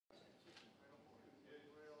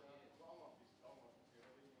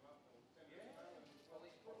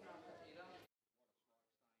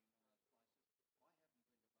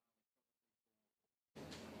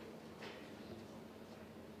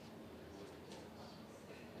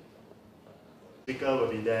speaker will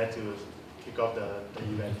be there to kick off the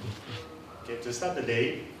event. Okay, to start the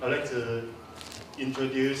day, I'd like to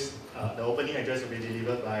introduce the opening address will be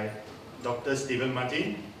delivered by Dr. Stephen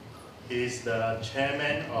Martin. He is the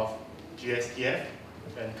chairman of GSTF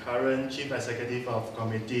and current chief executive of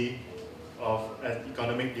Committee of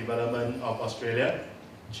Economic Development of Australia,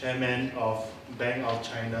 chairman of Bank of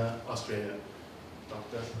China, Australia.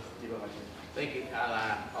 Dr. Stephen Martin. Thank you,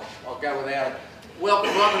 Carla. I'll go without it.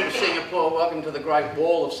 Welcome to Singapore, welcome to the Great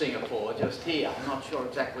Wall of Singapore, just here. I'm not sure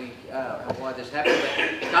exactly why this happened,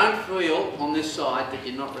 but don't feel on this side that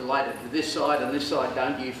you're not related to this side, and this side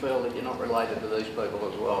don't you feel that you're not related to these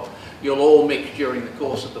people as well. You'll all mix during the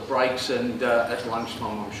course of the breaks and at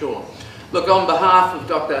lunchtime, I'm sure. Look, on behalf of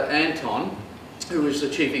Dr. Anton, who is the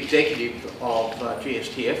Chief Executive of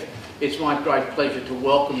GSTF, it's my great pleasure to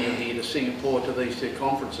welcome you here to Singapore to these two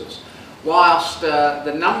conferences. Whilst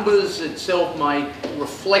the numbers itself may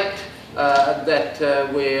reflect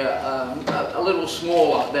that we're a little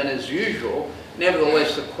smaller than as usual,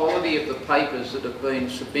 nevertheless the quality of the papers that have been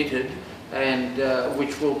submitted and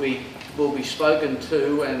which will be spoken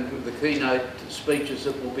to, and the keynote speeches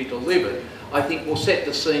that will be delivered, I think will set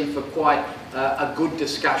the scene for quite a good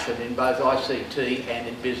discussion in both ICT and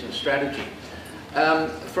in business strategy.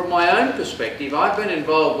 From my own perspective, I've been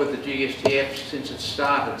involved with the GSTF since it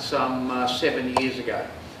started some 7 years ago.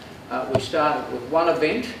 We started with one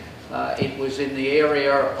event. It was in the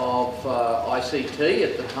area of ICT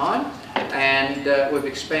at the time, and we've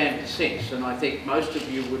expanded since. And I think most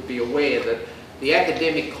of you would be aware that the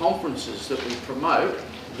academic conferences that we promote,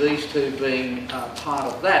 these two being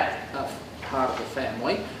part of that part of the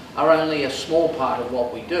family, are only a small part of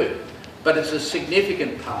what we do. But it's a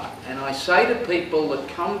significant part, and I say to people that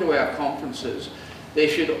come to our conferences, there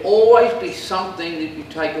should always be something that you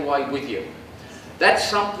take away with you. That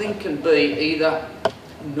something can be either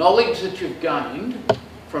knowledge that you've gained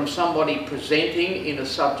from somebody presenting in a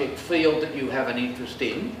subject field that you have an interest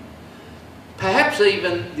in, perhaps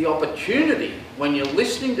even the opportunity when you're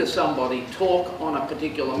listening to somebody talk on a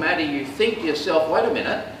particular matter, you think to yourself, wait a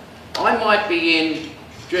minute, I might be in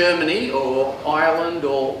Germany or Ireland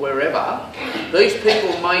or wherever. These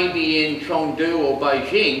people may be in Chengdu or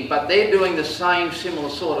Beijing, but they're doing the same similar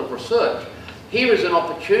sort of research. Here is an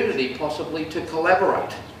opportunity possibly to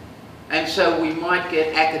collaborate. And so we might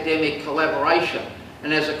get academic collaboration,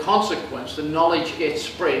 and as a consequence the knowledge gets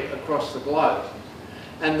spread across the globe.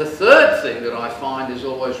 And the third thing that I find is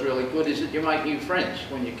always really good is that you make new friends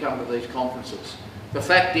when you come to these conferences. The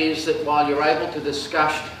fact is that while you're able to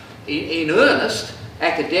discuss in earnest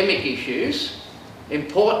academic issues,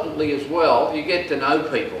 importantly as well, you get to know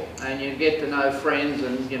people and you get to know friends,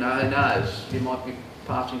 and you know, who knows, you might be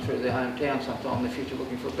passing through their hometown sometime in the future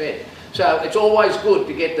looking for a bed. So it's always good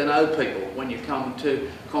to get to know people when you come to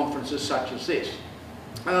conferences such as this.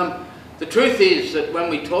 The truth is that when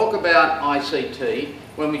we talk about ICT,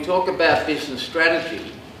 when we talk about business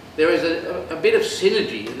strategy, there is a bit of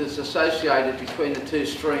synergy that's associated between the two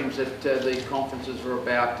streams that these conferences are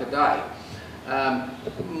about today.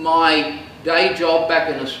 My day job back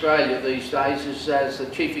in Australia these days is as the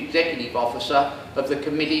Chief Executive Officer of the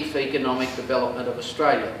Committee for Economic Development of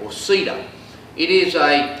Australia, or CEDA.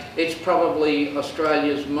 It's probably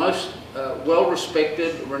Australia's most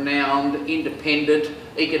well-respected, renowned, independent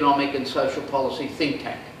economic and social policy think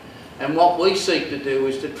tank. And what we seek to do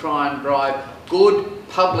is to try and drive good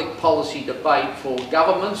public policy debate for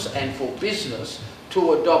governments and for business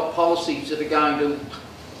to adopt policies that are going to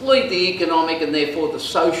lead the economic and therefore the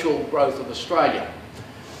social growth of Australia.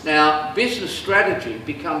 Now, business strategy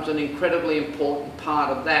becomes an incredibly important part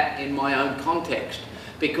of that in my own context,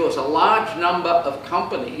 because a large number of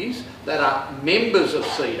companies that are members of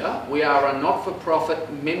CEDA, we are a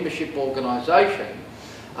not-for-profit membership organisation,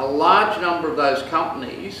 a large number of those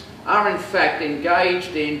companies are in fact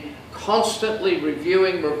engaged in constantly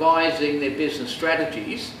reviewing, revising their business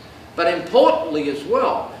strategies, but importantly as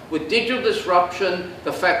well, with digital disruption,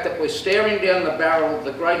 the fact that we're staring down the barrel of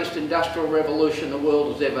the greatest industrial revolution the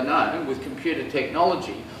world has ever known with computer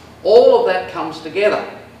technology, all of that comes together.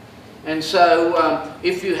 And so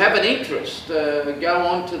if you have an interest, go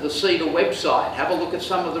on to the CEDA website, have a look at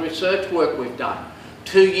some of the research work we've done.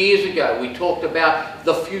 2 years ago we talked about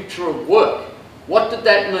the future of work. What did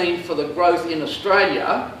that mean for the growth in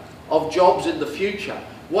Australia of jobs in the future?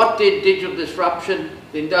 What did digital disruption,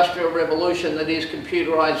 the industrial revolution that is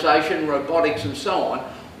computerisation, robotics and so on,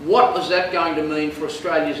 what was that going to mean for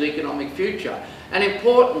Australia's economic future? And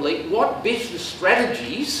importantly, what business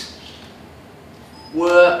strategies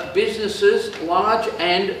were businesses, large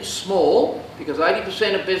and small, because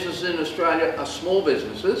 80% of businesses in Australia are small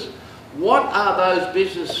businesses, What are those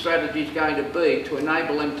business strategies going to be to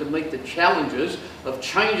enable them to meet the challenges of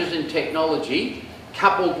changes in technology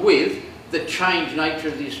coupled with the changed nature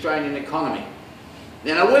of the Australian economy?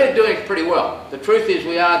 Now, we're doing pretty well. The truth is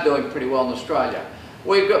we are doing pretty well in Australia.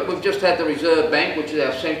 We've just had the Reserve Bank, which is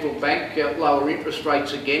our central bank, lower interest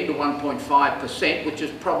rates again to 1.5%, which is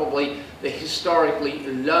probably the historically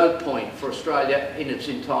low point for Australia in its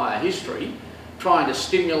entire history, trying to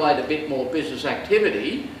stimulate a bit more business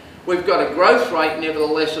activity. We've got a growth rate,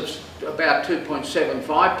 nevertheless, of about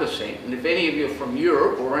 2.75%, and if any of you are from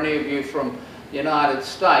Europe or any of you from the United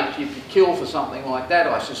States, you'd be killed for something like that,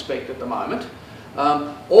 I suspect, at the moment.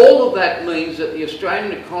 All of that means that the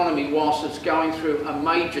Australian economy, whilst it's going through a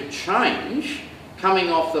major change, coming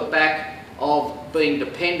off the back of being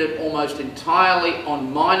dependent almost entirely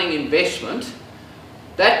on mining investment,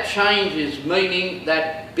 that change is meaning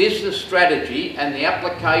that business strategy and the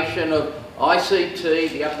application of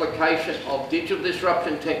ICT, the application of digital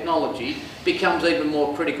disruption technology, becomes even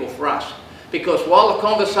more critical for us. Because while the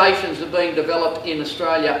conversations are being developed in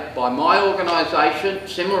Australia by my organisation,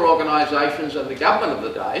 similar organisations and the government of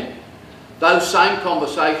the day, those same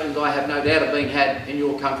conversations, I have no doubt, are being had in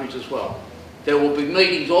your countries as well. There will be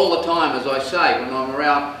meetings all the time, as I say, when I'm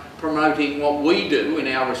around promoting what we do in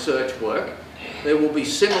our research work. There will be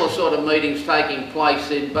similar sort of meetings taking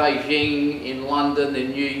place in Beijing, in London,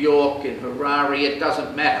 in New York, in Harare, it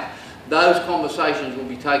doesn't matter. Those conversations will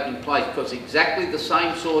be taking place because exactly the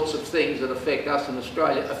same sorts of things that affect us in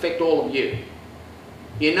Australia affect all of you.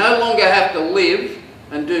 You no longer have to live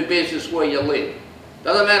and do business where you live.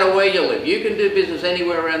 Doesn't matter where you live. You can do business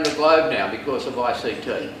anywhere around the globe now because of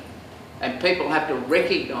ICT. And people have to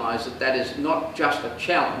recognise that that is not just a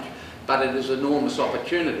challenge, but it is an enormous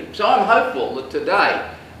opportunity. So I'm hopeful that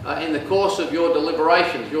today, in the course of your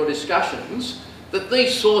deliberations, your discussions, that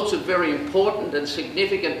these sorts of very important and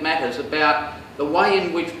significant matters about the way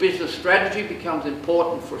in which business strategy becomes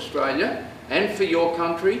important for Australia and for your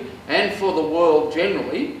country and for the world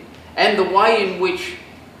generally, and the way in which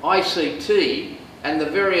ICT and the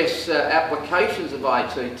various applications of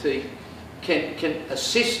ICT can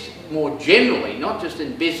assist more generally, not just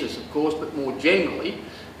in business of course, but more generally.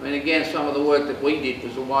 I mean, again, some of the work that we did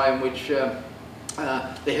was the way in which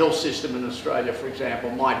the health system in Australia, for example,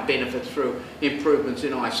 might benefit through improvements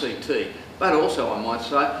in ICT. But also, I might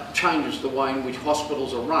say, changes the way in which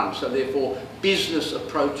hospitals are run, so therefore business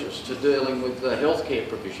approaches to dealing with healthcare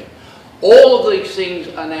provision. All of these things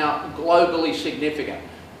are now globally significant.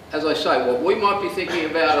 As I say, what we might be thinking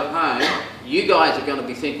about at home, you guys are going to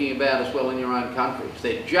be thinking about as well in your own countries.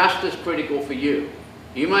 They're just as critical for you.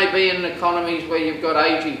 You may be in economies where you've got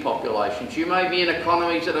ageing populations. You may be in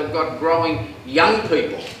economies that have got growing young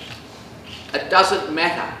people. It doesn't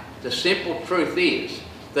matter. The simple truth is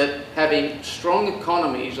that having strong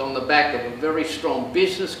economies on the back of a very strong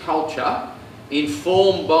business culture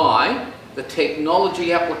informed by the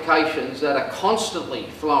technology applications that are constantly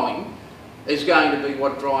flowing is going to be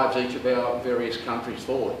what drives each of our various countries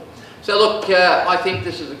forward. So look, I think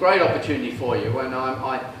this is a great opportunity for you, and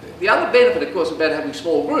the other benefit, of course, about having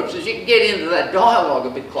small groups is you can get into that dialogue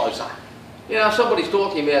a bit closer. You know, if somebody's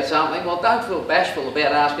talking about something, well, don't feel bashful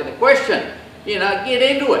about asking a question. You know, get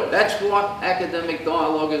into it. That's what academic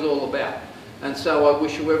dialogue is all about. And so I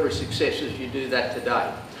wish you every success as you do that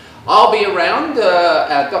today. I'll be around.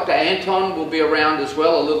 Dr. Anton will be around as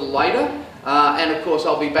well a little later. And of course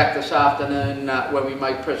I'll be back this afternoon where we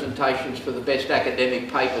make presentations for the best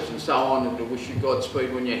academic papers and so on, and to wish you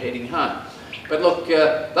Godspeed when you're heading home. But look,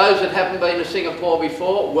 those that haven't been to Singapore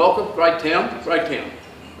before, welcome. Great town, great town.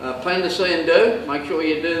 Plan to see and do. Make sure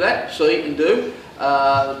you do that. See and do.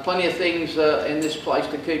 There's plenty of things in this place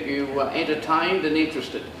to keep you entertained and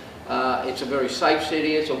interested. It's a very safe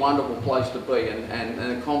city. It's a wonderful place to be,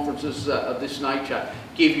 and conferences of this nature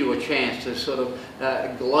give you a chance to sort of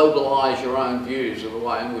globalise your own views of the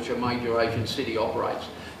way in which a major Asian city operates.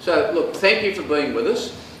 So look, thank you for being with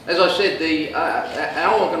us. As I said,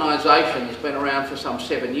 our organisation has been around for some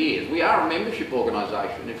 7 years. We are a membership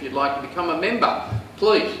organisation. If you'd like to become a member,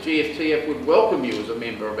 please, GSTF would welcome you as a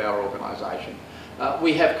member of our organisation.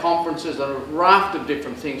 We have conferences on a raft of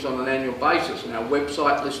different things on an annual basis, and our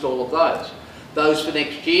website lists all of those. Those for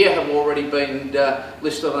next year have already been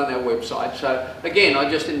listed on our website. So again, I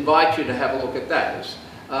just invite you to have a look at those.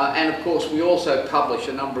 And of course, we also publish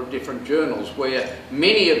a number of different journals where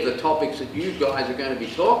many of the topics that you guys are going to be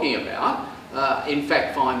talking about, in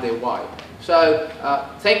fact, find their way. So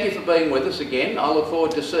thank you for being with us again. I look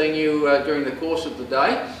forward to seeing you during the course of the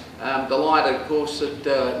day. I'm delighted, of course, that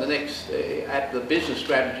at the business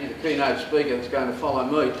strategy, the keynote speaker that's going to follow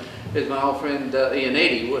me is my old friend Ian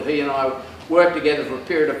Eddy. He and I worked together for a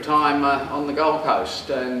period of time on the Gold Coast,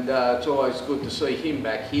 and it's always good to see him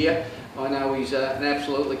back here. I know he's an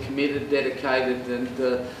absolutely committed, dedicated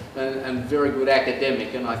and very good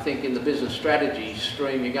academic, and I think in the business strategy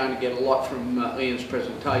stream you're going to get a lot from Ian's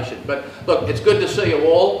presentation. But look, it's good to see you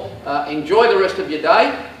all. Enjoy the rest of your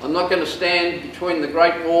day. I'm not going to stand between the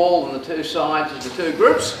Great Wall and the two sides of the two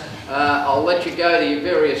groups. I'll let you go to your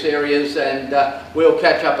various areas, and we'll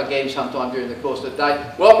catch up again sometime during the course of the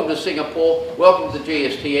day. Welcome to Singapore, welcome to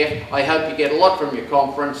GSTF. I hope you get a lot from your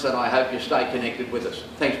conference, and I hope you stay connected with us.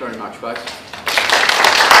 Thanks very much, folks.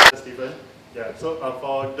 Stephen. Yeah, so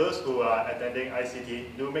for those who are attending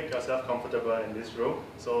ICT, do make yourself comfortable in this room.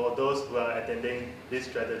 So those who are attending this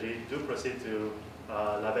strategy, do proceed to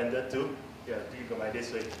Lavender 2. Yeah, you go by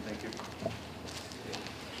this way. Thank you.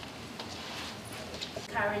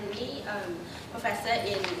 Currently, professor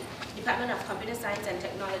in Department of Computer Science and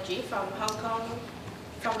Technology from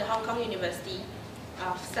the Hong Kong University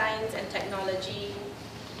of Science and Technology,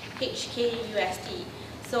 HKUST.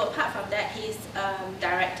 So apart from that, he's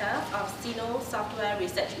director of Sino Software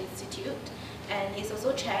Research Institute, and he's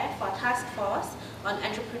also chair for Task Force on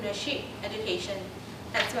Entrepreneurship Education.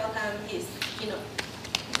 Let's welcome his keynote.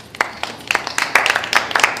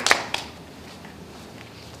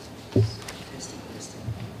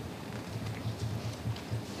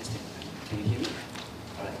 Can you hear me?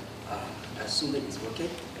 All right. I assume that it's working.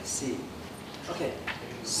 Let's see. Okay.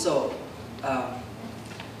 So,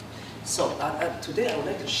 today I would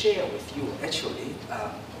like to share with you actually.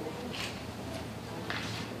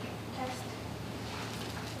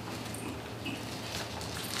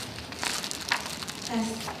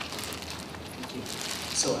 Okay.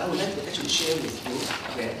 So I would like to actually share with you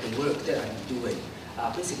the work that I'm doing.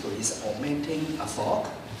 Basically, is augmenting a fog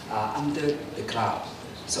under the cloud.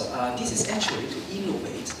 So this is actually to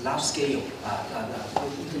innovate large-scale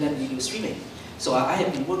internet video streaming. So I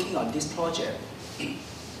have been working on this project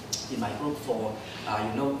in my group for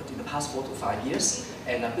in the past 4 to 5 years,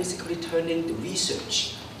 and basically turning the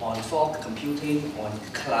research on fog computing, on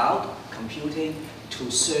cloud computing to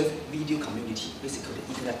serve video community, basically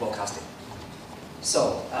internet broadcasting.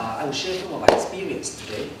 So I will share some of my experience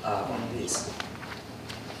today on this.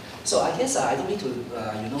 So I guess I don't need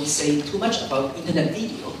to say too much about internet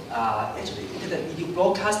video. Actually, internet video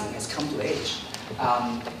broadcasting has come to age.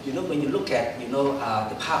 When you look at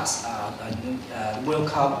the past, World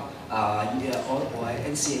Cup or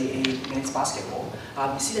NCAA men's basketball,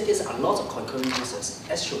 we see that there's a lot of concurrent users.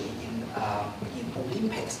 Actually, in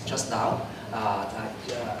Olympics just now,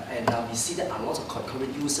 and we see that a lot of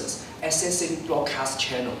concurrent users accessing broadcast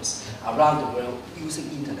channels around the world using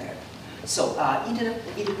internet. So internet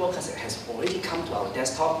video broadcasting has already come to our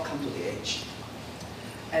desktop, come to the edge.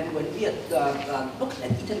 And when we look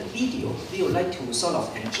at internet video, we would like to sort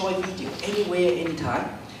of enjoy video anywhere,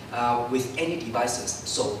 anytime, with any devices.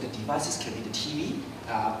 So the devices can be the TV,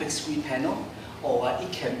 big screen panel, or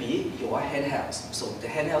it can be your handhelds. So the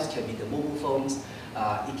handhelds can be the mobile phones,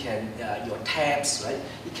 it can your tabs, right?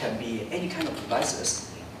 It can be any kind of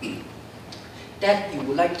devices that you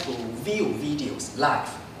would like to view videos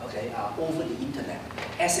live. Okay, over the internet,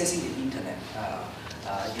 accessing the internet,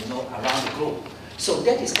 around the globe. So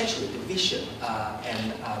that is actually the vision,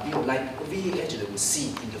 and we actually will see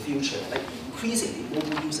in the future, like increasingly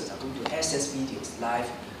mobile users are going to access videos live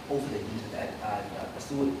over the internet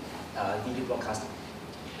through video broadcasting.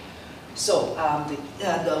 So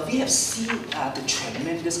we have seen the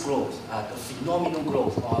tremendous growth, the phenomenal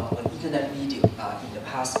growth on internet video in the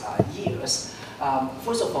past years.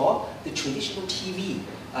 First of all, the traditional TV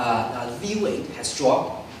viewing has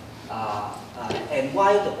dropped, and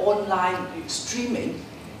while the online streaming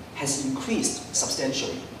has increased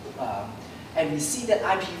substantially. And we see that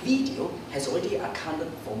IP video has already accounted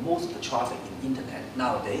for most of the traffic in internet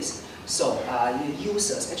nowadays. So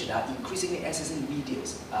users actually are increasingly accessing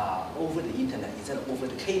videos over the internet instead of over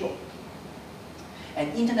the cable.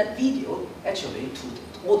 And internet video actually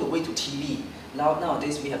all the way to TV.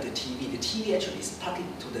 Nowadays we have the TV. The TV actually is plugged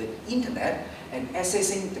into the internet and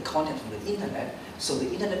accessing the content from the internet. So the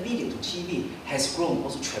internet video to TV has grown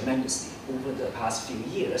also tremendously over the past few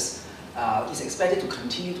years. It's expected to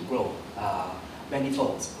continue to grow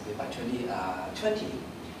manifold by 2020.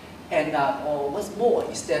 And what's more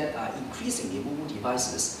is that increasingly mobile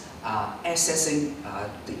devices are accessing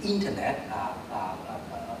the internet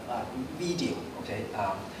video. Okay.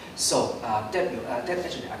 So that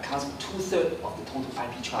actually accounts for 2/3 of the total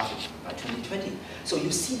IP traffic by 2020. So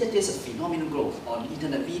you see that there's a phenomenal growth on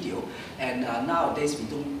internet video, and nowadays we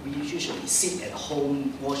usually sit at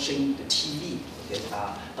home watching the TV, okay?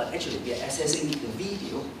 But actually we are accessing the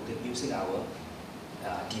video, okay, using our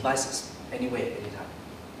devices. anywhere, anytime.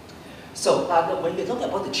 So when we talk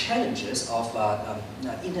about the challenges of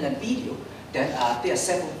internet video, then there are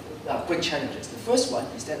several great challenges. The first one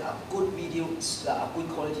is that a good video, a good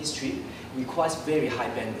quality stream requires very high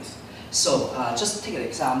bandwidth. So just take an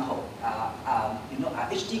example,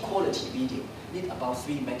 HD quality video need about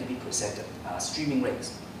 3 megabit per second streaming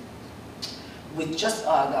rates. With just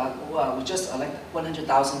like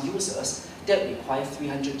 100,000 users, that requires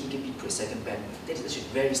 300 gigabit per second bandwidth. That is actually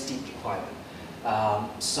a very steep requirement.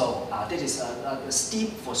 That is steep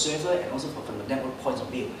for server and also from the network point of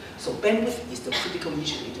view. So bandwidth is the critical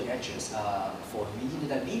issue to address for the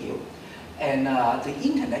internet video. And the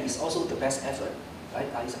internet is also the best effort, right?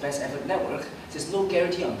 It's the best effort network. There's no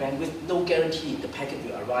guarantee on bandwidth, no guarantee the packet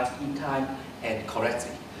will arrive in time and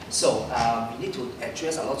correctly. So we need to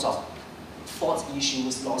address a lot of fault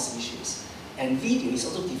issues, loss issues. And video is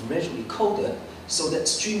also differentially coded so that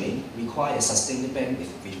streaming requires sustained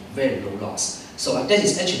bandwidth with very low loss. So that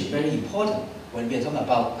is actually very important when we are talking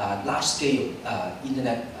about large-scale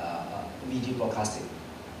internet video broadcasting.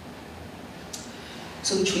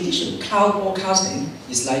 So the traditional cloud broadcasting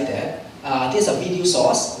is like that. There's a video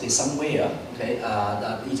source somewhere. Okay,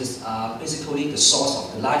 it is basically the source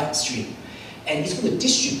of the live stream, and it's going to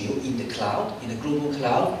distribute in the cloud, in the global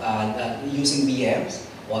cloud, using VMs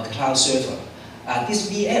or the cloud server. These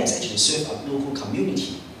VMs actually serve a local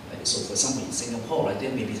community. Right? So for example, in Singapore, right,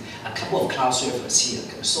 there may be a couple of cloud servers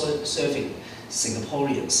here serving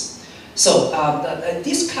Singaporeans. So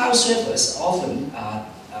these cloud servers often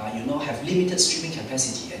have limited streaming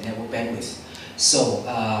capacity and network bandwidth. So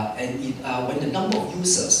when the number of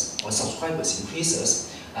users or subscribers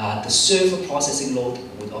increases, the server processing load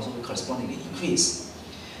would also correspondingly increase.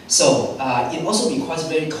 So it also requires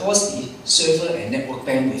very costly server and network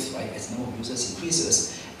bandwidth, right, as the number of users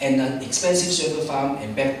increases. And expensive server farm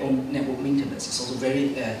and backbone network maintenance is also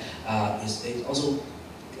very,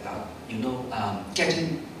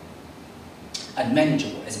 getting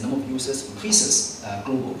unmanageable as the number of users increases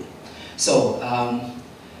globally. So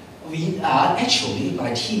we are actually,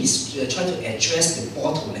 my team is trying to address the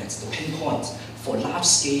bottlenecks, the pain points for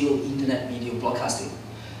large-scale internet video broadcasting.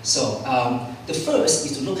 So the first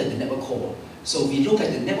is to look at the network core. So we look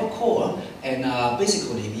at the network core, and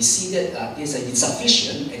basically we see that there's an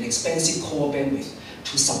insufficient and expensive core bandwidth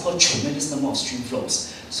to support tremendous number of stream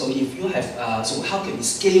flows. So if you have, so how can we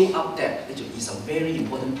scale up that? It is a very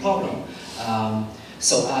important problem.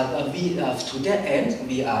 To that end,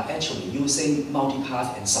 we are actually using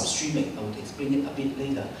multipath and substreaming. I will explain it a bit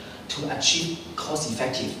later to achieve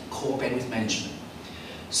cost-effective core bandwidth management.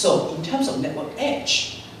 So in terms of network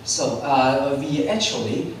edge, so we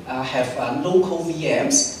actually have local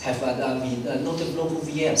VMs, noted local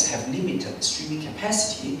VMs have limited streaming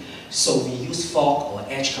capacity, so we use fog or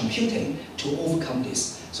edge computing to overcome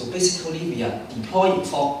this. So basically we are deploying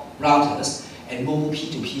fog routers and mobile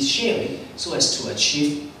P2P sharing so as to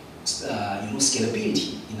achieve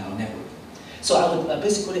scalability in our network. So I will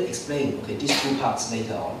basically explain these two parts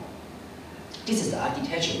later on. This is the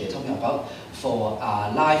architecture we're talking about for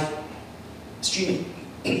live streaming.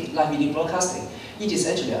 Live video broadcasting. It is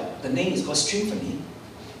actually, the name is called Streamphony.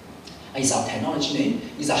 It's our technology name.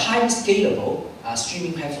 It's a highly scalable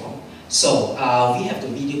streaming platform. So we have the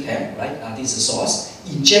video cam, right? This is the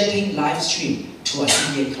source, injecting live stream to a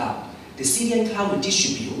CDN cloud. The CDN cloud will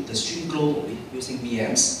distribute the stream globally using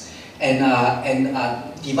VMs, and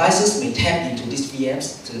devices may tap into these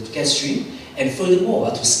VMs to get stream, and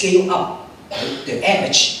furthermore, to scale up the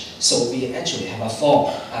edge. So we actually have a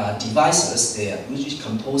four devices. They are usually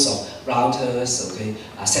composed of routers,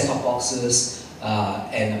 set-top boxes,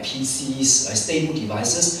 and PCs, stable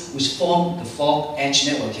devices, which form the fog edge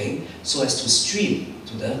networking so as to stream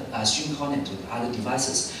to the stream content to the other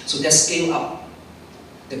devices. So that scale up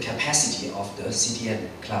the capacity of the CDN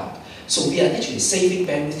cloud. So we are actually saving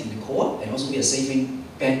bandwidth in the core, and also we are saving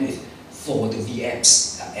bandwidth for the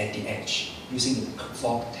VMs at the edge using the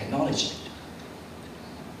fog technology.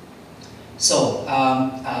 So,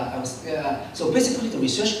 so basically the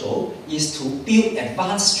research goal is to build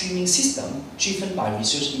advanced streaming system driven by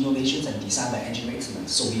research innovations and designed by engineering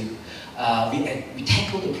excellence. So we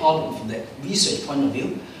tackle the problem from the research point of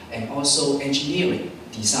view and also engineering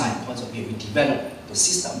design point of view. We develop the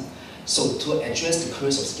system so to address the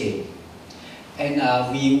curse of scale. And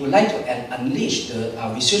we would like to unleash the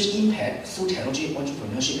research impact through technology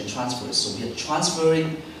entrepreneurship and transfer. So we are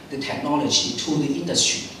transferring the technology to the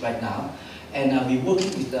industry right now. And we have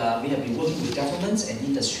been working with governments and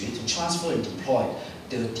industry to transfer and deploy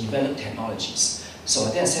the developed technologies. So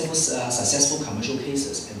there are several successful commercial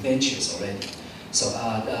cases and ventures already. So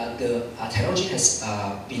the technology has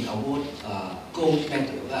been awarded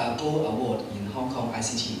gold award in Hong Kong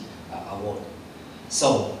ICT award.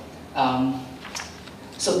 So,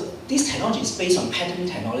 so this technology is based on patent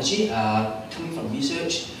technology coming from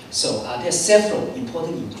research. So there are several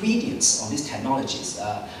important ingredients of these technologies.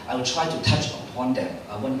 I will try to touch upon them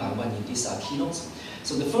one by one in these keynotes.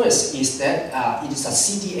 So the first is that it is a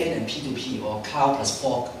CDN and P2P, or cloud plus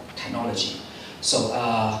fog technology. So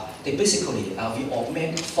they basically, we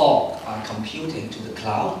augment fog computing to the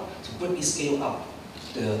cloud to greatly scale up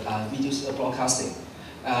the video broadcasting.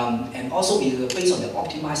 And also it's based on the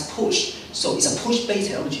optimized push. So it's a push-based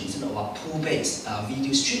technology instead of a pull-based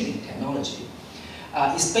video streaming technology.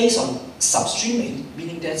 It's based on substreaming,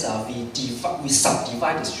 meaning that we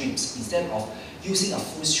subdivide the streams. Instead of using a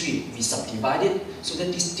full stream, we subdivide it so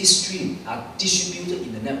that this stream are distributed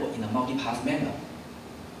in the network in a multi-path manner.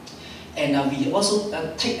 And we also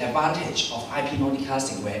take advantage of IP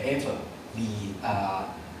multicasting wherever we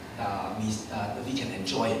can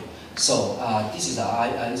enjoy it. So this is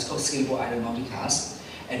it's called scalable island multicast,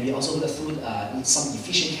 and we also through some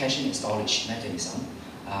efficient caching and storage mechanism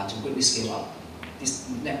to greatly scale up this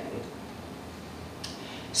network.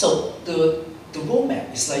 So the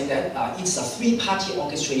roadmap is like that. It's a three-party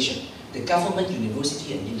orchestration: the government,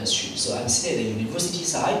 university, and industry. So I'm sitting at the university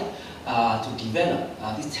side to develop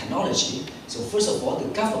this technology. So first of all, the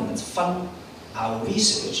government fund our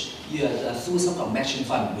research through some kind of matching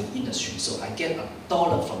fund with industry. So I get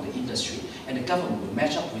 $1 from the industry, and the government will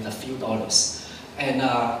match up with a few dollars. And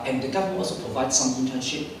the government also provides some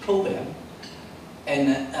internship program.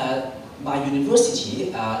 And my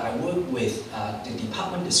university, I work with the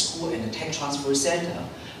department, the school, and the tech transfer center.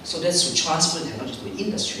 So that's to transfer technology to the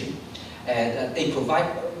industry. And they provide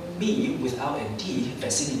me with R&D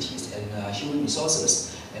facilities and human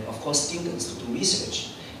resources, and of course students to do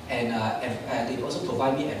research. And they also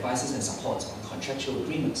provide me advices and support on contractual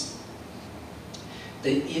agreements.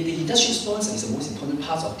 The industry sponsor is the most important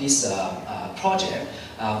part of this project.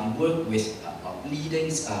 We work with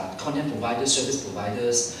leading content providers, service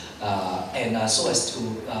providers, and so as to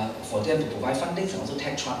for them to provide funding and also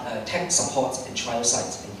tech support and trial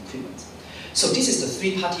sites and equipment. So this is the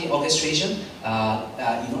three-party orchestration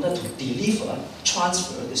in order to deliver,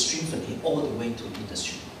 transfer the stream funding all the way to the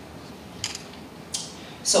industry.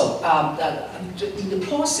 So in the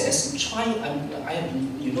process, I have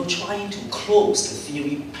been trying to close the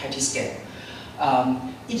theory-practice gap.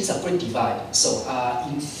 It is a great divide. So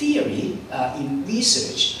in theory, in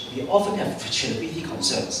research, we often have reachability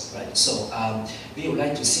concerns, right? So we would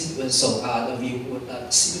like to we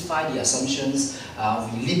would simplify the assumptions.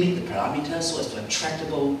 We limit the parameters so as to have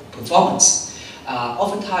tractable performance.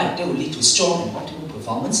 Oftentimes, they will lead to strong and optimal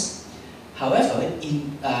performance. However,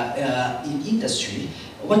 in industry,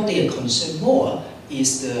 what they are concerned more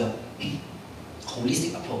is the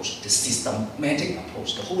holistic approach, the systematic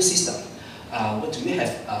approach, the whole system. What do you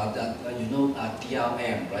have?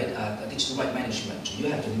 DRM, right? Digital right management. Do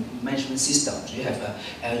you have the management system? Do you have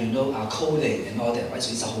coding and all that, right?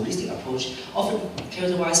 So it's a holistic approach, often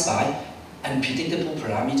characterized by unpredictable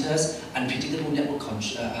parameters, unpredictable network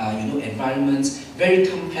environments, very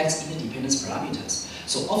complex interdependence parameters.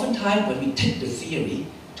 So oftentimes when we take the theory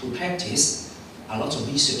to practice, a lot of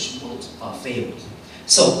research models fail.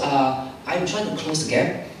 So I'm trying to close the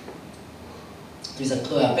gap. There's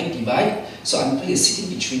a big divide, so I'm sitting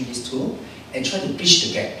between these two and trying to bridge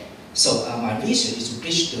the gap. So my research is to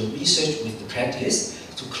bridge the research with the practice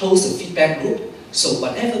to close the feedback loop. So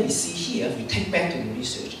whatever we see here, we take back to the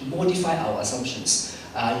research, modify our assumptions,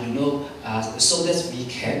 so that we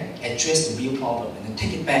can address the real problem and then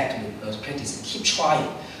take it back to the practice and keep trying,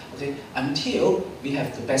 okay, until we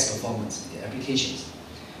have the best performance in the applications.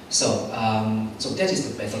 So, so that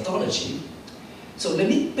is the methodology. So let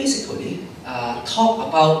me basically talk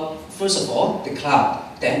about, first of all, the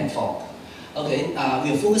cloud, then fog. Okay,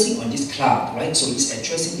 we are focusing on this cloud, right? So it's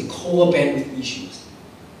addressing the core bandwidth issues.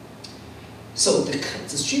 So the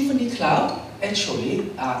stream funding cloud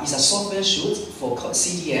actually is a software suite for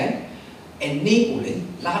CDN,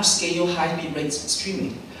 enabling large-scale, high-bit rate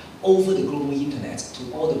streaming over the global internet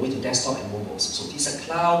to all the way to desktop and mobiles. So this is a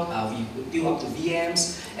cloud, we build up the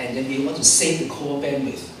VMs, and then we want to save the core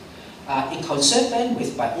bandwidth. It conserves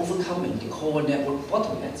bandwidth by overcoming the core network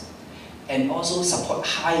bottlenecks, and also support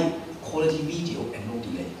high quality video and no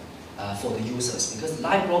delay for the users, because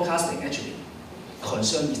live broadcasting actually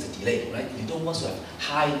concern is the delay, right? You don't want to have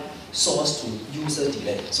high source to user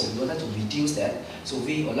delay, so we would like to reduce that. So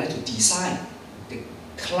we would like to design the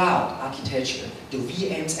cloud architecture, the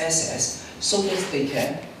VMs access, so that they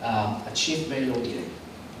can achieve very low delay.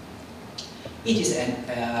 It is an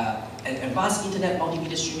advanced internet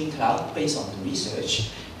multimedia streaming cloud based on the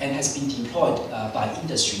research and has been deployed by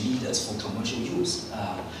industry leaders for commercial use.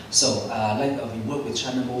 We work with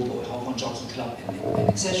China Mobile, Hong Kong Jockey Club, and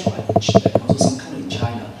etc. And also some company in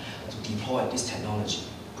China to deploy this technology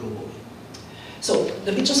globally. So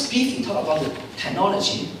let me just briefly talk about the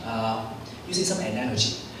technology using some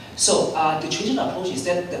analogy. So the traditional approach is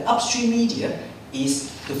that the upstream media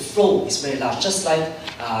is the flow is very large, just like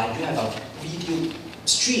you have a video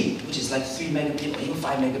stream, which is like 3 megabits or even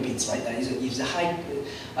 5 megabits, right? It's a high,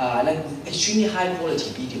 like extremely high quality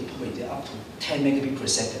video, probably up to 10 megabits per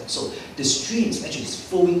second. So the streams actually is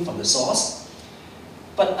flowing from the source.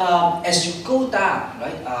 But as you go down,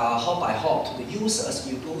 right, hop by hop to the users,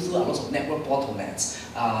 you go through a lot of network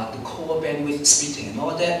bottlenecks, the core bandwidth splitting and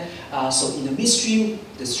all that. So in the midstream,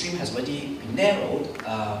 the stream has already been narrowed.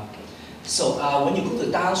 When you go to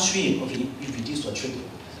the downstream, okay, you reduce to a trickle.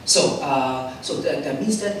 So that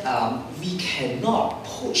means that we cannot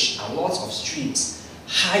push a lot of streams,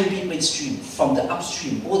 high bitrate stream from the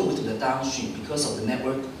upstream all the way to the downstream because of the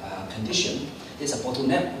network condition. There's a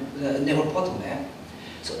bottleneck, network bottleneck.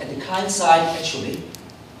 So at the client side, actually,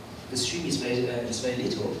 the stream is very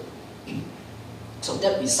little. So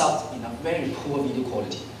that results in a very poor video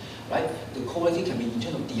quality, right? The quality can be in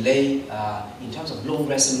terms of delay, in terms of low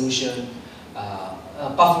resolution,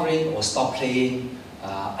 buffering or stop playing,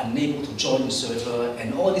 unable to join the server,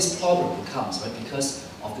 and all this problem becomes, right, because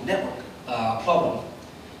of the network problem.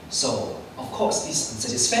 So, of course, this is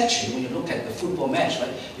unsatisfactory. When you look at the football match,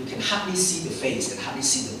 right, you can hardly see the face and hardly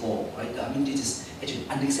see the ball, right? I mean, this is actually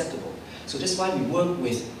unacceptable. So that's why we work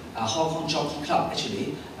with Hong Kong Jockey Club.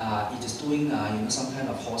 Actually, it is doing some kind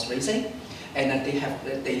of horse racing, and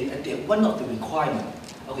one of the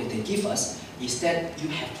requirements, okay, they give us is that you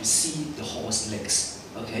have to see the horse legs,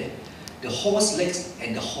 okay, the horse legs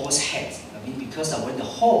and the horse head. I mean, because when the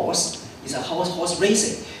horse is a horse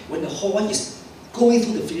racing, when the horse is going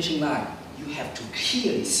through the finishing line, you have to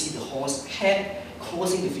clearly see the horse head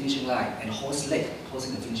crossing the finishing line and horse leg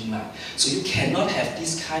crossing the finishing line. So you cannot have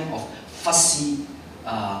this kind of fussy,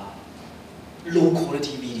 low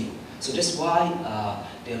quality video. So that's why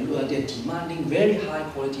they're demanding very high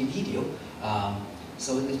quality video,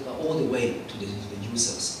 so all the way to the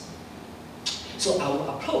users. So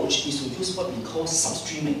our approach is to use what we call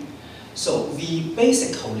substreaming. So we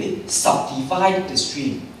basically subdivide the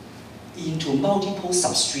stream into multiple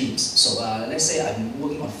substreams. So let's say I'm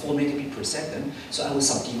working on 4 megabits per second, so I will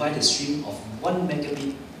subdivide the stream of 1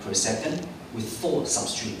 megabit per second with 4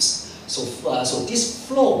 substreams. So these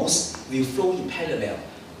flows will flow in parallel,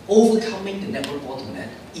 overcoming the network bottleneck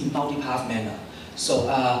in multi-path manner. So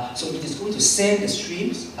it is going to send the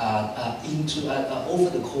streams over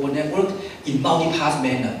the core network in multi-path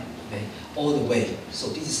manner, okay, all the way. So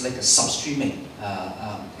this is like a substreaming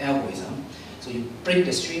algorithm. So you break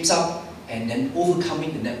the streams up and then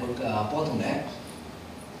overcoming the network bottleneck.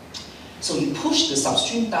 So you push the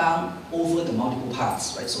substream down over the multiple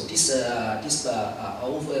paths, right? So you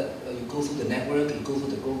go through the network, you go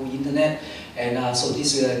through the global internet, and so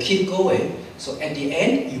this will keep going. So at the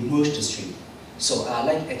end, you merge the stream. So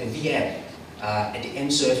like at the VM, at the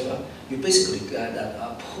end server, you basically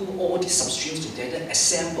pull all these substreams together,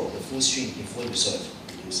 assemble the full stream before you serve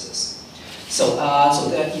the users. So,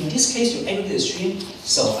 in this case, you aggregate the stream,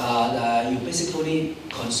 so you basically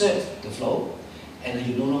conserve the flow, and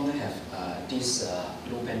you no longer have this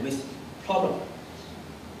low bandwidth problem.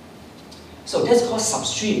 So that's called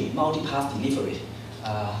substream multipath delivery.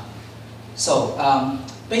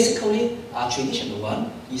 Basically, traditional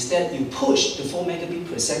one is that you push the 4 megabits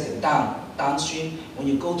per second downstream when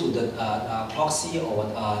you go to the proxy or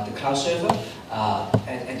the cloud server,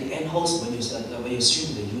 at the end host when you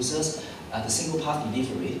stream the users. The single path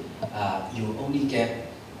delivery, you only get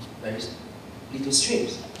very little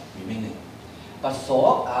streams remaining. But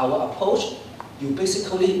for our approach, you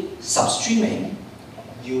basically substreaming,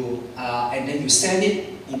 and then you send it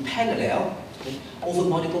in parallel, okay, over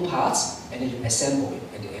multiple paths, and then you assemble it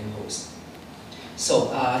at the end host. So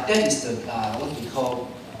that is the what we call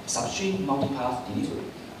substream multipath delivery.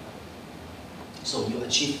 So you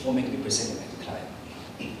achieve 4 megabits per second at the client.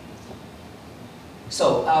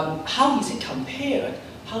 So how is it compared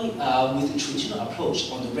with the traditional approach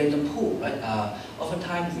on the random pool, right?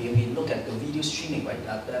 Oftentimes we look at the video streaming, right?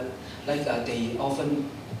 They often,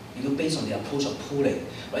 based on the approach of pooling,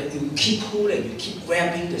 right? You keep pooling, you keep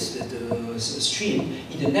grabbing the stream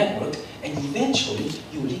in the network, and eventually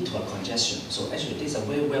you lead to a congestion. So actually, this is a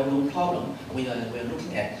very well-known problem. We're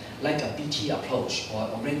looking at like a BT approach or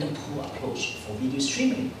a random pool approach for video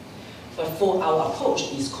streaming. But for our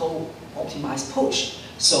approach, it's called optimized push.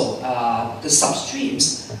 So the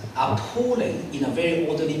substreams are pulling in a very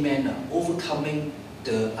orderly manner, overcoming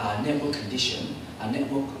the network condition,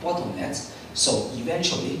 network bottlenecks. So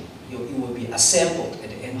eventually, it will be assembled at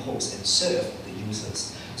the end host and serve the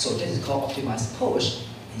users. So this is called optimized push.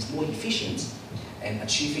 It's more efficient and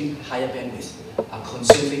achieving higher bandwidth,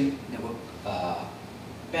 conserving network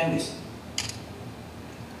bandwidth.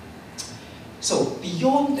 So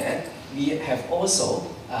beyond that, we have also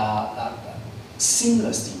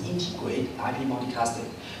seamlessly integrate IP multicasting.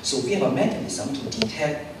 So we have a mechanism to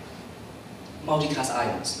detect multicast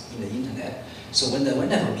ions in the internet. So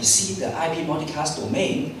whenever we see the IP multicast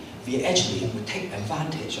domain, we actually will take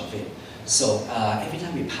advantage of it. So every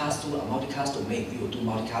time we pass through a multicast domain, we will do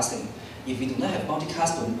multicasting. If we do not have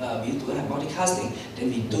multicasting, then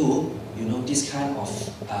we do, this kind of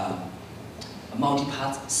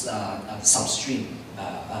multi-path substream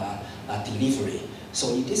delivery. So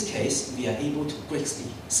in this case, we are able to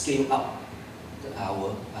greatly scale up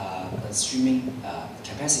our streaming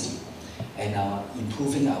capacity and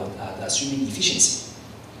improving our streaming efficiency.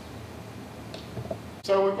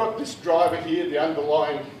 So we've got this driver here, the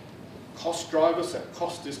underlying cost driver, so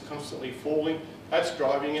cost is constantly falling, that's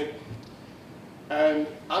driving it. And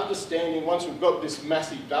understanding, once we've got this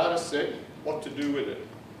massive data set, what to do with it.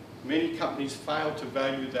 Many companies fail to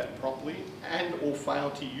value that properly and or fail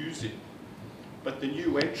to use it. But the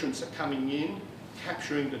new entrants are coming in,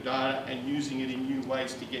 capturing the data and using it in new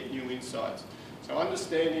ways to get new insights. So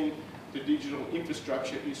understanding the digital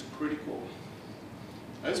infrastructure is critical.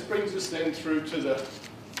 And this brings us then through to the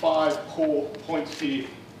 5 core points here.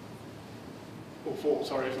 Or 4,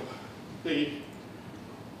 sorry. The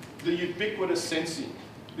ubiquitous sensing.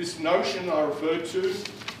 This notion I referred to,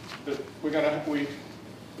 that we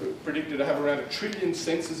predicted to have around 1 trillion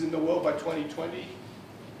sensors in the world by 2020.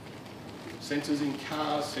 Sensors in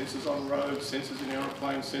cars, sensors on roads, sensors in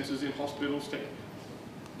aeroplanes, sensors in hospitals.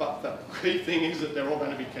 But the key thing is that they're all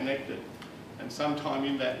going to be connected. And sometime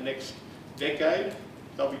in that next decade,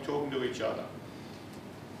 they'll be talking to each other.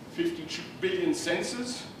 50 billion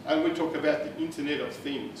sensors, and we talk about the Internet of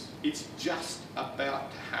Things. It's just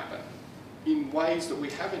about to happen in ways that we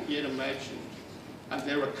haven't yet imagined. And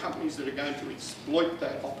there are companies that are going to exploit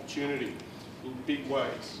that opportunity in big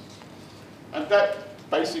ways. And that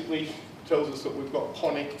basically tells us that we've got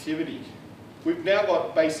connectivity. We've now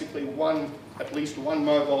got basically at least one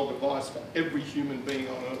mobile device for every human being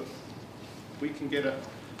on Earth. We can get a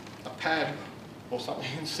pad or something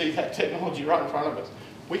and see that technology right in front of us.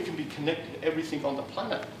 We can be connected to everything on the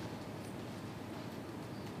planet.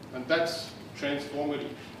 And that's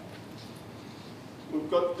transformative. We've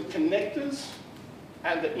got the connectors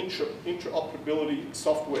and the interoperability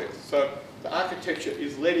software. So the architecture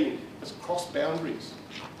is letting us cross boundaries.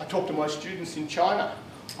 I talk to my students in China.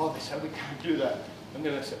 Oh, they say we can't do that. And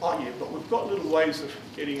then I say, oh yeah, but we've got little ways of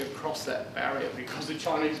getting across that barrier because the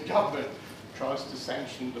Chinese government tries to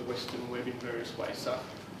sanction the Western web in various ways. So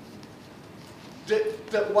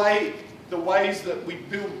the ways that we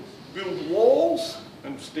build walls,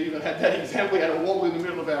 and Stephen had that example, we had a wall in the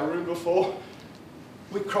middle of our room before,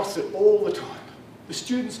 we cross it all the time. The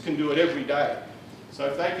students can do it every day. So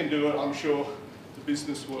if they can do it, I'm sure the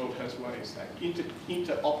business world has ways. That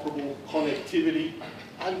interoperable connectivity,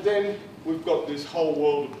 and then we've got this whole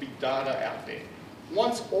world of big data out there.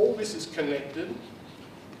 Once all this is connected,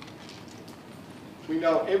 we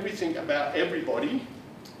know everything about everybody,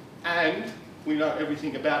 and we know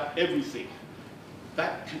everything about everything.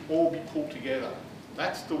 That can all be pulled together.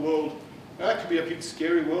 That's the world. Now, that could be a big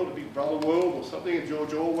scary world, a Big Brother world, or something, a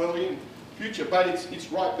George Orwellian future, but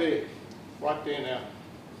it's right there now.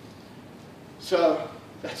 So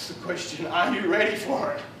that's the question, are you ready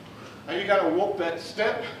for it? Are you going to walk that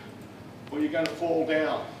step, or are you going to fall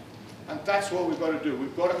down? And that's what we've got to do.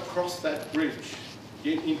 We've got to cross that bridge,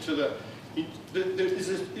 get into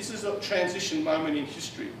this is a transition moment in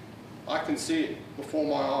history. I can see it before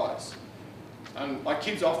my eyes. And my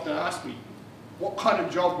kids often ask me, what kind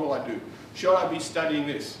of job will I do? Should I be studying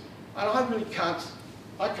this? And I really can't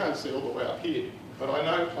see all the way up here, but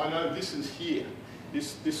I know this is here.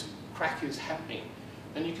 This crack is happening.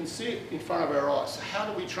 And you can see it in front of our eyes. So how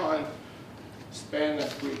do we try and span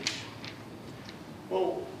that bridge?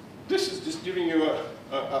 Well, this is just giving you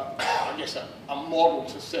I guess a model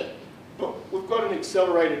to set. But we've got an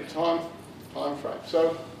accelerated time frame.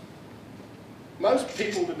 So most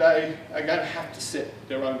people today are going to have to set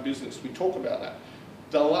their own business. We talk about that.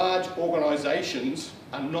 The large organisations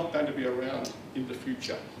are not going to be around in the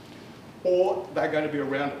future, or they're going to be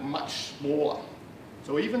around much smaller.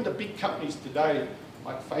 So even the big companies today,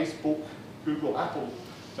 like Facebook, Google, Apple,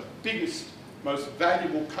 biggest, most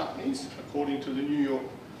valuable companies, according to the New York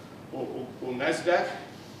or NASDAQ,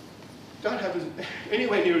 don't have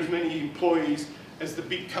anywhere near as many employees as the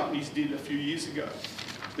big companies did a few years ago.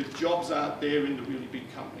 The jobs aren't there in the really big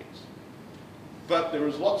companies. But there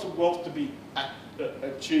is lots of wealth to be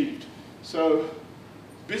achieved. So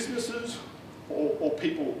businesses or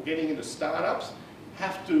people getting into startups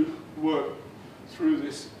have to work through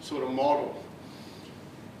this sort of model.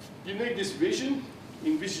 You need this vision,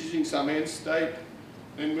 envisaging some end state,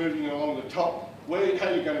 then moving along the top, how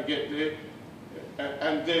you're going to get there,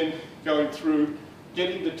 and then going through,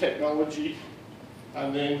 getting the technology,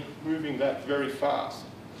 and then moving that very fast.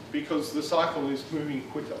 Because the cycle is moving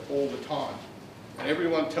quicker all the time. And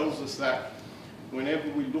everyone tells us that whenever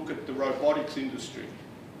we look at the robotics industry.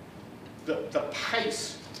 The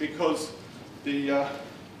pace, because the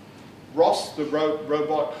ROS, the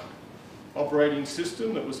robot operating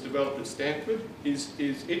system that was developed at Stanford, it's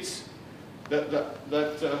a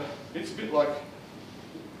bit like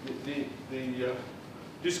the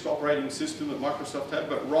disk operating system that Microsoft had,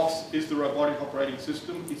 but ROS is the robotic operating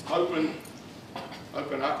system. It's open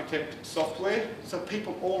architect software, so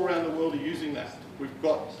people all around the world are using that. We've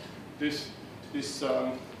got this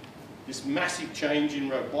massive change in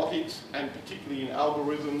robotics, and particularly in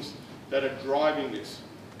algorithms that are driving this.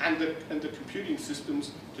 And the computing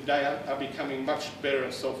systems today are becoming much better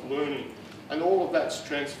at self-learning. And all of that's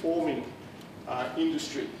transforming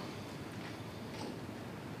industry.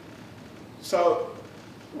 So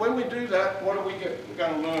when we do that, what are we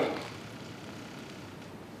going to learn?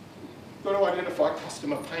 We've got to identify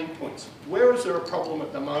customer pain points. Where is there a problem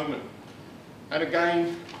at the moment? And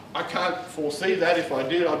again, I can't foresee that. If I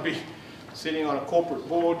did, I'd be sitting on a corporate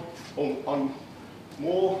board on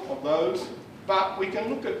more of those. But we can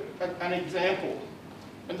look at an example.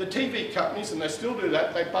 And the TV companies, and they still do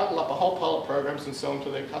that, they bundle up a whole pile of programs and sell them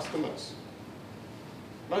to their customers.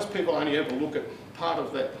 Most people only ever look at part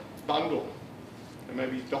of that bundle. There may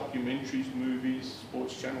be documentaries, movies,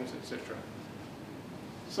 sports channels, etc.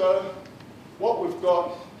 So what we've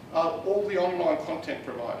got are all the online content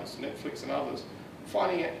providers, Netflix and others,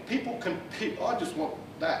 finding out people compete. I just want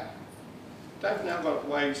that. They've now got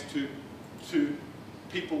ways to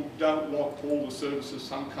people don't want all the services.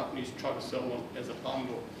 Some companies try to sell them as a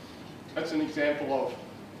bundle. That's an example of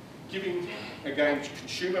giving, again,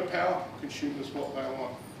 consumer power, consumers what they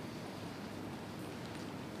want.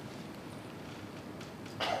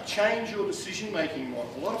 Change your decision-making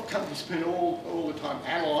model. A lot of companies spend all the time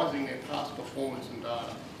analysing their past performance and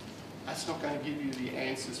data. That's not going to give you the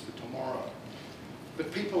answers for tomorrow.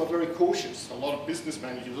 But people are very cautious. A lot of business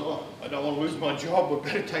managers, I don't want to lose my job, we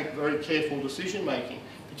better take very careful decision-making.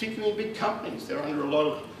 Particularly in big companies, they're under a lot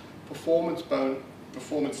of performance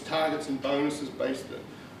targets and bonuses based,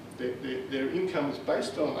 their income is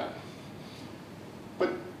based on that.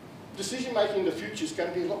 But decision-making in the future is going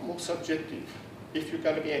to be a lot more subjective. If you're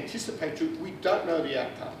going to be anticipatory, we don't know the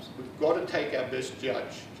outcomes. We've got to take our best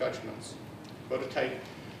judgments. We've got to take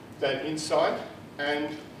that insight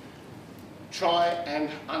and try and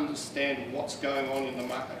understand what's going on in the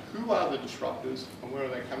market. Who are the disruptors and where are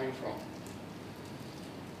they coming from?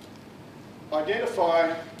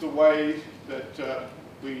 Identify the way that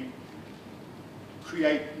we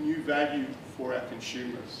create new value for our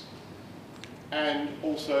consumers, and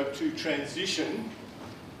also to transition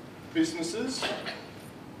businesses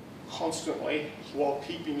constantly while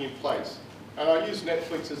keeping in place. And I use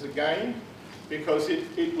Netflix as a game because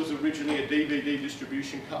it was originally a DVD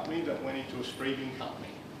distribution company that went into a streaming company.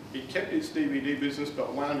 It kept its DVD business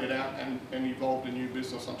but wound it out and evolved a new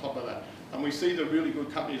business on top of that. And we see the really good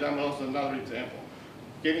companies, Amazon's another example,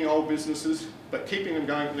 getting old businesses but keeping them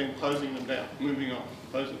going and then closing them down, moving on,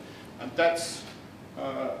 closing. And that's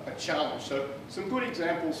a challenge. So some good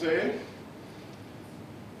examples there.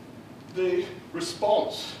 The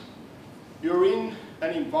response. You're in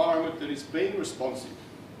an environment that is being responsive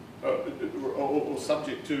or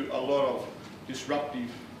subject to a lot of disruptive,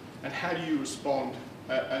 and how do you respond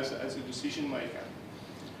as a decision maker?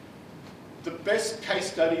 The best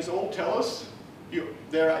case studies all tell us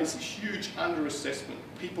there is a huge underassessment.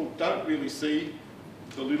 People don't really see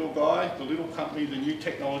the little guy, the little company, the new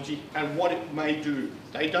technology, and what it may do.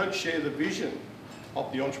 They don't share the vision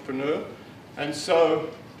of the entrepreneur, and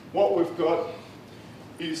so what we've got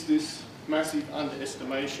is this massive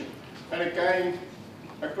underestimation. And again,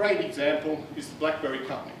 a great example is the BlackBerry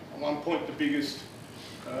company. At one point, the biggest,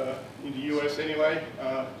 in the US anyway,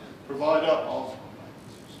 provider of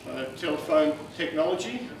telephone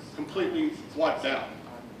technology, completely wiped out.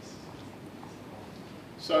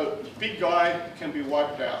 So the big guy can be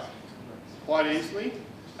wiped out quite easily.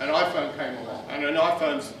 An iPhone came along, and an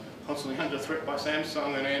iPhone's constantly under threat by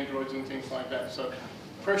Samsung and Androids and things like that. So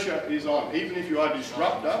pressure is on. Even if you are a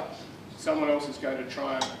disruptor, someone else is going to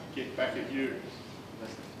try and get back at you.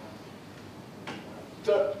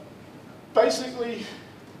 Basically,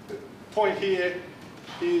 the point here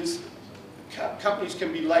is companies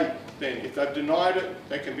can be late then. If they've denied it,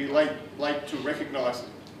 they can be late to recognise it.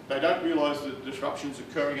 They don't realise that disruption's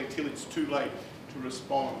occurring until it's too late to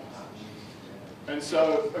respond. And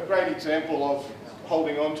so a great example of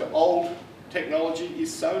holding on to old technology is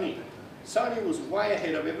Sony. Sony was way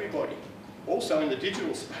ahead of everybody, also in the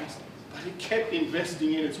digital space, but it kept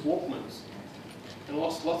investing in its Walkmans and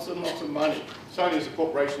lost lots and lots of money. Sony as a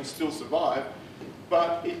corporation still survived,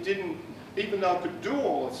 but it didn't, even though it could do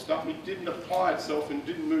all that stuff, it didn't apply itself and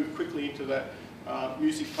didn't move quickly into that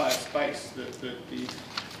music player space that the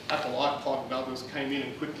Apple iPod and others came in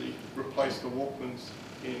and quickly replaced the Walkmans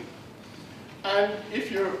in. And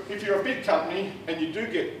if you're a big company and you do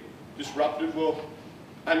get disrupted, well,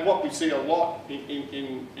 and what we see a lot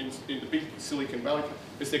in the big Silicon Valley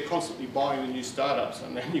is they're constantly buying the new startups,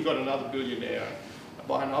 and then you've got another billionaire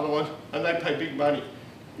buy another one, and they pay big money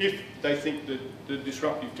if they think that the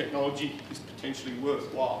disruptive technology is potentially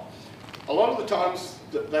worthwhile. A lot of the times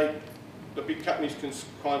the big companies can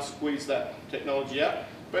try and squeeze that technology out,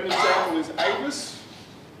 but an example is Avis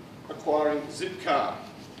acquiring Zipcar,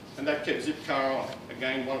 and that kept Zipcar on.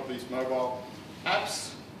 Again, one of these mobile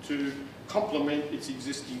apps to complement its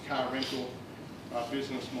existing car rental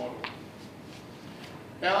business model.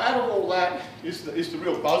 Now, out of all that is the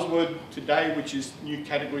real buzzword today, which is new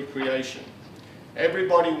category creation.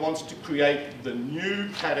 Everybody wants to create the new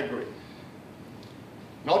category.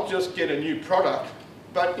 Not just get a new product,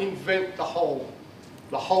 but invent the whole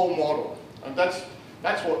model. And that's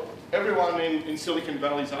what everyone in Silicon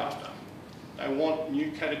Valley is after. They want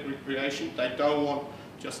new category creation. They don't want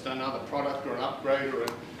just another product or an upgrade or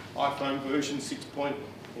an iPhone version 6.7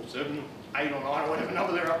 or 8 or 9 or whatever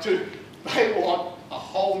number they're up to. They want a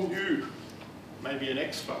whole new, maybe an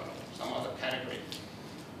X phone, some other category.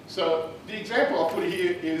 So the example I put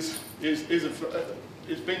here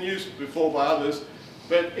it's been used before by others,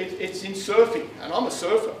 but it's in surfing. And I'm a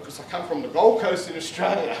surfer because I come from the Gold Coast in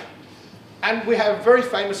Australia. And we have a very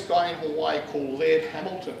famous guy in Hawaii called Laird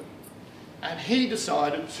Hamilton. And he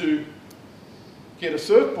decided to get a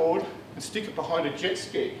surfboard and stick it behind a jet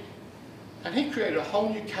ski. And he created a whole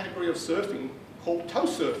new category of surfing called tow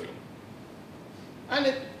surfing. And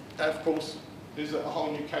it, of course, is a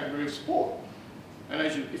whole new category of sport. And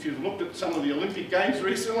if you've looked at some of the Olympic Games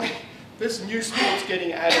recently, there's new sports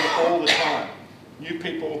getting added all the time. New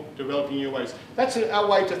people developing new ways. That's our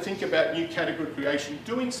way to think about new category creation,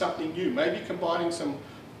 doing something new, maybe combining some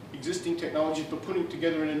existing technologies but putting it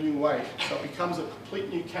together in a new way. So it becomes a complete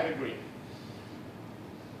new category.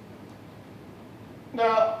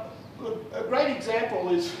 Now, a great example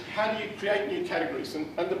is how do you create new categories?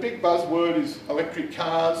 And the big buzzword is electric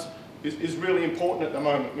cars is really important at the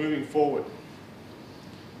moment, moving forward.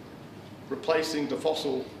 Replacing the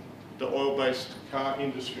oil-based car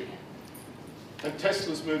industry. And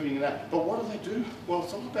Tesla's moving that. But what do? Well,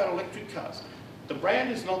 it's all about electric cars. The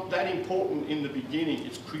brand is not that important in the beginning.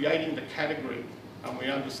 It's creating the category. And we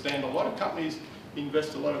understand a lot of companies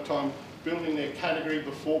invest a lot of time building their category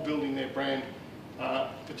before building their brand,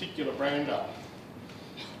 particular brand up.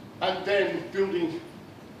 And then building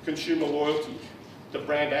consumer loyalty, the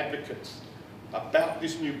brand advocates about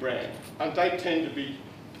this new brand. And they tend to be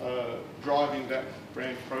driving that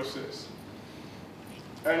brand process.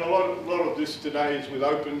 And a lot of this today is with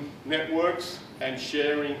open networks and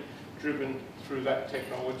sharing driven through that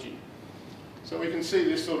technology. So we can see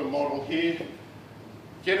this sort of model here.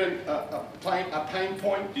 Get a pain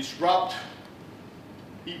point, disrupt,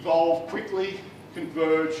 evolve quickly,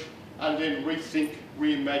 converge, and then rethink,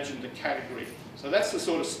 reimagine the category. So that's the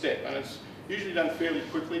sort of step, and it's usually done fairly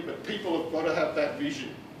quickly, but people have got to have that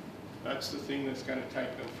vision. That's the thing that's going to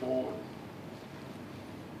take them forward.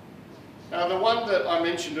 Now, the one that I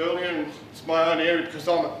mentioned earlier, and it's my own area because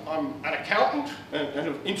I'm an accountant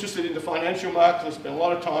and interested in the financial market. I spend a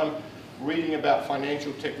lot of time reading about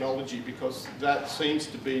financial technology because that seems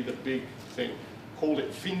to be the big thing. Called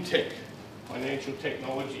it FinTech, financial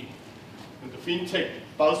technology. And the FinTech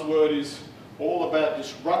buzzword is all about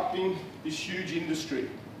disrupting this huge industry.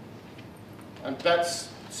 And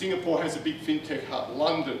Singapore has a big FinTech hub,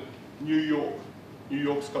 London, New York. New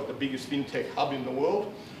York's got the biggest FinTech hub in the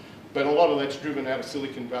world. But a lot of that's driven out of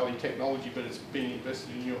Silicon Valley technology, but it's being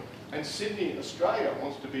invested in New York. And Sydney, Australia,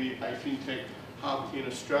 wants to be a FinTech hub in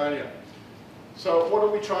Australia. So what are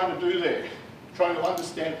we trying to do there? Trying to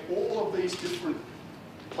understand all of these different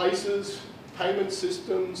places, payment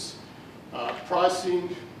systems,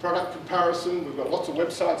 pricing, product comparison. We've got lots of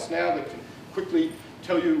websites now that can quickly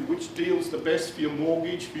tell you which deal's the best for your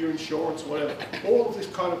mortgage, for your insurance, whatever. All of this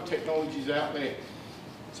kind of technology is out there.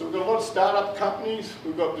 So we've got a lot of startup companies.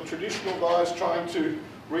 We've got the traditional guys trying to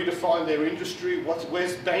redefine their industry.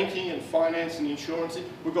 Where's banking and finance and insurance?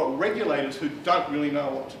 We've got regulators who don't really know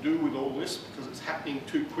what to do with all this because it's happening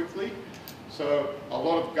too quickly. So a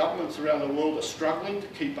lot of governments around the world are struggling to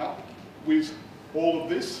keep up with all of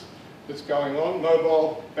this that's going on.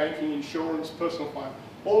 Mobile banking, insurance, personal finance.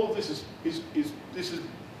 All of this is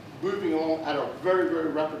moving along at a very, very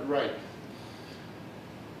rapid rate.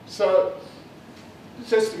 So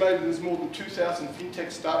it's estimated there's more than 2,000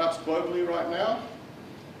 fintech startups globally right now.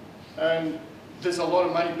 And there's a lot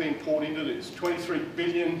of money being poured into this. 23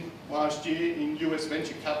 billion last year in US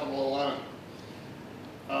venture capital alone.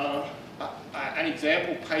 An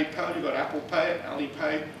example, PayPal, you've got Apple Pay,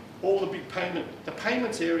 Alipay, all the big the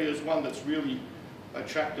payments area is one that's really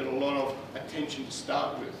attracted a lot of attention to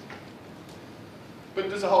start with. But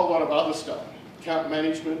there's a whole lot of other stuff. Account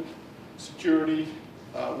management, security.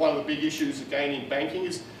 One of the big issues again in banking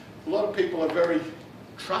is a lot of people are very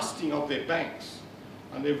trusting of their banks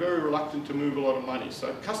and they're very reluctant to move a lot of money.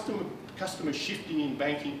 So customer shifting in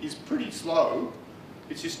banking is pretty slow.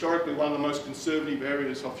 It's historically one of the most conservative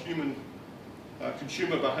areas of human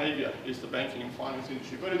consumer behaviour is the banking and finance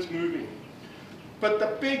industry, but it's moving. But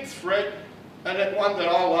the big threat, and that one that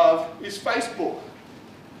I love, is Facebook.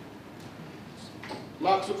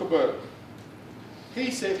 Mark Zuckerberg. He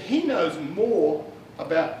said he knows more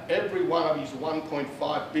about every one of his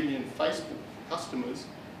 1.5 billion Facebook customers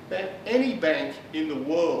than any bank in the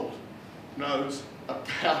world knows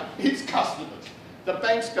about its customers. The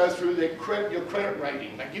banks go through your credit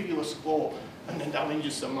rating, they give you a score, and then they'll lend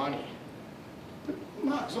you some money. But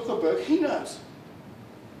Mark Zuckerberg, he knows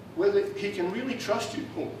whether he can really trust you.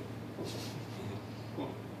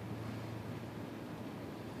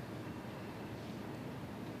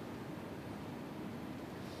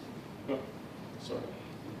 Sorry.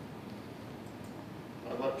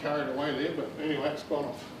 I got carried away there, but anyway, it's gone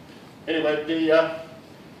off. Anyway,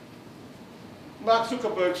 Mark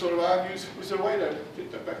Zuckerberg sort of argues, was there a way to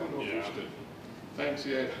get that back onto a full screen? Thanks,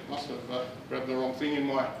 yeah, must have grabbed the wrong thing in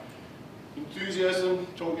my enthusiasm,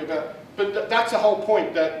 talking about, but that's the whole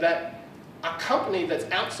point, that a company that's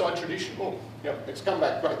outside traditional, yep, it's come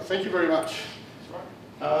back, great, thank you very much.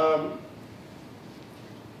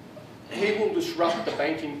 He will disrupt the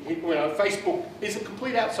banking. Facebook is a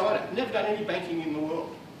complete outsider, never done any banking in the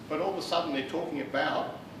world, but all of a sudden they're talking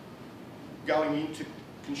about going into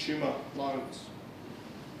consumer loans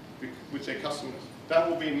with their customers. That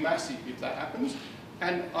will be massive if that happens.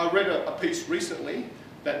 And I read a piece recently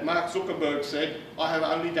that Mark Zuckerberg said, I have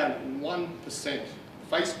only done 1%.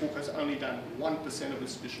 Facebook has only done 1% of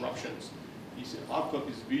its disruptions. He said, I've got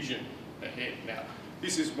this vision ahead. Now,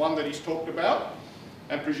 this is one that he's talked about.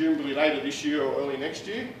 And presumably later this year or early next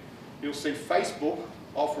year, you'll see Facebook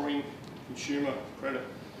offering consumer credit.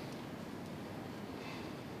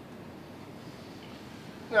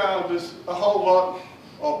 Now, there's a whole lot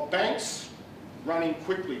of banks running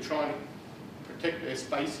quickly, trying to protect their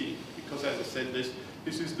space here, because as I said, this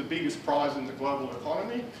is the biggest prize in the global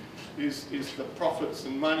economy, is the profits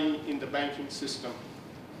and money in the banking system.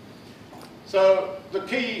 So the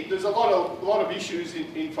key, there's a lot of issues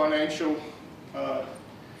in financial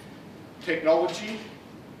technology.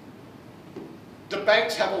 The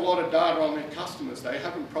banks have a lot of data on their customers. They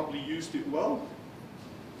haven't probably used it well.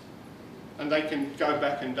 And they can go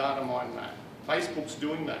back and data mine that. Facebook's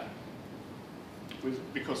doing that.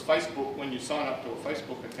 Because Facebook, when you sign up to a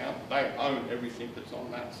Facebook account, they own everything that's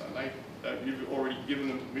on that. So you've already given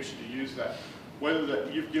them permission to use that. Whether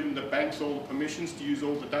you've given the banks all the permissions to use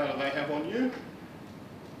all the data they have on you,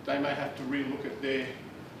 they may have to relook at their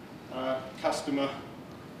customer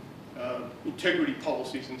integrity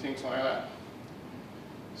policies and things like that.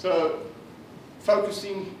 So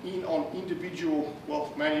focusing in on individual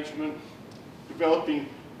wealth management, developing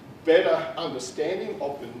better understanding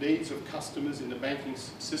of the needs of customers in the banking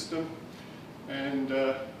system, and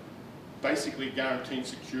basically guaranteeing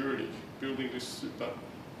security, building this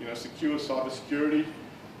secure cybersecurity,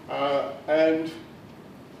 and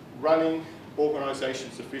running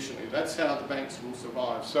organisations efficiently. That's how the banks will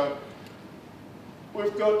survive. So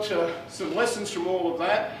we've got some lessons from all of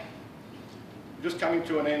that. Just coming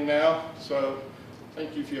to an end now, so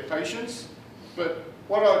thank you for your patience. But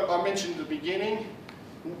what I mentioned at the beginning,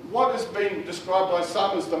 what has been described by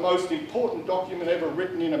some as the most important document ever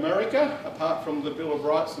written in America, apart from the Bill of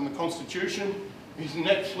Rights and the Constitution, is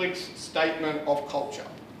Netflix's Statement of Culture.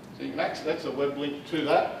 So you can actually, that's a web link to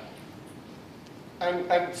that.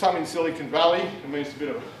 and some in Silicon Valley. I mean, it's a bit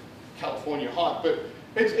of a California hype, but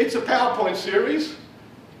it's a PowerPoint series,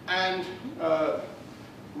 and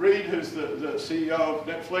Reed, who's the CEO of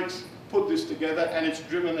Netflix, put this together, and it's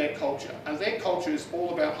driven their culture. And their culture is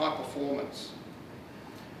all about high performance.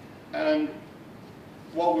 And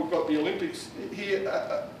while we've got the Olympics here,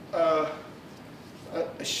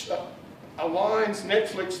 aligns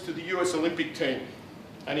Netflix to the US Olympic team.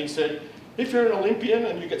 And he said, if you're an Olympian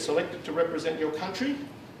and you get selected to represent your country,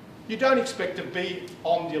 you don't expect to be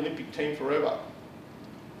on the Olympic team forever.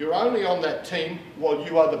 You're only on that team while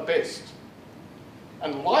you are the best.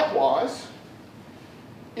 And likewise,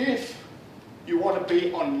 if you want to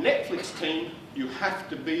be on Netflix team, you have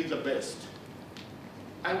to be the best.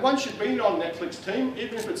 And once you've been on Netflix team,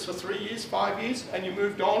 even if it's for 3 years, 5 years, and you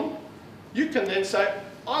moved on, you can then say,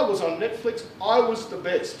 I was on Netflix, I was the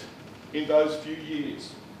best in those few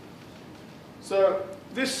years. So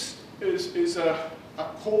this is a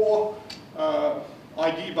core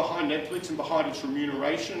idea behind Netflix and behind its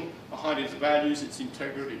remuneration, behind its values, its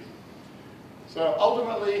integrity. So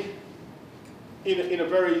ultimately, in a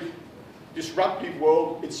very disruptive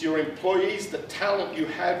world, it's your employees, the talent you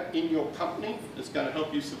have in your company that's going to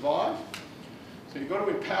help you survive. So you've got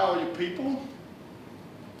to empower your people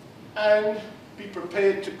and be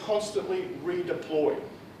prepared to constantly redeploy.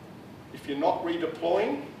 If you're not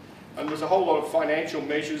redeploying, and there's a whole lot of financial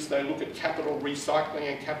measures, they look at capital recycling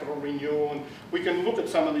and capital renewal, and we can look at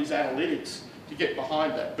some of these analytics to get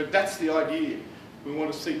behind that. But that's the idea. We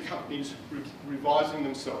want to see companies revising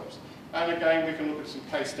themselves. And again, we can look at some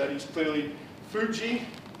case studies. Clearly, Fuji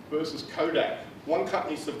versus Kodak. One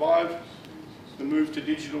company survived the move to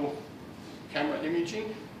digital camera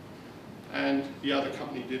imaging, and the other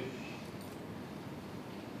company didn't.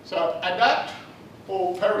 So adapt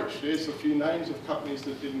or perish. There's a few names of companies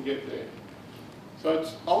that didn't get there. So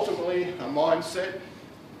it's ultimately a mindset.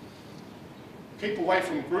 Keep away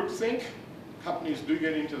from groupthink. Companies do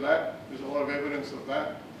get into that. There's a lot of evidence of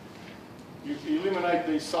that. You eliminate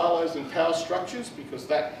these silos and power structures, because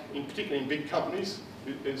that, particularly in big companies,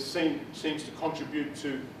 it seems to contribute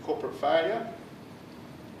to corporate failure.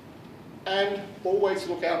 And always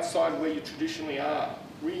look outside where you traditionally are.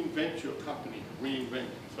 Reinvent your company, reinvent.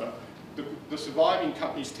 So the surviving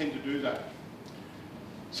companies tend to do that.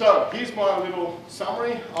 So here's my little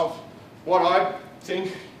summary of what I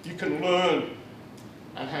think you can learn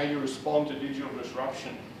and how you respond to digital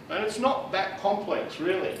disruption. And it's not that complex,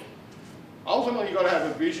 really. Ultimately, you've got to have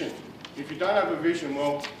a vision. If you don't have a vision,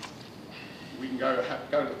 well, we can go to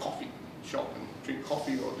the coffee shop and drink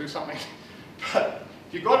coffee or do something. But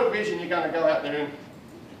if you've got a vision, you're going to go out there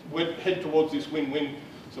and head towards this win-win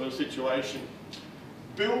sort of situation.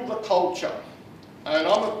 Build the culture. And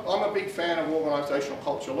I'm a big fan of organisational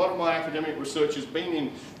culture. A lot of my academic research has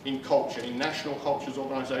been in culture, in national cultures,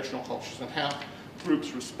 organisational cultures, and how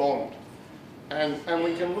groups respond. And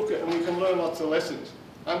we can look at, and we can learn lots of lessons.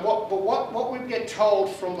 And what we get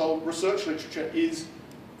told from the research literature is,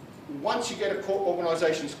 once you get an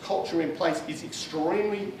organisation's culture in place, it's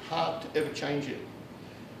extremely hard to ever change it.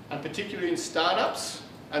 And particularly in startups,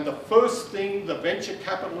 and the first thing the venture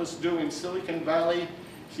capitalists do in Silicon Valley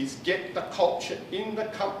is get the culture in the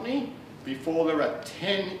company before there are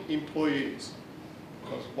 10 employees.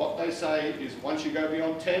 Because what they say is, once you go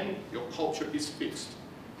beyond 10, your culture is fixed.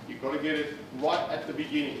 You've got to get it right at the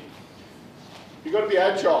beginning. You've got to be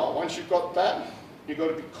agile. Once you've got that, you've got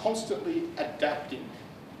to be constantly adapting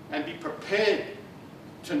and be prepared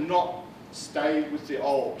to not stay with the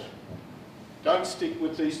old. Don't stick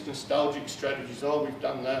with these nostalgic strategies. Oh, we've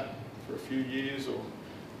done that for a few years, or,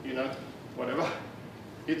 you know, whatever.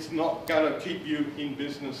 It's not going to keep you in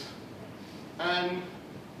business. And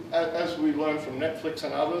as we learn from Netflix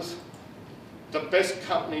and others, the best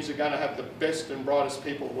companies are going to have the best and brightest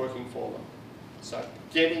people working for them. So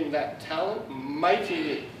getting that talent,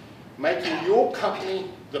 making your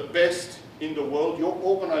company the best in the world, your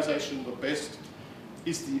organisation the best,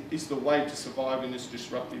 is the way to survive in this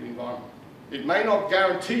disruptive environment. It may not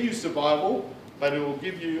guarantee you survival, but it will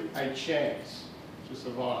give you a chance to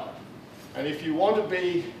survive. And if you want to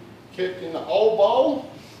be kept in the old bowl,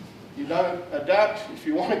 you don't adapt. If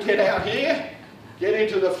you want to get out here, get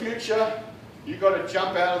into the future, you've got to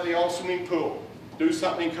jump out of the old swimming pool, do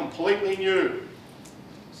something completely new.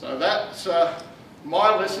 So that's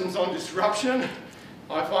my lessons on disruption.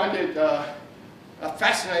 I find it a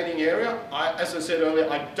fascinating area. As I said earlier,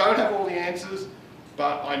 I don't have all the answers,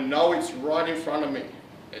 but I know it's right in front of me.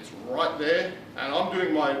 It's right there, and I'm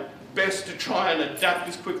doing my best to try and adapt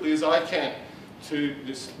as quickly as I can to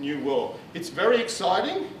this new world. It's very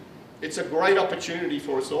exciting. It's a great opportunity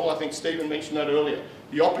for us all. I think Stephen mentioned that earlier.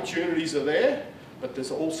 The opportunities are there, but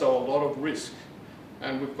there's also a lot of risk.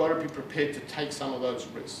 And we've got to be prepared to take some of those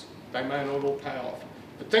risks. They may not all pay off.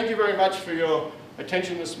 But thank you very much for your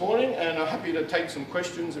attention this morning, and I'm happy to take some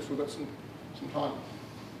questions if we've got some time.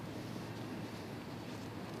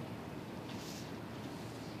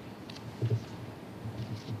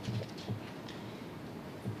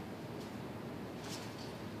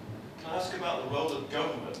 Can I ask about the role of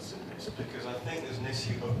governments in this? Because I think there's an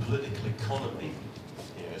issue of political economy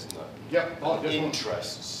here, isn't there? Yeah. And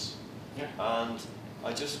interests. Yeah. And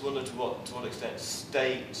I just wonder to what extent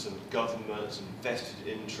states and governments and vested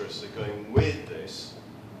interests are going with this,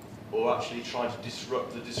 or actually trying to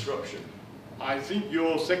disrupt the disruption. I think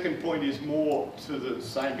your second point is more to the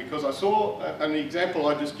same, because I saw an example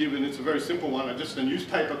I just given. It's a very simple one, just a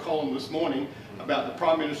newspaper column this morning about the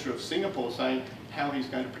Prime Minister of Singapore saying how he's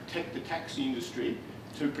going to protect the taxi industry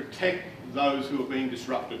to protect those who are being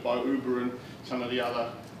disrupted by Uber and some of the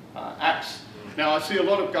other apps. Now, I see a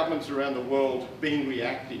lot of governments around the world being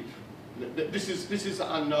reactive. This is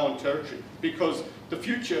unknown territory, because the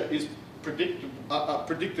future is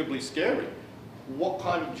predictably scary. What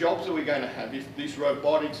kind of jobs are we going to have if these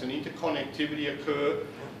robotics and interconnectivity occur?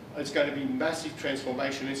 It's going to be massive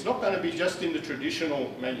transformation. It's not going to be just in the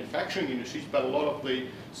traditional manufacturing industries, but a lot of the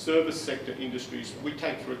service sector industries we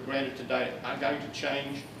take for granted today are going to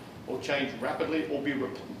change, or change rapidly, or be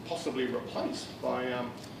possibly replaced by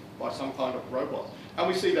some kind of robot. And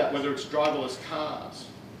we see that whether it's driverless cars.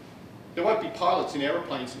 There won't be pilots in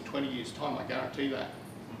aeroplanes in 20 years' time, I guarantee that.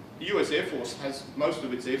 The US Air Force has most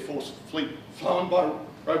of its Air Force fleet flown by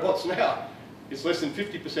robots now. It's less than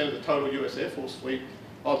 50% of the total US Air Force fleet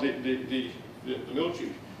of the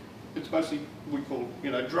military. It's mostly, we call,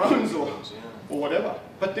 drones or whatever.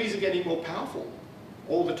 But these are getting more powerful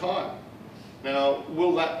all the time. Now,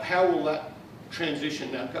 how will that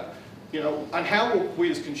transition now go? And how will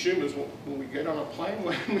we as consumers, when we get on a plane,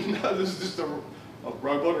 when we know there's just a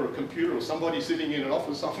robot or a computer or somebody sitting in an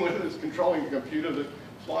office somewhere that's controlling a computer that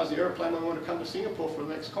flies the airplane, and we want to come to Singapore for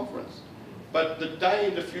the next conference. But the day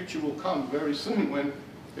in the future will come very soon when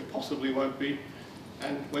there possibly won't be,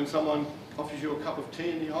 and when someone offers you a cup of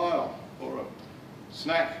tea in the aisle or a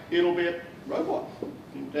snack, it'll be a robot.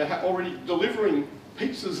 They're already delivering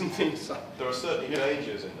pizzas and things. There are certainly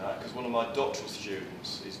dangers in that, because one of my doctoral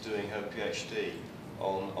students is doing her PhD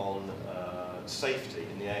on safety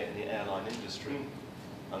in the airline industry.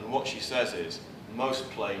 And what she says is, most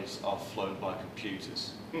planes are flown by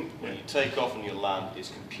computers. When you take off and you land, it's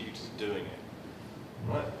computers doing it.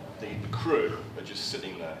 Right? The crew are just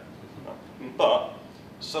sitting there. Right? But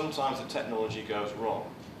sometimes the technology goes wrong.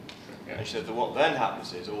 And she said that what then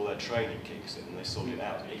happens is all their training kicks in and they sort it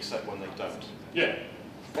out, except when they don't. Yeah.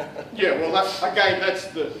 Yeah, well, that's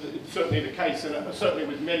certainly the case, and certainly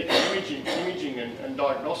with medical imaging and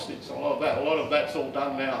diagnostics, a lot of that's all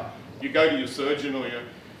done now. You go to your surgeon or your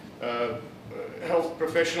health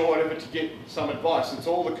professional or whatever to get some advice. It's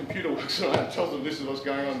all the computer works on it, tells them this is what's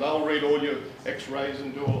going on. They'll read all your x-rays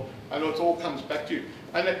and it all comes back to you.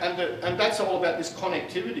 And that's all about this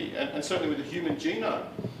connectivity, and certainly with the human genome.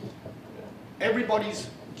 Everybody's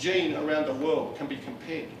gene around the world can be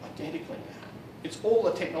compared identically now. It's all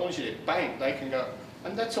the technology there. Bang, they can go.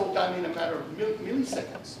 And that's all done in a matter of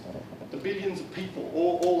milliseconds. The billions of people,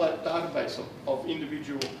 all that database of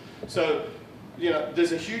individual. So,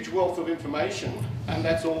 there's a huge wealth of information, and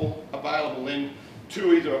that's all available then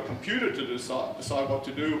to either a computer to decide what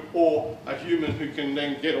to do, or a human who can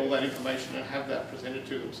then get all that information and have that presented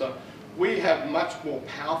to them. So we have much more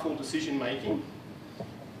powerful decision-making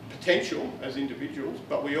potential as individuals,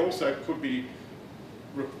 but we also could be,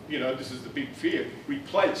 this is the big fear,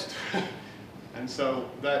 replaced. And so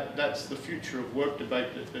that's the future of work debate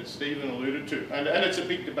that Stephen alluded to. And it's a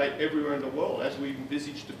big debate everywhere in the world as we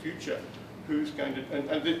envisage the future. Who's going to,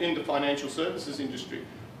 and in the financial services industry,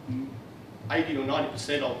 80 or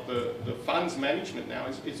 90% of the funds management now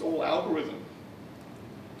is all algorithm.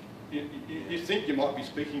 You think you might be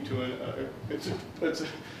speaking to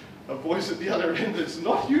a voice at the other end that's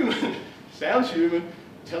not human, sounds human,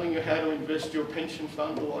 telling you how to invest your pension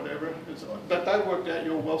fund or whatever. But they worked out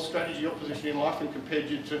your wealth strategy, your position in life, and compared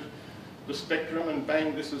you to the spectrum, and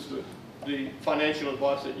bang, this is the financial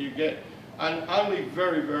advice that you get. And only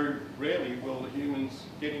very, very rarely will the humans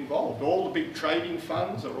get involved. All the big trading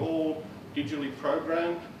funds are all digitally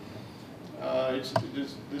programmed.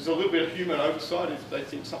 There's a little bit of human oversight if they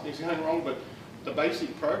think something's going wrong, but the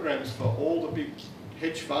basic programs for all the big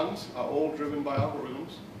hedge funds are all driven by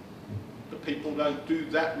algorithms. The people don't do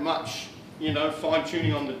that much,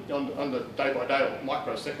 fine-tuning on the day-by-day or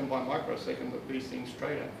microsecond by microsecond that these things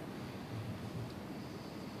trade at.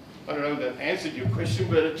 I don't know that answered your question,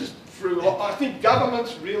 but it just threw. I think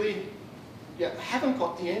governments really haven't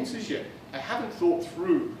got the answers yet. They haven't thought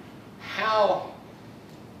through how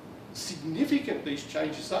significant these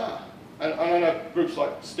changes are. And I know groups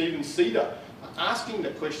like Stephen Cedar are asking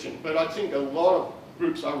the question, but I think a lot of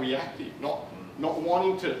groups are reactive, not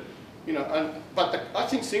wanting to, I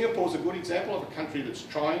think Singapore's a good example of a country that's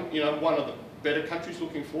trying, one of the better countries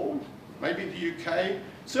looking forward. Maybe the UK,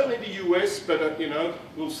 certainly the US, but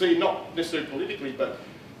we'll see, not necessarily politically, but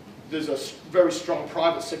there's a very strong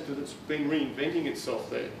private sector that's been reinventing itself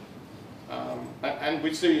there. And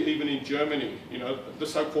we see even in Germany, the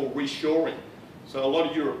so-called reshoring. So a lot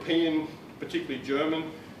of European, particularly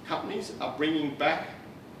German companies are bringing back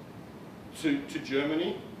to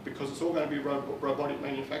Germany because it's all going to be robotic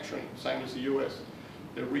manufacturing, same as the US.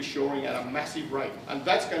 They're reshoring at a massive rate. And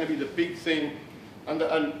that's going to be the big thing. And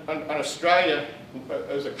Australia,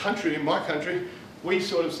 as a country, in my country, we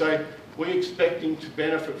sort of say, we're expecting to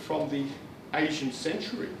benefit from the Asian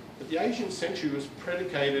century. But the Asian century was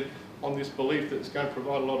predicated on this belief that it's going to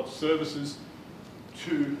provide a lot of services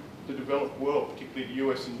to the developed world, particularly the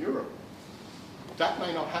US and Europe. That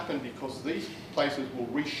may not happen because these places will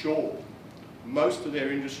reshore most of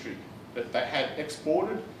their industry that they had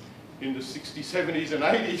exported in the 60s, 70s and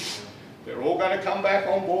 80s. They're all going to come back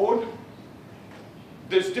on board.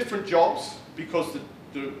 There's different jobs because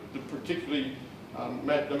the particularly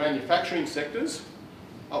the manufacturing sectors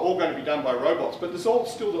are all going to be done by robots. But there's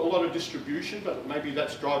still a lot of distribution, but maybe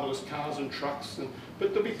that's driverless cars and trucks.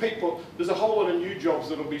 But there'll be people, there's a whole lot of new jobs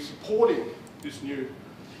that will be supporting this new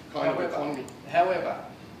kind of economy. However,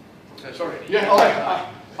 sorry. Yeah,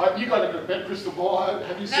 you got a better crystal ball,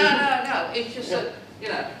 have you seen? No, it's just that,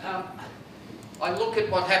 I look at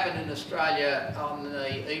what happened in Australia on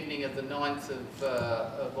the evening of the 9th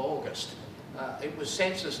of August. It was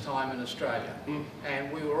census time in Australia,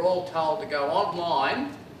 and we were all told to go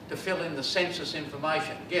online to fill in the census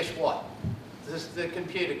information. Guess what? The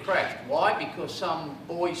computer crashed. Why? Because some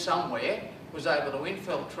boy somewhere was able to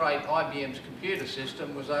infiltrate IBM's computer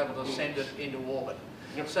system, was able to send it into orbit.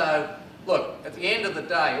 Yep. So, look, at the end of the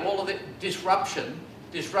day, all of the disruption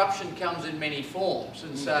comes in many forms,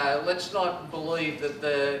 and so let's not believe that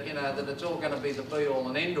that it's all going to be the be-all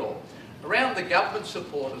and end-all. Around the government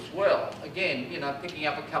support as well, again, picking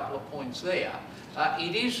up a couple of points there,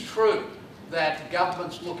 it is true that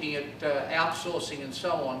government's looking at outsourcing and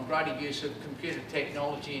so on, greater use of computer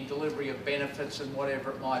technology in delivery of benefits and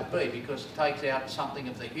whatever it might be, because it takes out something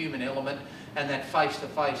of the human element and that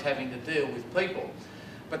face-to-face having to deal with people.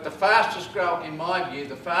 But the fastest growing, in my view,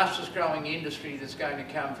 the fastest growing industry that's going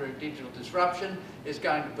to come through digital disruption is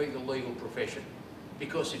going to be the legal profession.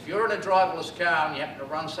 Because if you're in a driverless car and you happen to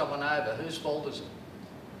run someone over, whose fault is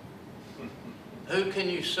it? Who can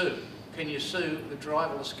you sue? Can you sue the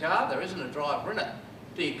driverless car? There isn't a driver in it.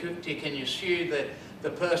 Can you sue the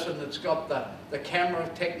person that's got the camera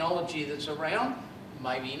technology that's around?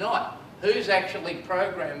 Maybe not. Who's actually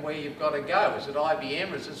programmed where you've got to go? Is it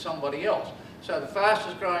IBM or is it somebody else? So the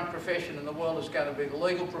fastest growing profession in the world is going to be the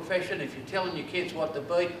legal profession. If you're telling your kids what to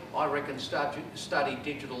be, I reckon study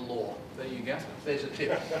digital law. There you go. There's a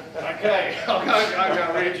tip. Okay, I'll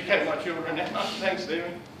go re-educate my children now. Thanks,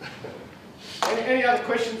 Stephen. Any other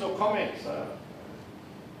questions or comments?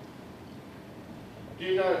 Do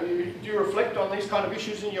you reflect on these kind of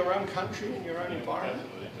issues in your own country, in your own environment?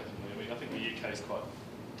 Definitely. I mean, I think the UK is quite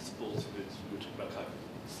supportive. We were talking about kind of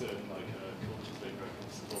certain cultures being very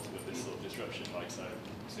supportive of this sort of disruption.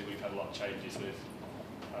 So we've had a lot of changes with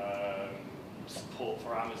support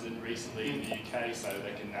for Amazon recently in the UK, so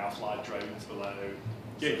they can now fly drones below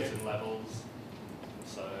certain levels.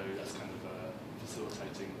 So that's kind of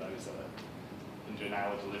facilitating those under an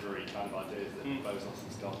hour delivery kind of ideas that Bezos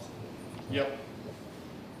has got. Yep.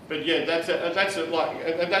 But yeah,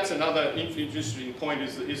 that's another interesting point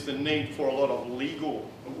is the need for a lot of legal,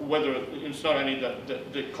 whether it's not only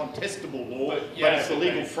the contestable law, but it's the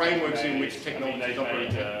legal frameworks in which technology is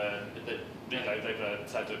operating. They've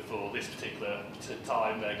said that for this particular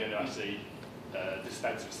time they're going to actually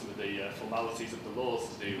dispense with some of the formalities of the laws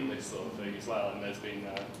to do with this sort of thing as well. And there's been,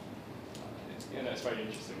 it's very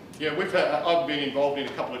interesting. Yeah, I've been involved in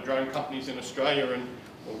a couple of drone companies in Australia,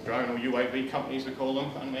 or drone or UAV companies we call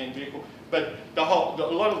them, unmanned vehicle. But a lot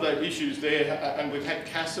of the issues there, and we've had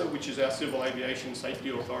CASA, which is our Civil Aviation Safety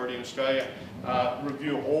Authority in Australia,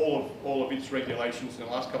 review all of its regulations in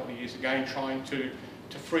the last couple of years, again trying to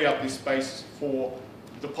free up this space for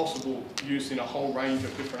the possible use in a whole range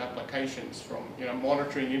of different applications, from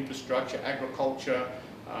monitoring infrastructure, agriculture,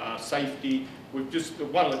 safety. We've just,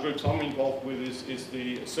 one of the groups I'm involved with is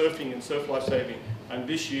the surfing and surf lifesaving. And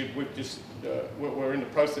this year we've just, we're in the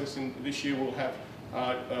process, and this year we'll have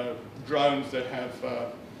drones that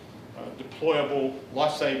have deployable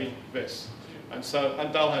lifesaving vests. And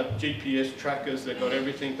they'll have GPS trackers, they've got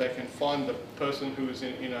everything, they can find the person who is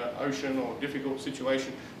in an ocean or difficult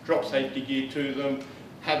situation, drop safety gear to them,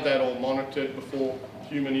 have that all monitored before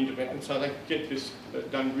human intervention, so they get this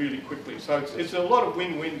done really quickly. So it's a lot of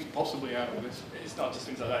win-wins possibly out of this. It's not just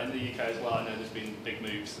things like that. In the UK as well, I know there's been big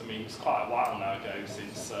moves. I mean, it's quite a while now ago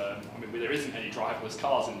since, I mean, there isn't any driverless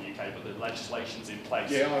cars in the UK, but the legislation's in place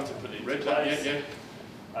to put it into place.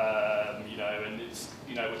 You know, and it's,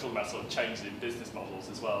 you know, we're talking about sort of changes in business models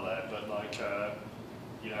as well there, but like,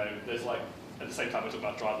 you know, there's like, at the same time we're talking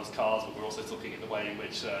about driverless cars, but we're also looking at the way in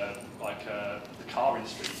which, the car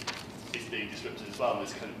industry is being disrupted as well.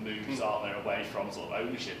 There's kind of moves, aren't there, away from sort of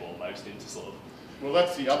ownership almost into sort of... Well,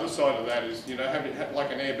 that's the other side of that is, you know, having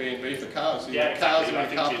like an Airbnb for cars. Yeah, exactly. Cars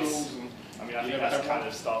and carpools. I mean, I think that's kind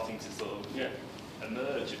of starting to sort of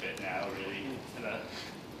emerge a bit now, really.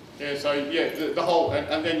 Yeah, so yeah, the whole,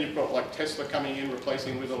 and then you've got like Tesla coming in,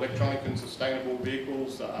 replacing with electronic and sustainable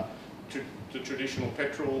vehicles, the traditional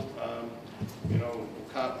petrol, you know,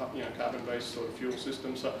 carbon-based sort of fuel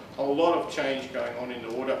system. So a lot of change going on in the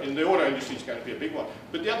auto. In the auto industry is going to be a big one.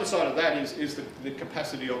 But the other side of that is the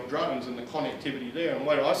capacity of drones and the connectivity there. And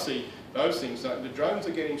where I see those things, the drones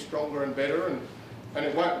are getting stronger and better, and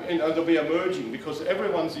it won't, and they'll be emerging because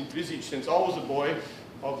everyone's envisaged since I was a boy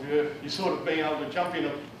of you sort of being able to jump in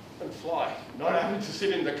and fly, not having to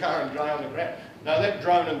sit in the car and dry on the ground. Now that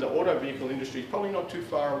drone and the auto vehicle industry is probably not too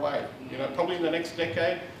far away. You know, probably in the next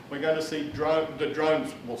decade we're going to see the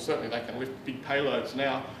drones. Well, certainly they can lift big payloads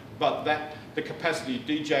now, but the capacity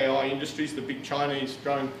DJI Industries, the big Chinese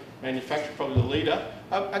drone manufacturer, probably the leader,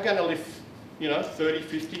 are going to lift, you know, 30,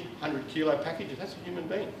 50, 100 kilo packages. That's a human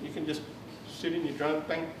being. You can just sit in your drone,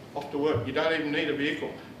 bang, off to work. You don't even need a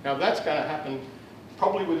vehicle. Now that's going to happen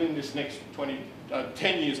probably within this next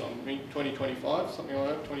 10 years, I mean 2025, something like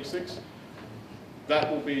that, 26.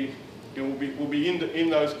 That will be, will be in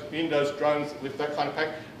those drones with that kind of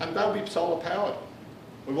pack, and they'll be solar powered.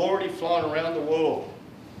 We've already flown around the world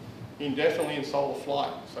indefinitely in solar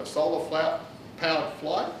flight. So solar powered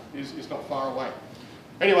flight is not far away.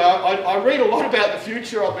 Anyway, I read a lot about the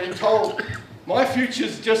future. I've been told my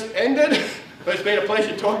future's just ended, but it's been a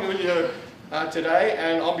pleasure talking with you today,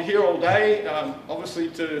 and I'll be here all day, obviously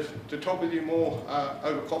to talk with you more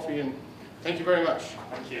over coffee, and thank you very much.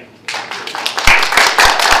 Thank you.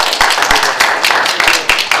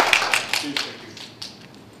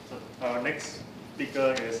 So our next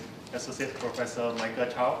speaker is Associate Professor Michael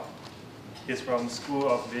Chow. He's from School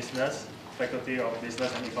of Business, Faculty of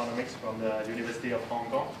Business and Economics from the University of Hong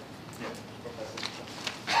Kong. Yeah, Professor.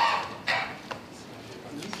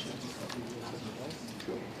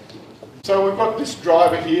 So we've got this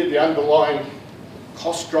driver here, the underlying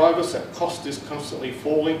cost driver, so cost is constantly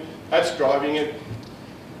falling, that's driving it.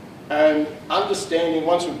 And understanding,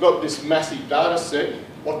 once we've got this massive data set,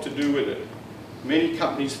 what to do with it. Many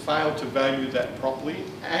companies fail to value that properly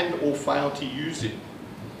and or fail to use it.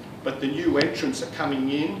 But the new entrants are coming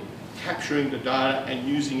in, capturing the data and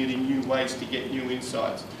using it in new ways to get new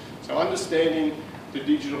insights. So understanding the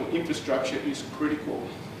digital infrastructure is critical.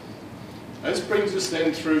 This brings us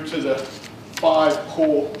then through to the 5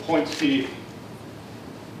 core points here.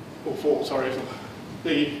 Or 4, sorry.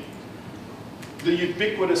 The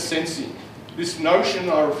ubiquitous sensing. This notion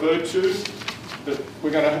I referred to,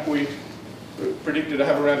 that we predicted to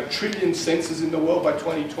have around 1 trillion sensors in the world by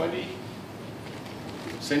 2020.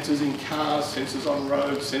 Sensors in cars, sensors on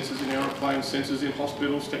roads, sensors in aeroplanes, sensors in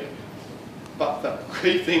hospitals. But the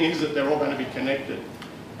key thing is that they're all going to be connected.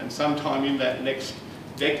 And sometime in that next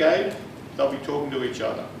decade, they'll be talking to each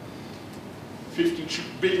other. 50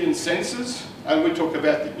 billion sensors, and we talk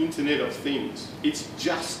about the Internet of Things. It's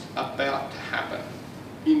just about to happen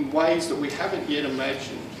in ways that we haven't yet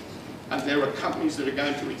imagined. And there are companies that are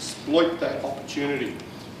going to exploit that opportunity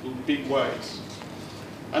in big ways.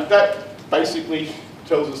 And that basically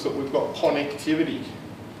tells us that we've got connectivity.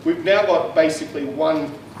 We've now got basically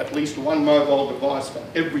at least one mobile device for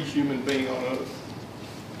every human being on Earth.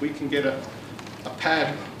 We can get a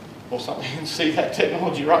pad or something and see that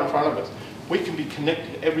technology right in front of us. We can be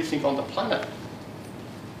connected to everything on the planet.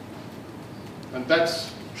 And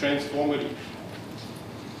that's transformative.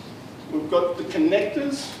 We've got the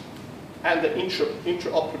connectors and the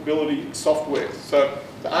interoperability software. So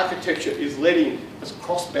the architecture is letting us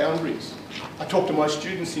cross boundaries. I talk to my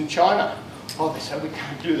students in China. Oh, they say we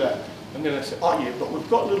can't do that. And then I say, oh yeah, but we've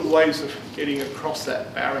got little ways of getting across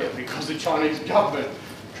that barrier because the Chinese government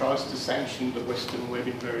tries to sanction the Western web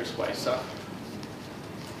in various ways. So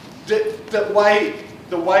the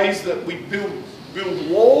ways that we build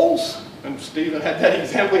walls, and Stephen had that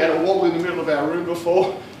example, we had a wall in the middle of our room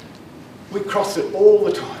before, we cross it all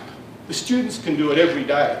the time. The students can do it every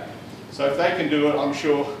day. So if they can do it, I'm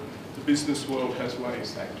sure the business world has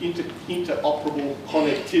ways. That interoperable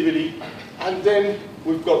connectivity, and then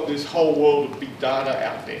we've got this whole world of big data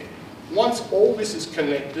out there. Once all this is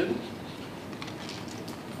connected,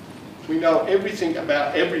 we know everything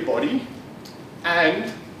about everybody,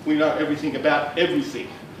 and we know everything about everything.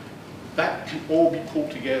 That can all be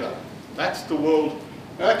pulled together. That's the world.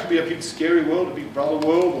 Now, that could be a big scary world, a big brother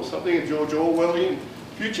world, or something, a George Orwellian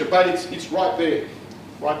future, but it's right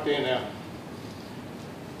there now.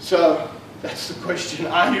 So that's the question,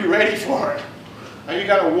 are you ready for it? Are you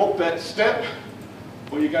going to walk that step,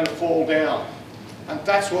 or are you going to fall down? And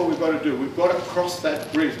that's what we've got to do. We've got to cross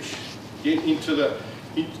that bridge, get into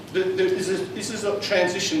this is a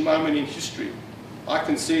transition moment in history. I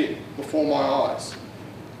can see it before my eyes.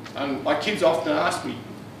 And my kids often ask me,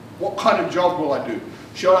 what kind of job will I do?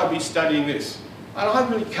 Should I be studying this? And I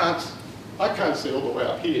really can't see all the way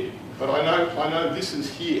up here, but I know this is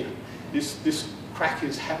here. This crack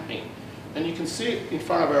is happening. And you can see it in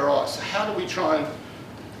front of our eyes. So how do we try and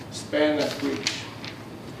span that bridge?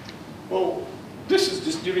 Well, this is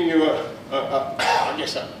just giving you I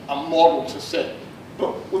guess a model to set.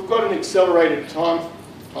 But we've got an accelerated time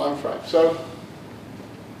frame. So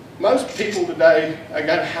most people today are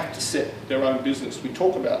going to have to set their own business. We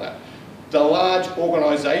talk about that. The large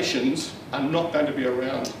organisations are not going to be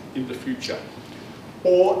around in the future,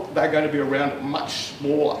 or they're going to be around much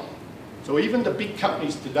smaller. So even the big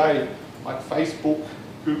companies today, like Facebook,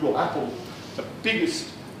 Google, Apple, the biggest,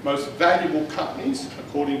 most valuable companies,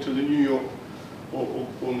 according to the New York or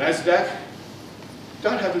NASDAQ,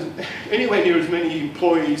 don't have anywhere near as many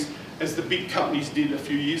employees as the big companies did a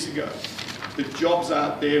few years ago. The jobs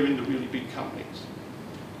aren't there in the really big companies.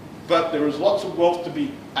 But there is lots of wealth to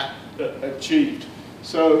be achieved.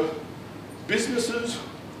 So businesses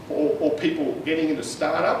or people getting into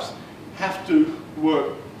startups have to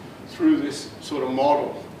work through this sort of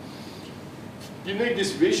model. You need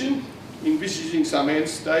this vision, envisaging some end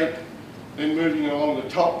state, then moving along the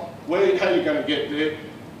top, how are you going to get there,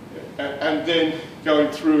 and then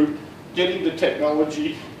going through, getting the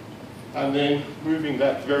technology, and then moving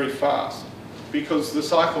that very fast, because the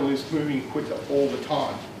cycle is moving quicker all the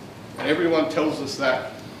time. And everyone tells us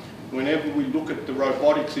that whenever we look at the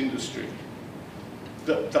robotics industry.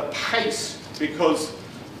 The pace, because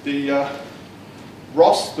the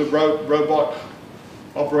ROS, the robot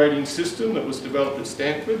operating system that was developed at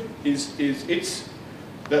Stanford, it's a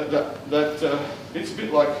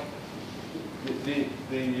bit like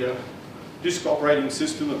the disk operating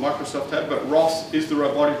system that Microsoft had, but ROS is the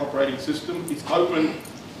robotic operating system. It's open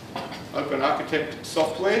architect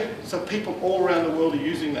software, so people all around the world are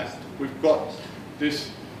using that. We've got this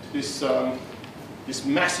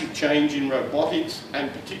massive change in robotics,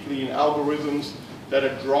 and particularly in algorithms that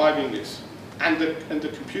are driving this. And the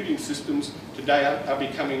computing systems today are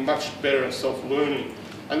becoming much better at self-learning.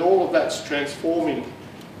 And all of that's transforming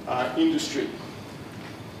industry.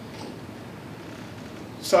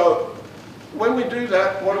 So when we do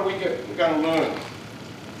that, what are we going to learn?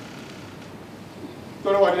 We've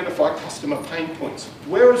got to identify customer pain points.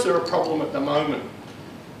 Where is there a problem at the moment?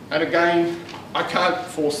 And again, I can't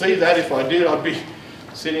foresee that. If I did, I'd be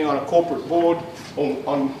sitting on a corporate board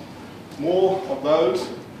on more of those.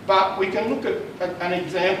 But we can look at an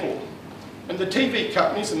example. And the TV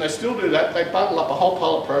companies, and they still do that, they bundle up a whole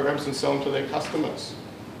pile of programs and sell them to their customers.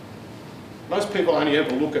 Most people only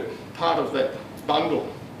ever look at part of that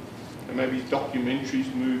bundle. There may be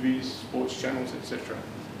documentaries, movies, sports channels, etc.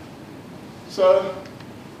 So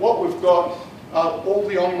what we've got are all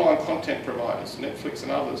the online content providers, Netflix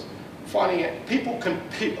and others, finding out people can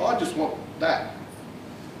pick, I just want that.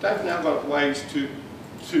 They've now got ways to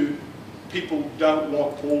people don't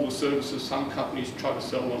want all the services. Some companies try to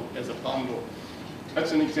sell them as a bundle.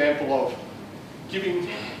 That's an example of giving,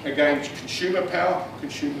 again, consumer power,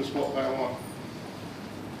 consumers what they want.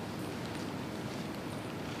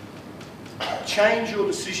 Change your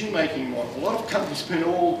decision-making model. A lot of companies spend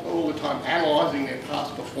all the time analysing their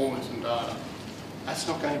past performance and data. That's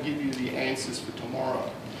not going to give you the answers for tomorrow.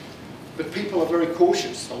 But people are very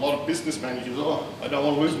cautious. A lot of business managers, I don't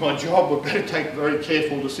want to lose my job, we better take very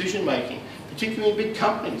careful decision-making. Particularly in big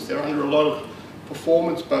companies, they're under a lot of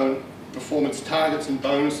performance targets and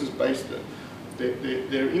bonuses based,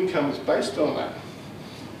 their income is based on that.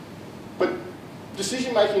 But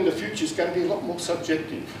decision-making in the future is going to be a lot more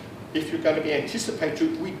subjective. if you're going to be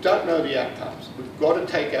anticipatory, we don't know the outcomes. We've got to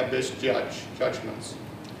take our best judgments.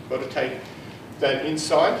 We've got to take that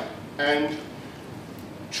insight and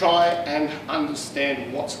try and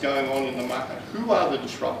understand what's going on in the market. Who are the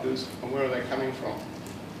disruptors and where are they coming from?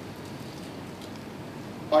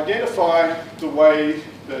 Identify the way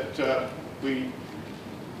that we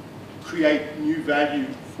create new value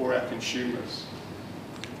for our consumers,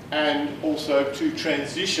 and also to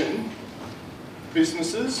transition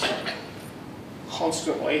businesses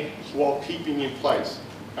constantly while keeping in place.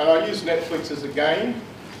 And I use Netflix as a game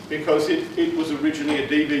because it was originally a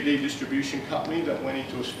DVD distribution company that went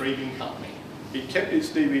into a streaming company. It kept its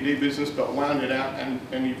DVD business but wound it out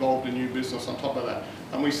and evolved a new business on top of that.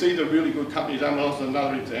 And we see the really good companies, Amazon's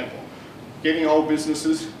another example, getting old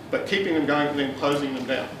businesses but keeping them going and then closing them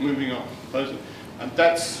down, moving on, closing. And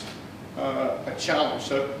that's a challenge.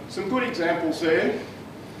 So some good examples there.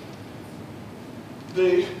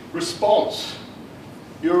 The response.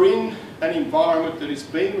 You're in an environment that is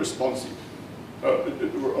being responsive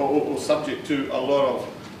or subject to a lot of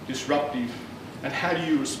disruptive, and how do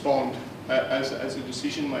you respond as a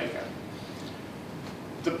decision maker?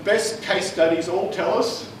 The best case studies all tell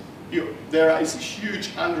us there is a huge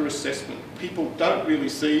underassessment. People don't really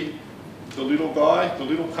see the little guy, the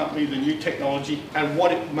little company, the new technology, and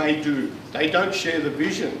what it may do. They don't share the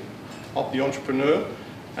vision of the entrepreneur.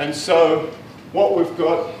 And so what we've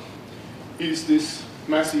got is this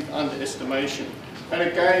massive underestimation. And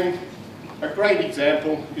again, a great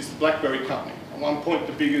example is the BlackBerry company. At one point,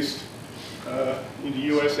 the biggest, in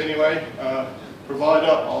the US anyway, provider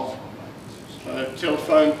of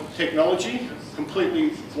telephone technology,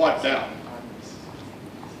 completely wiped out.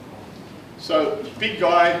 So the big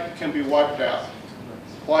guy can be wiped out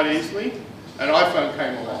quite easily. An iPhone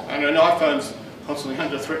came along, and an iPhone's constantly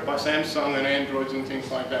under threat by Samsung and Androids and things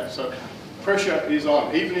like that. So pressure is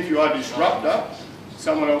on. Even if you are a disruptor,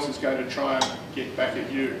 someone else is going to try and get back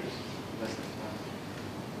at you.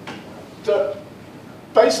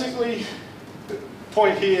 Basically, the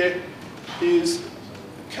point here is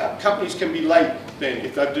companies can be late then.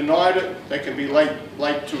 If they've denied it, they can be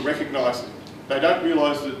late to recognise it. They don't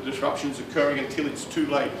realise that disruption's occurring until it's too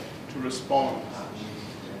late to respond.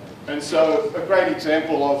 And so a great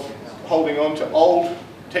example of holding on to old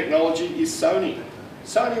technology is Sony.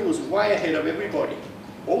 Sony was way ahead of everybody,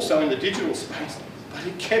 also in the digital space, but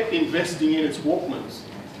it kept investing in its Walkmans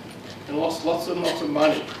and lost lots and lots of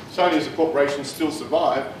money. Sony as a corporation still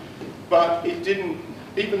survived, but it didn't,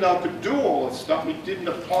 even though it could do all that stuff, it didn't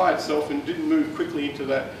apply itself and didn't move quickly into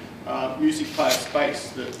that music player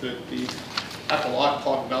space that the Apple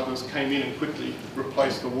iPod and others came in and quickly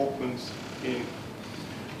replaced the Walkmans in.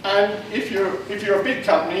 And if you're a big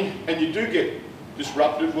company and you do get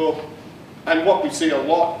disrupted, well, and what we see a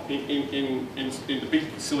lot in the big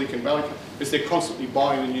Silicon Valley is they're constantly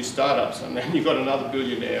buying the new startups, and then you've got another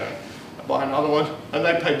billionaire and buy another one, and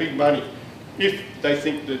they pay big money if they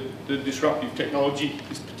think that the disruptive technology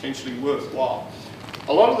is potentially worthwhile.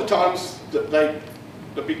 A lot of the times the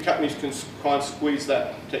big companies can try and squeeze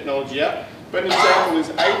that technology out, but an example is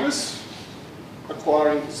Avis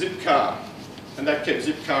acquiring Zipcar, and that kept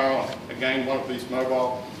Zipcar on. Again, one of these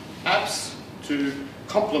mobile apps to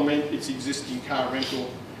complement its existing car rental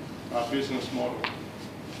business model.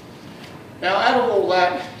 Now, out of all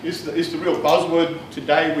that is the real buzzword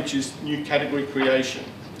today, which is new category creation.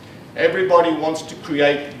 Everybody wants to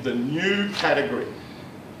create the new category.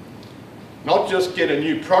 Not just get a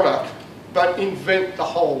new product, but invent the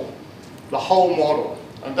whole model.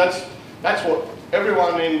 And that's what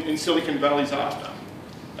everyone in Silicon Valley is after.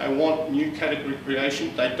 They want new category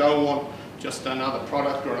creation. They don't want just another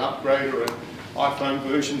product or an upgrade or an iPhone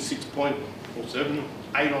version 6.7,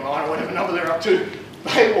 8 or 9 or whatever number they're up to.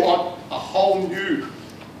 They want a whole new,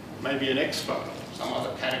 maybe an X phone, some other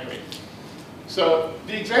category. So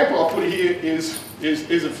the example I put here it's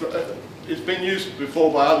been used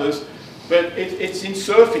before by others, but it's in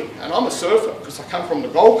surfing. And I'm a surfer because I come from the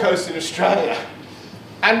Gold Coast in Australia.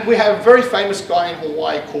 And we have a very famous guy in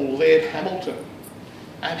Hawaii called Laird Hamilton.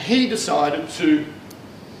 And he decided to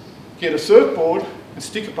get a surfboard and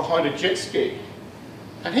stick it behind a jet ski.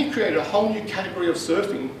 And he created a whole new category of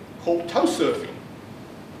surfing called tow surfing.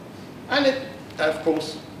 And that, of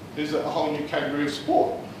course, is a whole new category of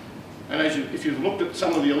sport. And if you've looked at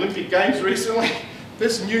some of the Olympic Games recently,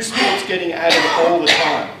 there's new sports getting added all the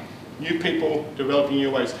time. New people developing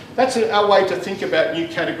new ways. That's our way to think about new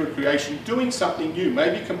category creation, doing something new,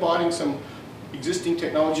 maybe combining some existing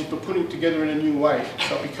technologies but putting it together in a new way.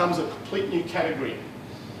 So it becomes a complete new category.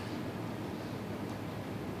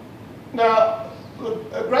 Now,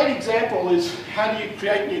 A great example is how do you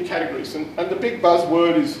create new categories? And the big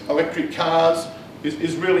buzzword is electric cars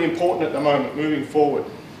is really important at the moment, moving forward.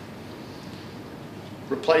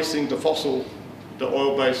 Replacing the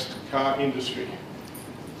oil-based car industry.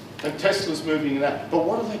 And Tesla's moving in that. But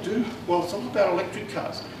what do? Well, it's all about electric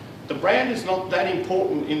cars. The brand is not that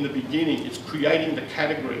important in the beginning. It's creating the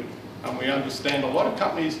category. And we understand a lot of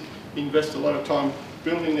companies invest a lot of time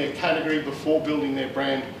building their category before building their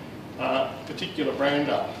brand, particular brand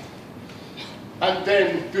up. And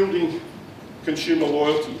then building consumer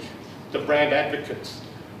loyalty, the brand advocates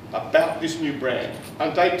about this new brand.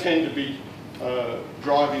 And they tend to be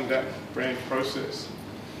driving that brand process.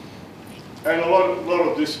 And a lot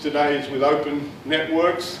of this today is with open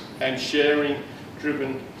networks and sharing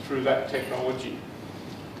driven through that technology.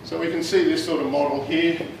 So we can see this sort of model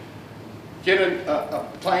here. Get a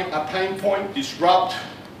pain point, disrupt,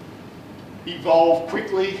 evolve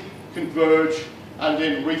quickly, converge, and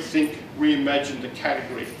then rethink, reimagine the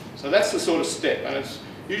category. So that's the sort of step, and it's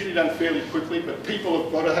usually done fairly quickly, but people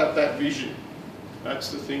have got to have that vision.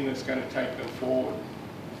 That's the thing that's going to take them forward.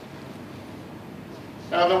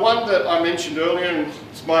 Now the one that I mentioned earlier, and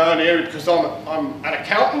it's my own area because I'm an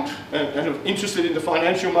accountant and I'm interested in the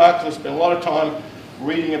financial market. I spend a lot of time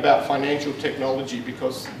reading about financial technology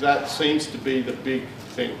because that seems to be the big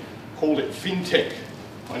thing. Called it FinTech,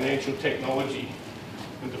 financial technology.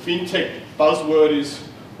 And the FinTech buzzword is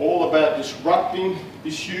all about disrupting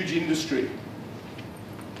this huge industry.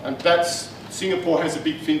 And Singapore has a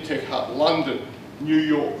big FinTech hub, London, New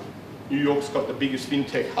York. New York's got the biggest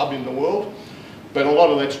FinTech hub in the world. But a lot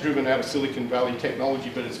of that's driven out of Silicon Valley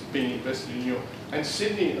technology, but it's being invested in New York. And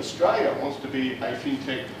Sydney, Australia, wants to be a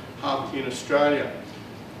FinTech hub in Australia.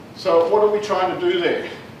 So what are we trying to do there?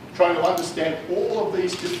 Trying to understand all of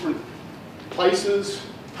these different places,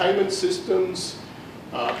 payment systems,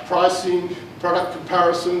 pricing, product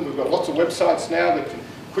comparison. We've got lots of websites now that can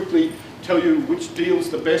quickly tell you which deal's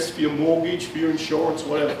the best for your mortgage, for your insurance,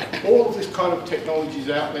 whatever. All of this kind of technology is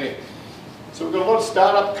out there. So we've got a lot of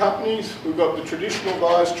startup companies. We've got the traditional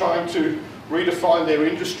guys trying to redefine their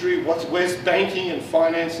industry. Where's banking and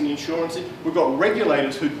finance and insurance? We've got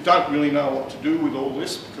regulators who don't really know what to do with all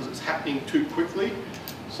this because it's happening too quickly.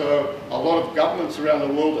 So a lot of governments around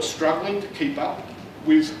the world are struggling to keep up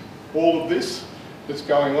with all of this that's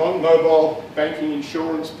going on. Mobile banking,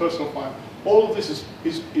 insurance, personal finance. All of this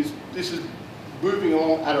is moving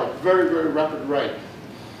along at a very, very rapid rate.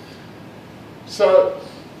 So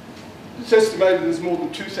it's estimated there's more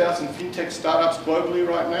than 2,000 FinTech startups globally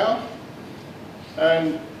right now.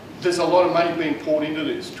 And there's a lot of money being poured into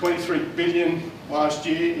this. 23 billion last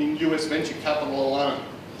year in US venture capital alone.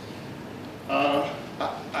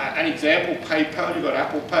 An example, PayPal, you've got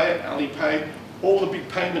Apple Pay, Alipay, all the big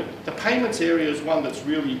the payments area is one that's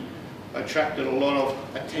really attracted a lot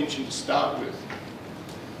of attention to start with.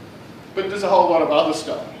 But there's a whole lot of other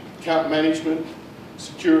stuff. Account management,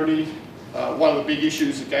 security. One of the big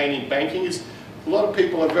issues again in banking is a lot of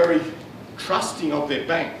people are very trusting of their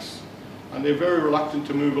banks and they're very reluctant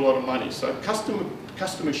to move a lot of money. So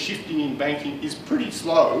customer shifting in banking is pretty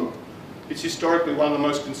slow. It's historically one of the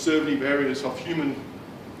most conservative areas of human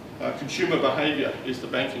consumer behaviour is the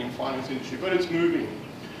banking and finance industry, but it's moving.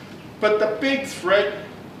 But the big threat,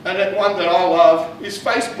 and that one that I love, is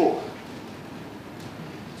Facebook.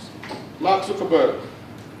 Mark Zuckerberg.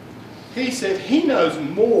 He said he knows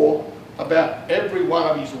more about every one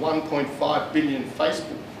of his 1.5 billion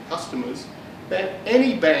Facebook customers than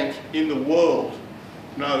any bank in the world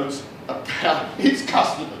knows about its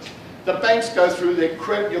customers. The banks go through your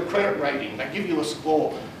credit rating, they give you a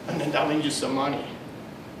score, and then they'll lend you some money.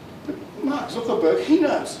 But Mark Zuckerberg, he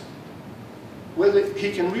knows whether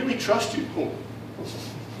he can really trust you.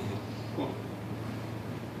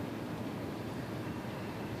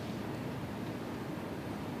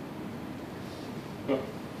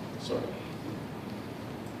 Sorry.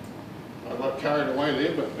 I got carried away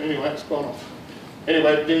there, but anyway, it's gone off.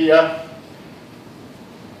 Anyway,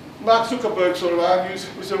 Mark Zuckerberg sort of argues,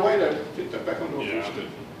 was there a way to get that back onto a full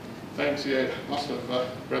screen? Thanks, yeah, must have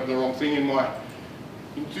grabbed the wrong thing in my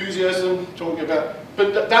enthusiasm, talking about,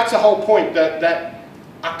 but that's the whole point, that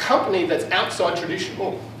a company that's outside tradition,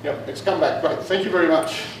 oh, yep, it's come back, great, thank you very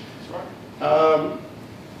much.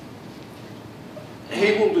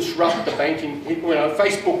 He will disrupt the banking.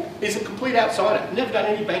 Facebook is a complete outsider, never done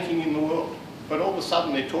any banking in the world. But all of a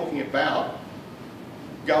sudden they're talking about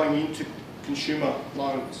going into consumer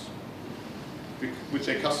loans with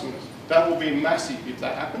their customers. That will be massive if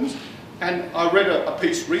that happens. And I read a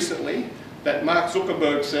piece recently that Mark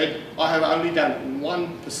Zuckerberg said, I have only done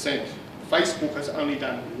 1%. Facebook has only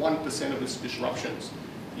done 1% of its disruptions.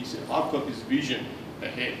 He said, I've got this vision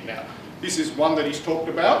ahead. Now, this is one that he's talked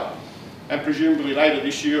about, and presumably later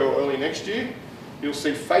this year or early next year, you'll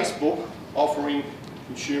see Facebook offering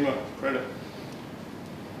consumer credit.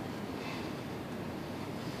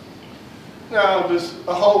 Now, there's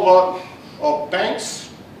a whole lot of banks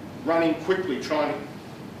running quickly, trying to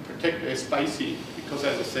protect their space here, because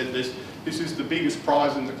as I said, this is the biggest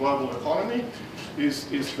prize in the global economy, is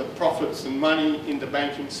the profits and money in the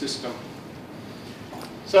banking system.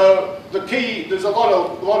 So the key, there's a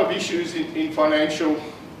lot of issues in financial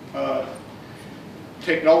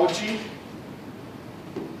technology.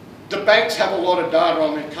 The banks have a lot of data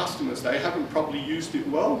on their customers. They haven't probably used it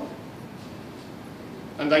well,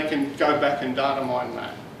 and they can go back and data mine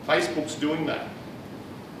that. Facebook's doing that.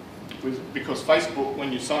 Because Facebook,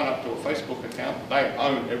 when you sign up to a Facebook account, they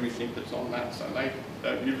own everything that's on that, so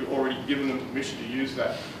you've already given them permission to use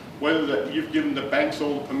that. Whether you've given the banks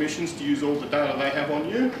all the permissions to use all the data they have on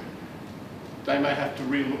you, they may have to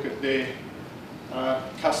relook at their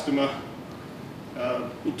customer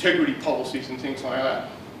integrity policies and things like that.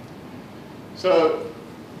 So,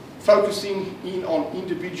 focusing in on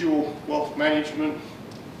individual wealth management,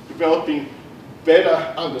 developing better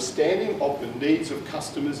understanding of the needs of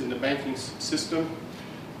customers in the banking system,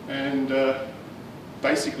 and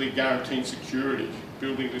basically guaranteeing security,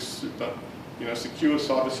 building this secure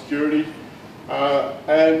cyber security,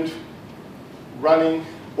 and running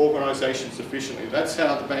organisations efficiently. That's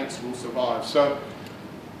how the banks will survive. So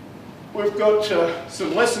we've got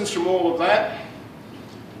some lessons from all of that.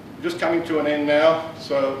 Just coming to an end now,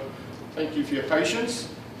 so thank you for your patience.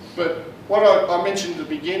 But what I mentioned at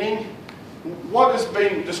the beginning, what has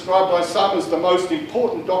been described by some as the most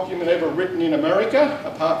important document ever written in America,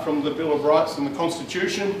 apart from the Bill of Rights and the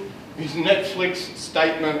Constitution, is Netflix's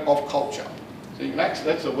Statement of Culture. So you can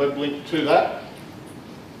actually, that's a web link to that.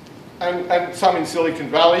 And some in Silicon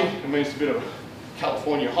Valley, I mean it's a bit of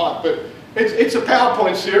California hype, but it's a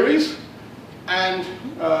PowerPoint series, and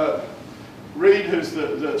Reed, who's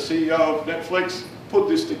the CEO of Netflix, put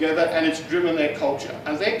this together, and it's driven their culture.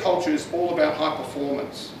 And their culture is all about high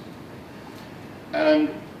performance. And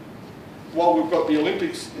while we've got the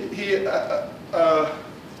Olympics here,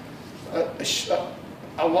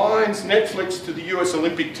 aligns Netflix to the US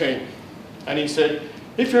Olympic team. And he said,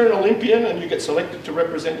 if you're an Olympian and you get selected to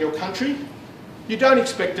represent your country, you don't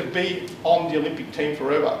expect to be on the Olympic team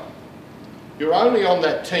forever. You're only on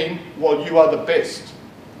that team while you are the best.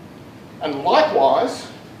 And likewise,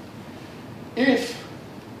 if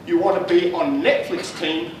you want to be on Netflix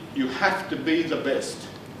team, you have to be the best.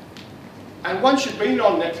 And once you've been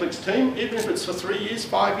on Netflix team, even if it's for 3 years,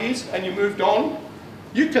 5 years, and you moved on,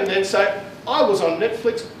 you can then say, I was on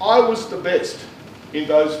Netflix, I was the best in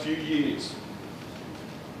those few years.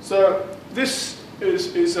 So this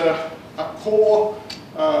is a core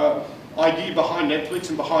idea behind Netflix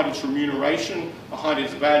and behind its remuneration, behind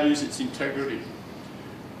its values, its integrity.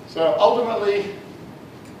 So ultimately,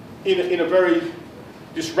 in a very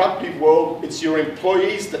disruptive world, it's your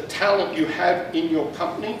employees, the talent you have in your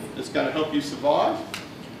company that's going to help you survive.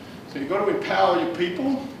 So you've got to empower your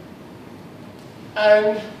people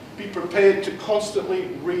and be prepared to constantly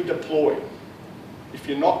redeploy. If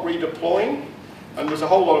you're not redeploying, and there's a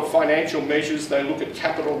whole lot of financial measures, they look at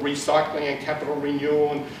capital recycling and capital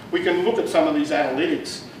renewal, and we can look at some of these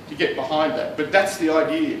analytics to get behind that. But that's the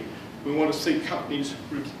idea. We want to see companies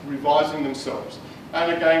revising themselves.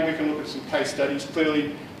 And again, we can look at some case studies.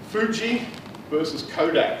 Clearly, Fuji versus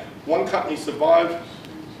Kodak. One company survived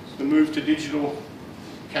the move to digital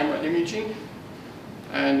camera imaging,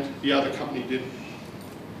 and the other company didn't.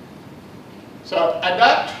 So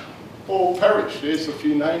adapt or perish. There's a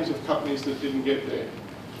few names of companies that didn't get there.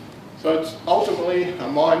 So it's ultimately a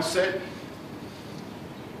mindset.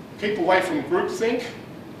 Keep away from groupthink.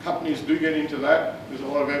 Companies do get into that. There's a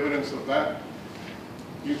lot of evidence of that.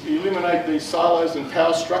 You eliminate these silos and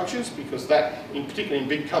power structures, because that, particularly in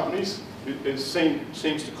big companies, it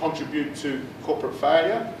seems to contribute to corporate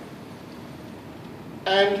failure.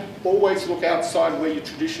 And always look outside where you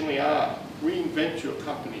traditionally are. Reinvent your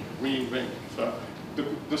company, reinvent. So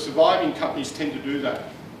the surviving companies tend to do that.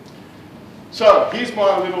 So here's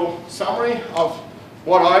my little summary of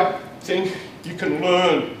what I think you can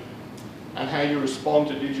learn and how you respond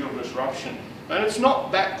to digital disruption. And it's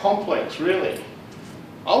not that complex, really.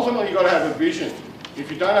 Ultimately, you've got to have a vision.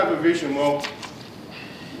 If you don't have a vision, well,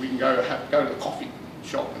 we can go to the coffee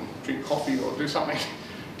shop and drink coffee or do something.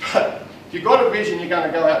 But if you've got a vision, you're going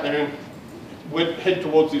to go out there and head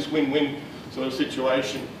towards this win-win sort of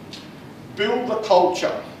situation. Build the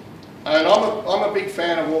culture. And I'm a big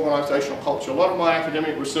fan of organisational culture. A lot of my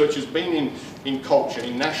academic research has been in culture,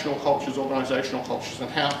 in national cultures, organisational cultures, and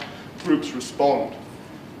how groups respond.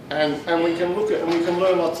 And we can look at, and we can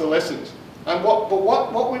learn lots of lessons. And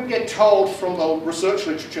what we get told from the research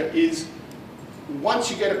literature is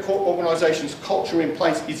once you get an organisation's culture in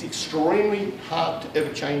place, it's extremely hard to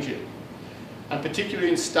ever change it. And particularly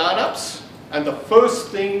in startups, and the first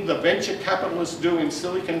thing the venture capitalists do in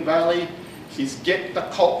Silicon Valley is get the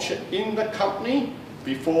culture in the company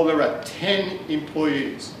before there are 10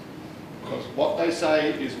 employees. Because what they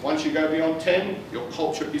say is once you go beyond 10, your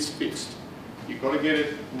culture is fixed. You've got to get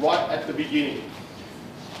it right at the beginning.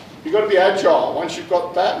 You've got to be agile. Once you've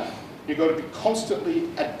got that, you've got to be constantly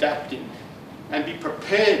adapting and be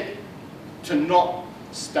prepared to not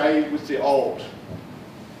stay with the old.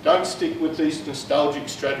 Don't stick with these nostalgic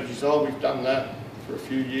strategies. Oh, we've done that for a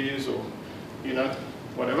few years, or, you know,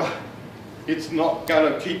 whatever. It's not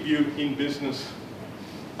going to keep you in business.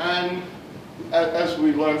 And as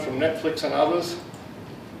we learn from Netflix and others,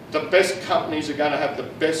 the best companies are going to have the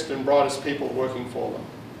best and brightest people working for them.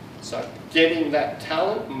 So getting that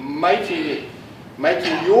talent, making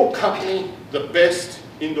your company the best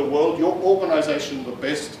in the world, your organisation the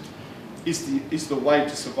best, is the way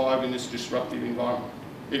to survive in this disruptive environment.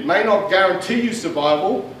 It may not guarantee you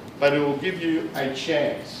survival, but it will give you a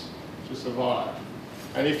chance to survive.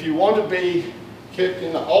 And if you want to be kept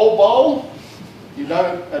in the old bowl, you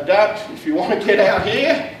don't adapt. If you want to get out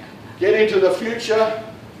here, get into the future,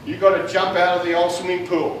 you've got to jump out of the old swimming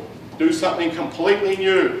pool, do something completely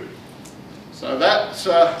new. So that's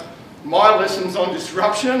my lessons on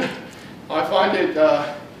disruption. I find it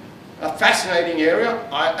a fascinating area.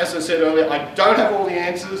 As I said earlier, I don't have all the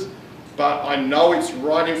answers, but I know it's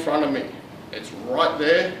right in front of me. It's right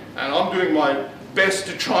there, and I'm doing my best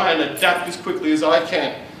to try and adapt as quickly as I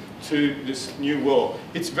can to this new world.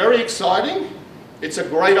 It's very exciting. It's a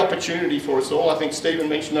great opportunity for us all. I think Stephen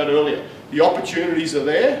mentioned that earlier. The opportunities are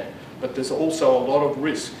there, but there's also a lot of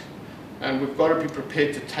risk, and we've got to be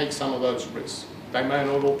prepared to take some of those risks. They may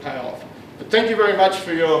not all pay off. But thank you very much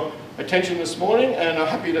for your attention this morning, and I'm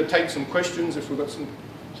happy to take some questions if we've got some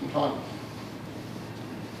time.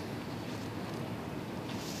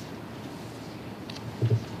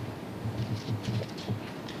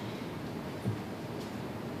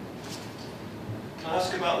 Can I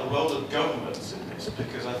ask about the role of governments in this?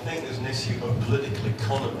 Because I think there's an issue of political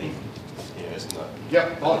economy here, isn't there?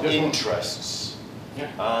 Yeah. Interests. Yeah.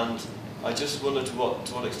 And I just wonder to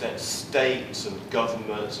what extent states and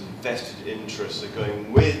governments and vested interests are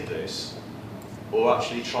going with this, or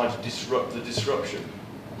actually trying to disrupt the disruption.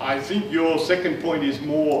 I think your second point is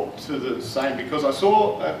more to the same, because I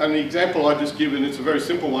saw an example I just given. It's a very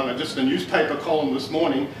simple one, just a newspaper column this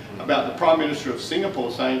morning about the Prime Minister of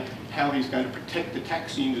Singapore saying how he's going to protect the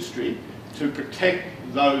taxi industry to protect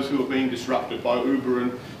those who are being disrupted by Uber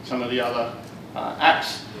and some of the other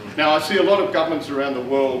apps. Now, I see a lot of governments around the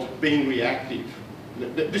world being reactive.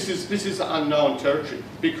 This is unknown territory,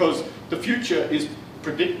 because the future is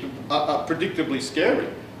predictably scary.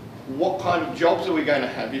 What kind of jobs are we going to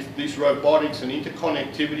have if these robotics and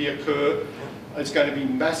interconnectivity occur? It's going to be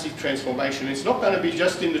massive transformation. It's not going to be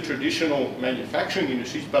just in the traditional manufacturing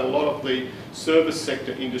industries, but a lot of the service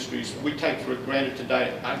sector industries we take for granted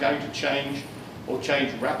today are going to change, or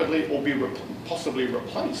change rapidly, or be possibly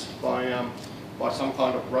replaced by some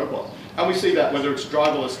kind of robot. And we see that whether it's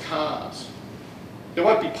driverless cars. There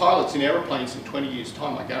won't be pilots in aeroplanes in 20 years'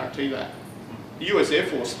 time, I guarantee that. The US Air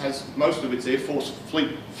Force has most of its Air Force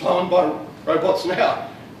fleet flown by robots now.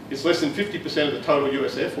 It's less than 50% of the total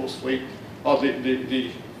US Air Force fleet of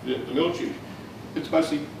the military. It's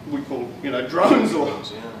mostly, we call, drones or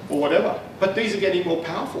whatever. But these are getting more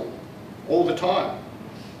powerful all the time.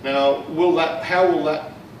 Now, how will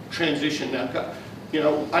that transition now go?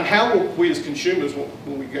 And how will we as consumers, will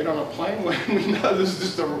we get on a plane when we know there's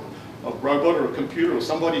just a robot or a computer or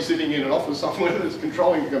somebody sitting in an office somewhere that's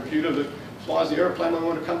controlling a computer that flies the airplane when we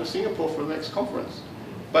want to come to Singapore for the next conference?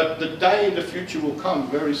 But the day in the future will come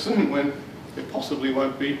very soon when there possibly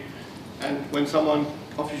won't be, and when someone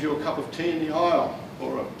offers you a cup of tea in the aisle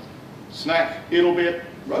or a snack, it'll be a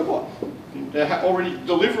robot. They're already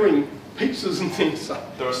delivering pizzas and things.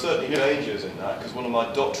 There are certainly dangers in that, because one of my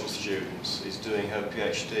doctoral students is doing her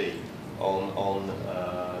PhD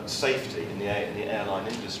on safety in the airline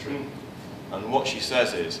industry. And what she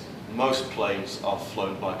says is, most planes are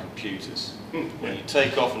flown by computers. When you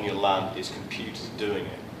take off and you land, it's computers doing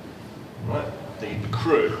it. Right? The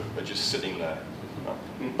crew are just sitting there.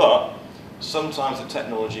 Right? But sometimes the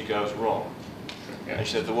technology goes wrong. And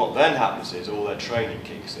she said that what then happens is all their training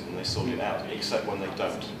kicks in and they sort it out, except when they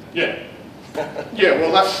don't. Yeah. Yeah,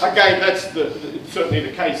 well, that's certainly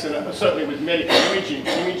the case, and certainly with medical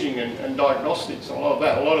imaging and diagnostics, a lot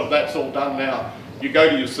of that's all done now. You go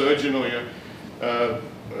to your surgeon or your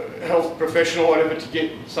health professional, whatever, to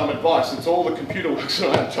get some advice. It's all the computer works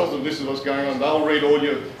on it, tells them this is what's going on. They'll read all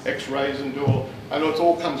your X-rays and do all, and it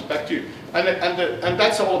all comes back to you. And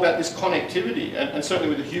that's all about this connectivity, and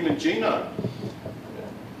certainly with the human genome.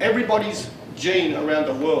 Everybody's gene around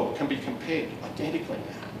the world can be compared identically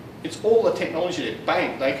now. It's all the technology there.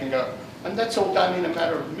 Bang, they can go. And that's all done in a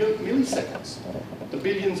matter of milliseconds. The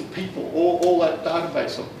billions of people, all that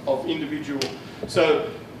database of individual. So,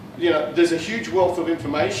 you know, there's a huge wealth of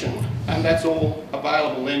information, and that's all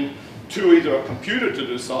available then to either a computer to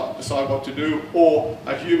decide what to do, or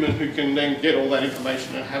a human who can then get all that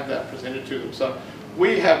information and have that presented to them. So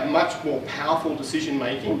we have much more powerful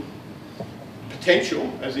decision-making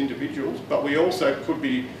potential as individuals, but we also could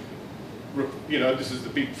be, you know, this is the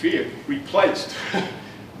big fear, replaced.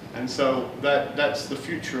 And so that's the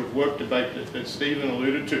future of work debate that Stephen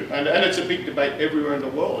alluded to. And it's a big debate everywhere in the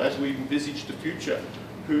world as we envisage the future.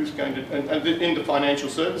 Who's going to, and in the financial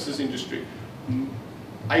services industry,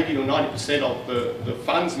 80 or 90% of the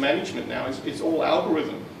funds management now is all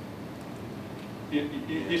algorithm.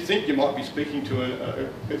 You think you might be speaking to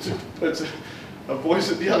a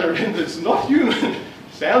voice at the other end that's not human,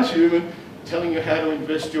 sounds human, telling you how to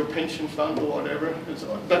invest your pension fund or whatever.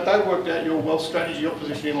 But they worked out your wealth strategy, your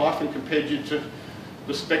position in life, and compared you to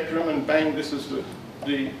the spectrum, and bang, this is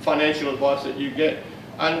the financial advice that you get.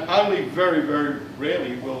 And only very, very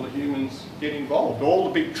rarely will the humans get involved. All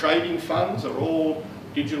the big trading funds are all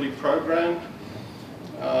digitally programmed.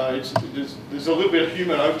 There's a little bit of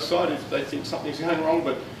human oversight if they think something's going wrong,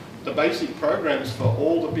 but the basic programs for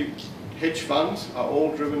all the big hedge funds are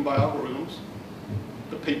all driven by algorithms.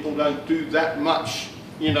 The people don't do that much,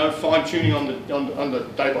 you know, fine-tuning on the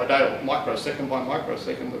day-by-day or microsecond by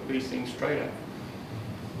microsecond that these things trade at.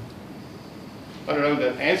 I don't know if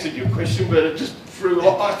that answered your question, but it just threw.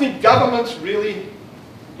 I think governments really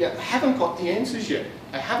haven't got the answers yet.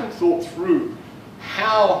 They haven't thought through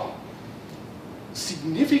how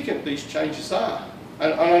significant these changes are.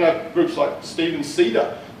 And I know groups like Stephen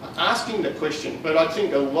Cedar are asking the question, but I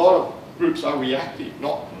think a lot of groups are reactive,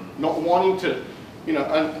 not wanting to, you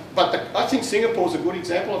know. I think Singapore's a good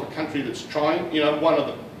example of a country that's trying, you know, one of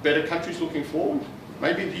the better countries looking forward.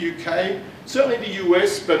 Maybe the UK, certainly the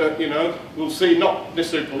US, but you know, we'll see, not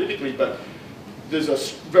necessarily politically, but there's a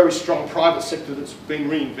very strong private sector that's been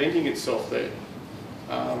reinventing itself there.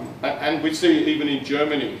 And we see even in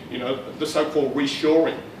Germany, you know, the so-called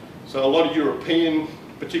reshoring. So a lot of European,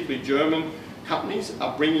 particularly German companies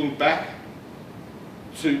are bringing back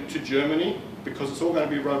to Germany because it's all going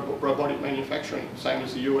to be robotic manufacturing, same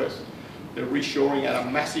as the US. They're reshoring at a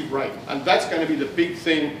massive rate. And that's going to be the big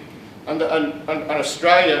thing. And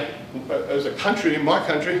Australia, as a country, in my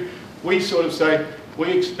country, we sort of say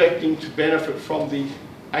we're expecting to benefit from the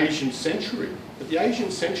Asian century. But the Asian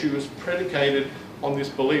century was predicated on this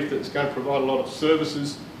belief that it's going to provide a lot of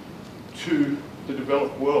services to the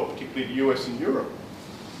developed world, particularly the US and Europe.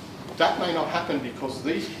 That may not happen because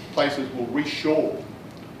these places will reshore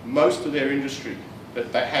most of their industry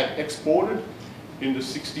that they had exported in the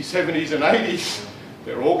 60s, 70s and 80s.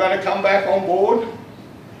 They're all going to come back on board.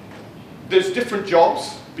 There's different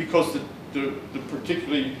jobs because the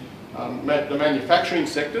particularly the manufacturing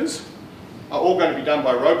sectors are all going to be done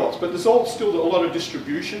by robots. But there's still a lot of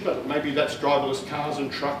distribution, but maybe that's driverless cars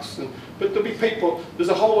and trucks. But there'll be people, there's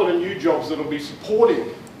a whole lot of new jobs that will be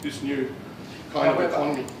supporting this new kind of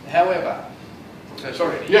economy. However,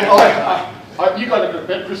 sorry. Yeah, you got a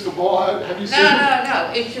better crystal ball, have you seen?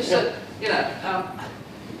 No, it's just that, you know,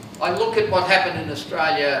 I look at what happened in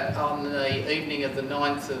Australia on the evening of the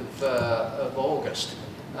 9th of August.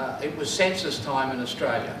 It was census time in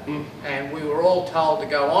Australia, and we were all told to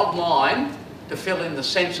go online to fill in the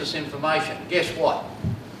census information. Guess what?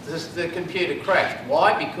 The computer crashed.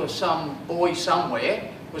 Why? Because some boy somewhere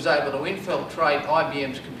was able to infiltrate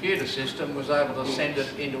IBM's computer system, was able to send it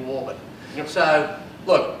into orbit. Yep. So,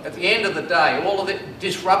 look, at the end of the day, all of the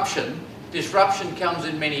disruption comes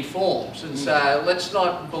in many forms, and so let's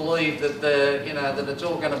not believe that that it's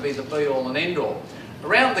all going to be the be-all and end-all.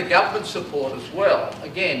 Around the government support as well,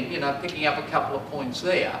 again, you know, picking up a couple of points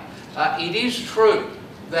there, it is true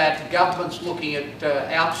that government's looking at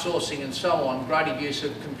outsourcing and so on, greater use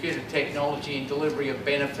of computer technology in delivery of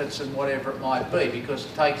benefits and whatever it might be, because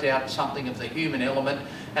it takes out something of the human element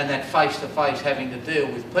and that face-to-face having to deal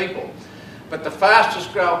with people. But the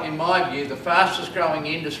fastest growing, in my view, the fastest growing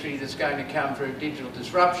industry that's going to come through digital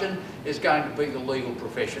disruption is going to be the legal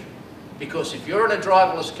profession. Because if you're in a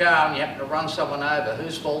driverless car and you happen to run someone over,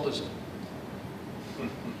 whose fault is it?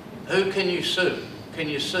 who can you sue? Can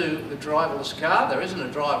you sue the driverless car? There isn't a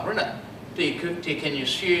driver in it. Can you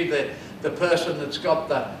sue the person that's got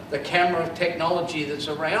the camera technology that's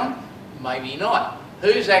around? Maybe not.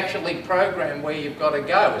 Who's actually programmed where you've got to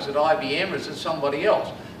go? Is it IBM or is it somebody else?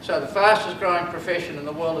 So the fastest growing profession in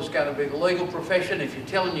the world is going to be the legal profession. If you're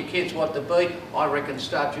telling your kids what to be, I reckon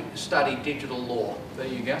study digital law. There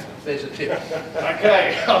you go. There's a tip.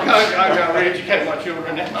 Okay, I'll go re-educate my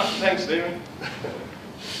children now. Thanks, Stephen.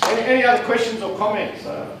 Any other questions or comments?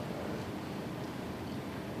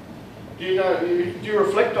 Do you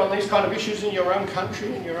reflect on these kind of issues in your own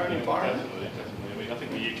country, in your own environment? Definitely. I mean, I think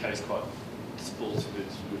the UK is quite supportive.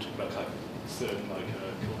 We were talking about kind of certain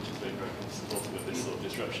cultures being very supportive of this sort of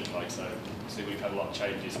disruption. So we've had a lot of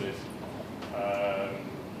changes with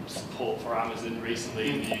support for Amazon recently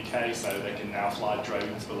in the UK, so they can now fly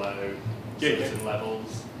drones below certain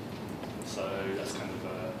levels. So that's kind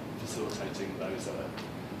of facilitating those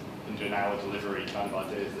under an hour delivery kind of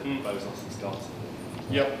ideas that Bezos has got.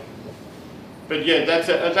 Yep. But yeah,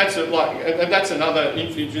 that's another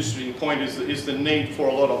interesting point is the need for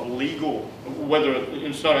a lot of legal, whether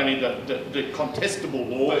it's not only the contestable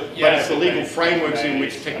law, but it's the legal frameworks in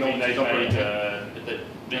which technology is operating.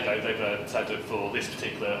 They've said that for this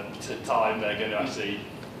particular time they're going to actually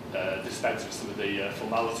dispense with some of the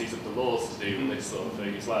formalities of the laws to do with this sort of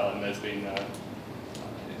thing as well, and there's been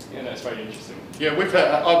it's very interesting. Yeah,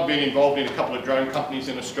 I've been involved in a couple of drone companies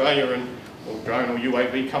in Australia, or drone or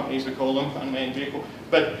UAV companies we call them, unmanned vehicle.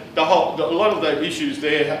 But a lot of the issues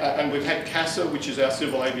there, and we've had CASA, which is our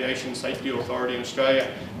Civil Aviation Safety Authority in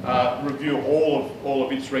Australia, review all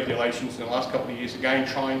of its regulations in the last couple of years, again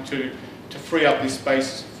trying to free up this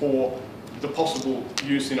space for the possible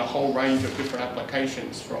use in a whole range of different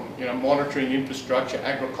applications, from monitoring infrastructure,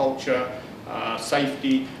 agriculture,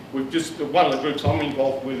 safety. One of the groups I'm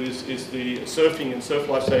involved with is the surfing and surf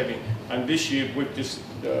life saving, and this year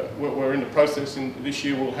we're in the process, and this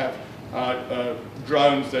year we'll have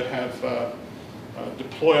drones that have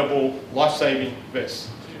deployable life saving vests,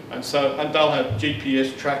 and they'll have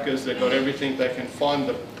GPS trackers. They've got everything. They can find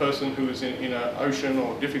the person who is in an ocean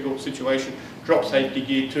or difficult situation, drop safety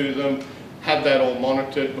gear to them, have that all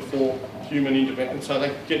monitored before human intervention, so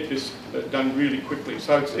they get this done really quickly.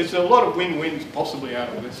 So it's a lot of win-wins possibly out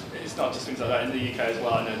of this. It's not just things like that in the UK as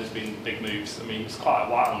well. I know there's been big moves. I mean, it's quite a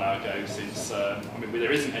while now ago since,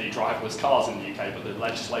 there isn't any driverless cars in the UK, but the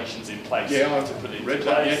legislation's in place to put it into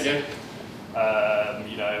place.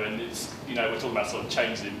 And it's, we're talking about sort of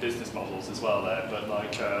changes in business models as well there, but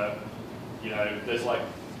there's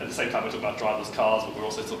at the same time we're talking about driverless cars, but we're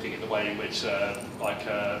also looking at the way in which the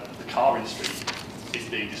car industry is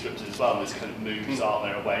being disrupted as well. There's kind of moves, aren't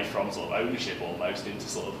there, away from sort of ownership almost into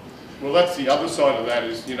sort of. Well, that's the other side of that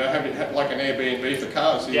is having like an Airbnb for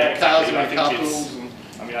cars. Cars and carpools.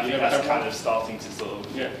 I think that's kind of starting to sort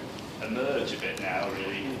of emerge a bit now,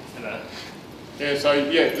 really.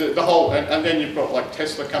 The whole, and then you've got like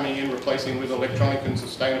Tesla coming in, replacing with electronic and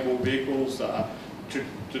sustainable vehicles,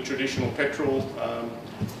 the traditional petrol,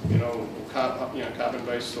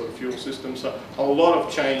 carbon-based sort of fuel system. So a lot of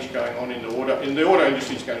change going on in the auto. In the auto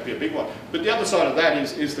industry is going to be a big one. But the other side of that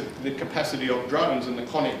is the capacity of drones and the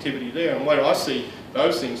connectivity there. And where I see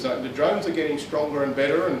those things, the drones are getting stronger and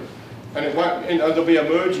better, and it won't. They'll be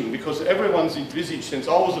emerging because everyone's envisaged since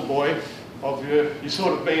I was a boy of you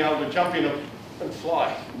sort of being able to jump in and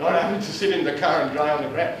fly, not having to sit in the car and lay on the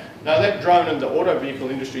ground. Now that drone and the auto vehicle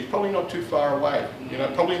industry is probably not too far away.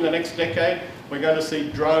 Probably in the next decade we're going to see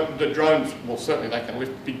the drones. Well, certainly they can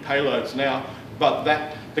lift big payloads now, but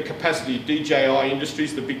the capacity DJI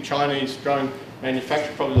Industries, the big Chinese drone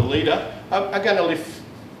manufacturer, probably the leader, are going to lift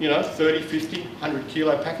 30, 50, 100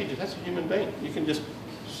 kilo packages. That's a human being. You can just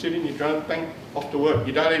sit in your drone, bang, off to work.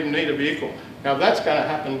 You don't even need a vehicle. Now that's going to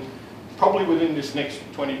happen probably within this next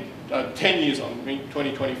 10 years,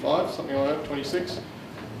 2025, something like that, 26.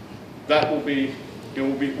 That will be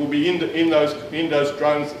in those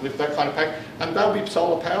drones with that kind of pack, and they'll be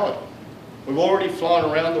solar powered. We've already flown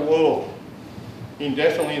around the world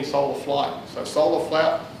indefinitely in solar flight, so solar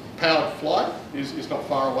powered flight is not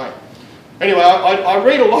far away. Anyway, I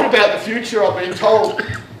read a lot about the future. I've been told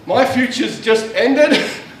my future's just ended,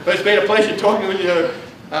 but it's been a pleasure talking with you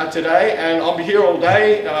today, and I'll be here all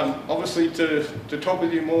day, obviously to talk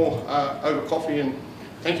with you more over coffee, and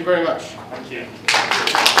thank you very much. Thank you.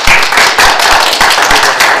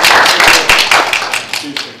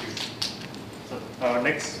 So our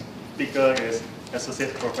next speaker is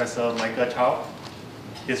Associate Professor Michael Chow.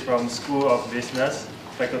 He's from School of Business,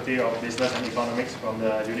 Faculty of Business and Economics from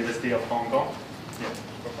the University of Hong Kong. Yeah,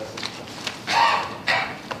 Professor.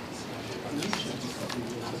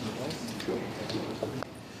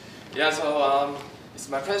 Yeah, so it's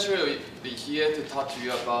my pleasure to be here to talk to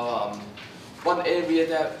you about one area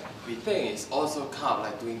that we think is also kind of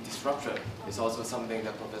like doing disruption. It's also something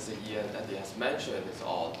that Professor Ian Andy has mentioned. It's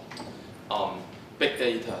all big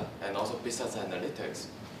data and also business analytics.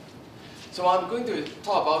 So I'm going to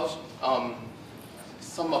talk about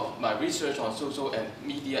some of my research on social and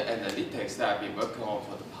media analytics that I've been working on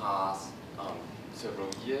for the past several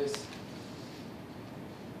years.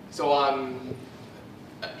 So I'm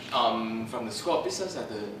from the School of Business at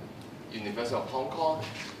the University of Hong Kong.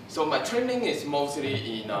 So my training is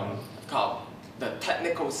mostly in kind of the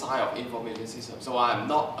technical side of information systems. So I'm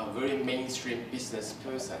not a very mainstream business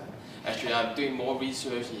person. Actually, I'm doing more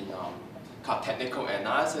research in kind of technical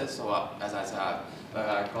analysis. So as I said,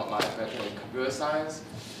 I got my bachelor in computer science.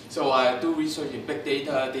 So I do research in big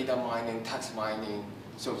data, data mining, text mining,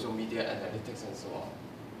 social media analytics, and so on.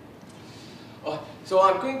 So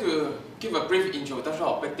I'm going to give a brief introduction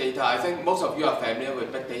of big data. I think most of you are familiar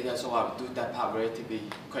with big data, so I'll do that part relatively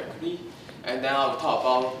quickly. And then I'll talk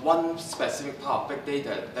about one specific part of big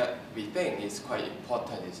data that we think is quite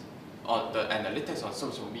important, is on the analytics on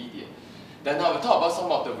social media. Then I will talk about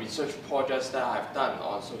some of the research projects that I've done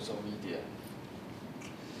on social media.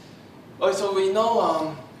 So we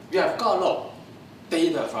know we have got a lot of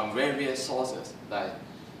data from various sources, like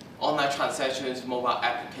online transactions, mobile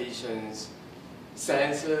applications,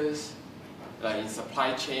 sensors, like in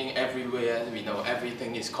supply chain everywhere. We know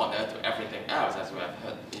everything is connected to everything else, as we have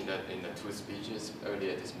heard in the two speeches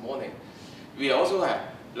earlier this morning. We also have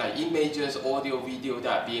like images, audio, video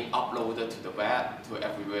that are being uploaded to the web, to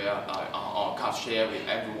everywhere, or kind of share with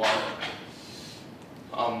everyone.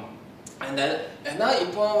 And then another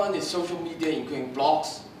important one is social media, including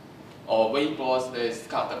blogs or Weibo. There's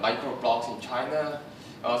kind of the micro blogs in China.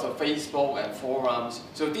 Also Facebook and forums.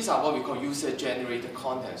 So these are what we call user-generated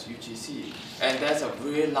contents, UGC. And that's a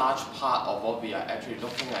very large part of what we are actually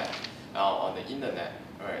looking at on the internet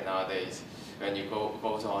right nowadays. When you go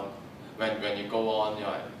on,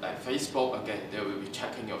 like Facebook, again, they will be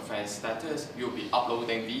checking your friend's status. You'll be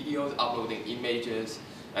uploading videos, uploading images,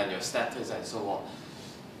 and your status and so on.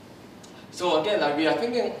 So again, like we are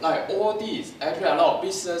thinking like all these, actually a lot of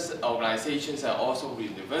business organizations and also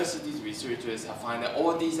universities, researchers have found that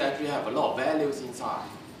all these actually have a lot of values inside.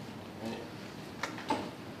 Right?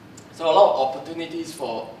 So a lot of opportunities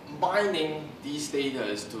for mining these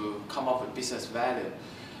data to come up with business value.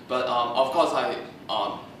 But of course,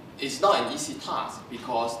 it's not an easy task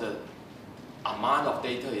because the amount of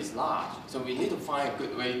data is large. So we need to find a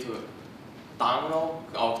good way to download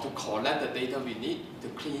or to collect the data we need, to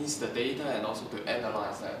cleanse the data, and also to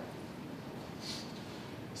analyze that.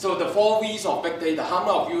 So the 4 V's of big data, how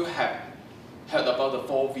many of you have heard about the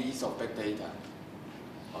 4 V's of big data?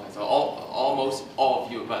 Okay, so almost all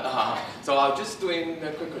of you, but so I'll just doing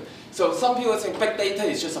quickly. So some people think big data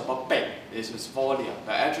is just about big, it's just volume,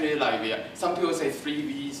 but actually like some people say 3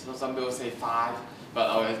 V's, some people say 5,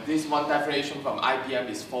 but this one definition from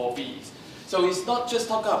IBM is 4 V's. So it's not just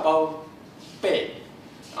talking about big,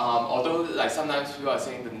 although like sometimes people are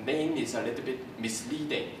saying the name is a little bit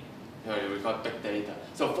misleading. We got big data.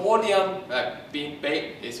 So volume, being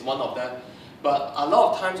big, is one of them. But a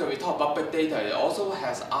lot of times when we talk about big data, it also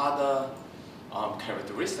has other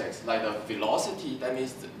characteristics, like the velocity. That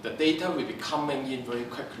means the data will be coming in very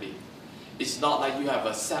quickly. It's not like you have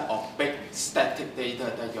a set of big static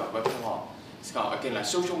data that you are working on. It's kind of, again, like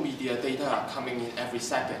social media data are coming in every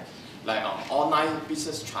second. Like online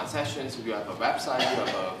business transactions, you have a website, you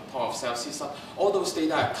have a point of sale system, all those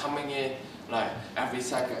data are coming in like every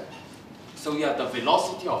second. So you have the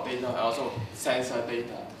velocity of data and also sensor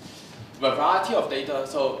data. Variety of data,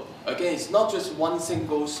 so again, it's not just one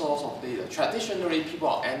single source of data. Traditionally, people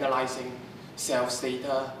are analyzing sales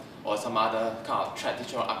data or some other kind of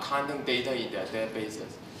traditional accounting data in their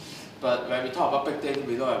databases. But when we talk about big data,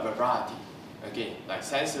 we look at variety. Again, like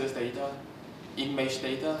sensors data, image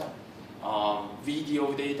data,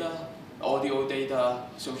 video data, audio data,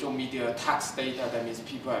 social media, text data. That means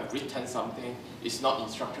people have written something. It's not in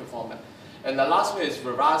structured format. And the last one is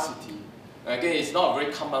veracity. Again, it's not a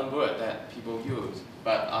very common word that people use,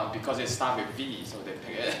 but because it starts with V, so they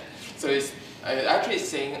pick it. So it's actually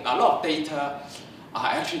saying a lot of data are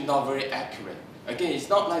actually not very accurate. Again, it's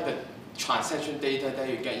not like the transaction data that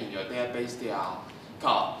you get in your database. They are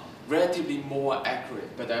kind of relatively more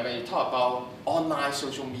accurate. But then when you talk about online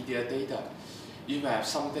social media data, you have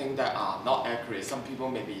something that are not accurate. Some people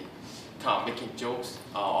may be kind of making jokes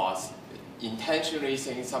or intentionally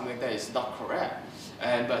saying something that is not correct.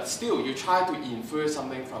 But still, you try to infer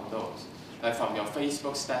something from those, like from your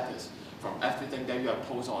Facebook status, from everything that you have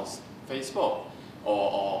posted on Facebook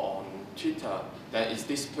or on Twitter, then is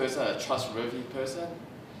this person a trustworthy person?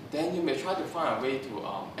 Then you may try to find a way to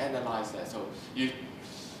analyze that. So you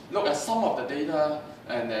look at some of the data,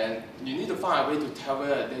 and then you need to find a way to tell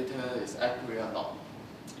whether the data is accurate or not.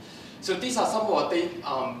 So these are some of the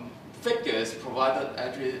figures provided.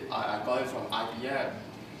 Actually, I got it from IBM.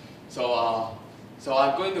 So so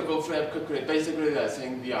I'm going to go through it quickly. Basically, I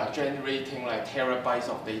think we are generating like terabytes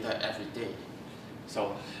of data every day.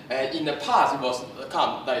 So in the past, it was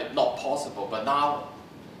kind of like not possible, but now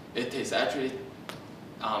it is actually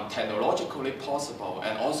technologically possible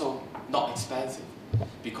and also not expensive,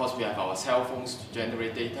 because we have our cell phones to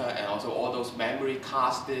generate data, and also all those memory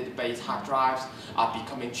cards, database, hard drives are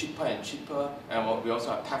becoming cheaper and cheaper, and we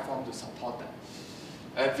also have platforms to support that.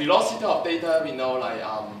 And velocity of data, we know like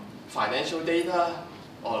financial data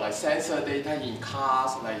or like sensor data in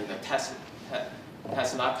cars, like in a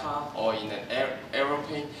Tesla car or in an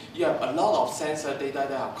aeroplane. You have a lot of sensor data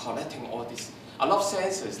that are collecting all this. A lot of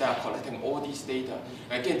sensors that are collecting all these data.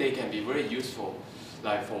 Again, they can be very useful,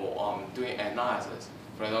 like for doing analysis.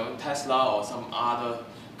 For example, Tesla or some other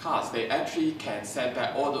cars, they actually can send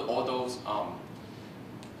back all those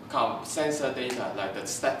kind of sensor data, like the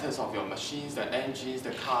status of your machines, the engines,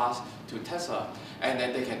 the cars, to Tesla, and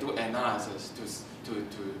then they can do analysis to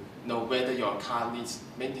know whether your car needs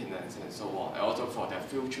maintenance and so on, and also for the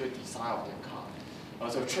future design of the car.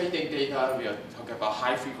 Also, trading data, we are talking about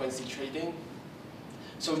high frequency trading.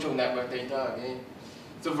 Social network data again.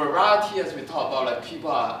 So variety, as we talked about, like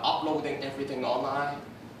people are uploading everything online.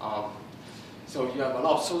 So you have a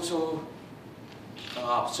lot of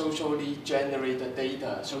socially generated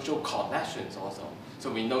data, social connections also.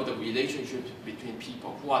 So we know the relationships between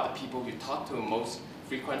people. Who are the people you talk to most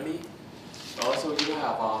frequently? Also, you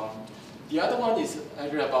have the other one is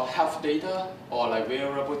actually about health data or like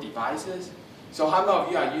wearable devices. So how many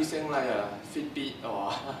of you are using like a Fitbit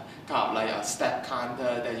or kind of like a step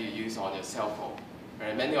counter that you use on your cell phone?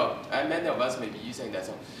 Right? Many of us may be using that.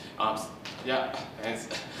 So yeah, and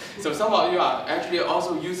so some of you are actually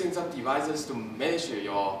also using some devices to measure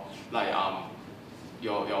your like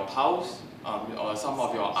your pulse or some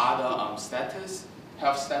of your other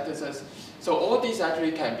health statuses. So all these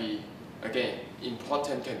actually can be, again,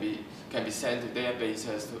 important, can be sent to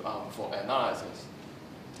databases for analysis.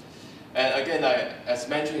 And again, as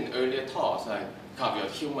mentioned in earlier talks, like kind of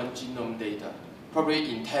your human genome data,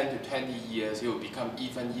 probably in 10 to 20 years, it will become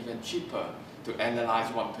even cheaper to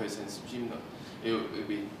analyze one person's genome. It will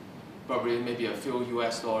be probably maybe a few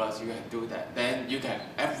US dollars. You can do that. Then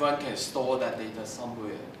everyone can store that data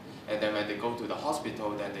somewhere, and then when they go to the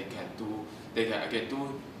hospital, then they can again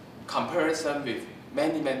do comparison with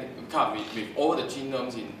with all the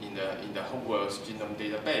genomes in the whole world's genome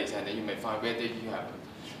database, and then you may find whether you have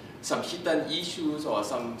some hidden issues or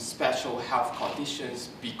some special health conditions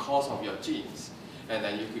because of your genes, and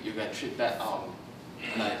then you can treat that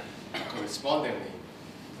like correspondingly.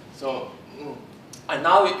 So, and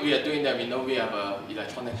now we are doing that. We know we have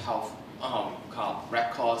electronic health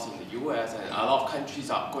records in the US, and a lot of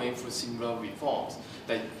countries are going through similar reforms.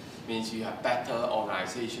 That means you have better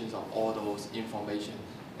organizations of all those information.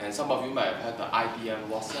 And some of you might have heard the IBM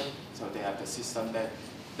Watson, so they have the system that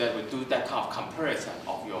would do that kind of comparison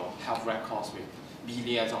of your health records with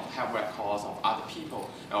millions of health records of other people,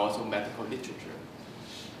 and also medical literature.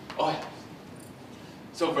 Okay.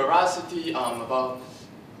 So veracity about,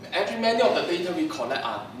 actually many of the data we collect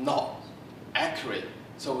are not accurate.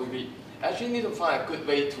 So we actually need to find a good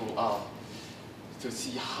way to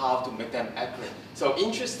see how to make them accurate. So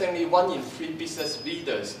interestingly, 1 in 3 business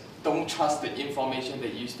leaders don't trust the information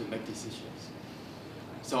they use to make decisions.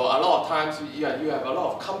 So a lot of times you have a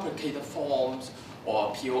lot of complicated forms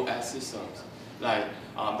or POS systems, like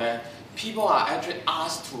that people are actually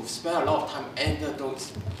asked to spend a lot of time enter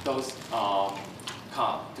those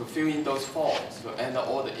to fill in those forms, to enter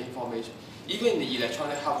all the information. Even the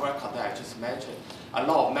electronic health record that I just mentioned, a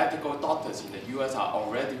lot of medical doctors in the US are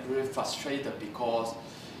already very frustrated because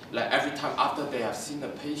like every time after they have seen a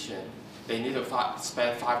patient, they need to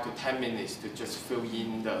spend 5 to 10 minutes to just fill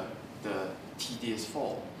in the tedious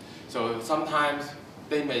form. So sometimes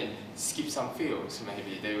they may skip some fields,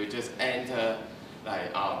 maybe they will just enter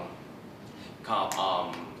like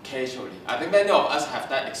casually. I think many of us have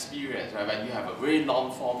that experience, right? When you have a very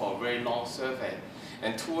long form or very long survey,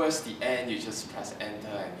 and towards the end you just press enter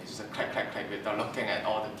and you just click without looking at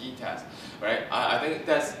all the details, right? I think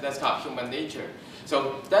that's kind of human nature.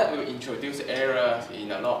 So that will introduce errors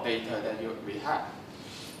in a lot of data that we have.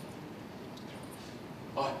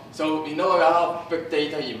 So we know a lot of big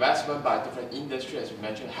data investment by different industries, as we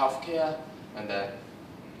mentioned, healthcare, and then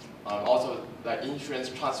also like insurance,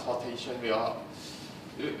 transportation.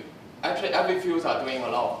 actually every field are doing a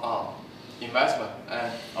lot of investment.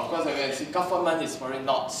 And of course, you can see government is probably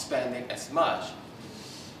not spending as much.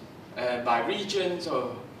 And by region,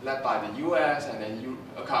 so led by the US and then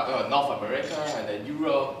North America and then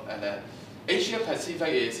Europe and then Asia Pacific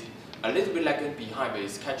is a little bit lagging behind, but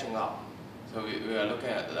it's catching up. So we are looking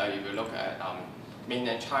at, like, if we look at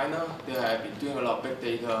mainland China, they have been doing a lot of big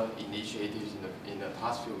data initiatives in the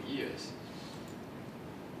past few years.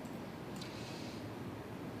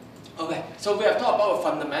 Okay, so we have talked about the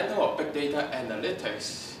fundamental of big data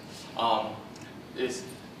analytics. It's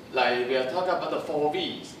like we are talking about the 4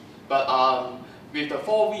 V's, but with the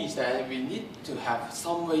 4 V's, then we need to have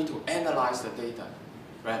some way to analyze the data,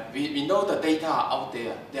 right? We know the data are out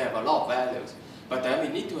there; they have a lot of values, but then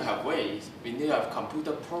we need to have ways. We need to have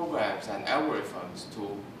computer programs and algorithms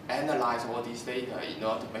to analyze all these data in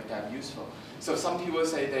order to make them useful. So some people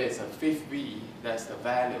say there is a 5th V, that's the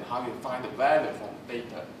value. How you find the value from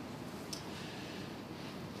data.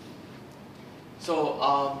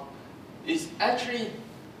 So it's actually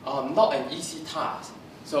not an easy task.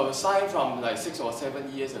 So aside from like 6 or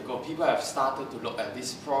 7 years ago, people have started to look at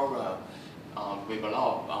this program with a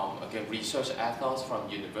lot of again, research efforts from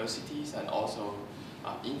universities and also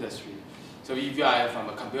industry. So if you are from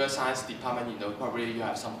a computer science department, you know, probably you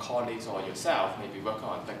have some colleagues or yourself maybe working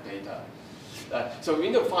on big data. So we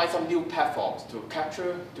need to find some new platforms to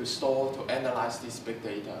capture, to store, to analyze this big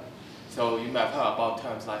data. So you may have heard about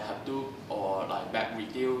terms like Hadoop or like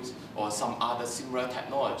MapReduce or some other similar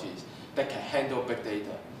technologies that can handle big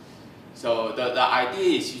data. So the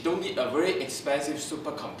idea is you don't need a very expensive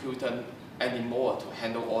supercomputer anymore to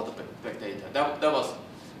handle all the big data. That was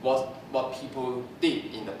what people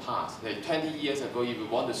did in the past. Like 20 years ago, if you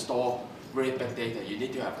want to store very big data, you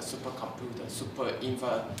need to have a supercomputer, super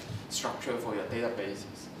infrastructure for your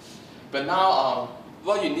databases. But now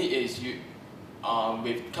what you need is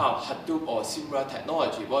with kind of Hadoop or similar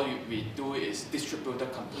technology, what we do is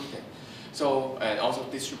distributed computing. So, and also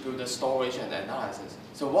distributed storage and analysis.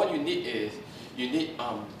 So what you need is, you need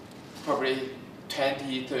probably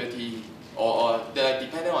 20, 30, or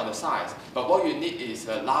depending on the size. But what you need is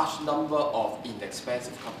a large number of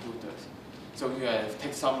inexpensive computers. So you can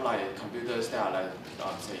take some like computers that are like,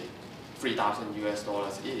 say, $3,000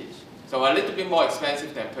 US each. So a little bit more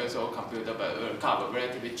expensive than personal computer, but kind of a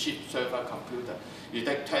relatively cheap server computer. You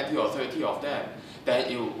take 20 or 30 of them,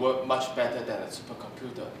 then it will work much better than a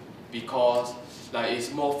supercomputer because like,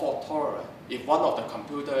 it's more fault tolerant. If one of the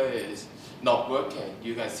computer is not working,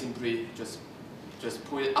 you can simply just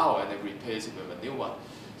pull it out and then replace it with a new one.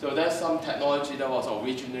 So that's some technology that was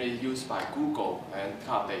originally used by Google, and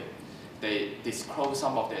kind of they disclose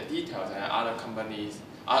some of their details, and other companies,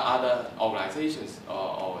 other organizations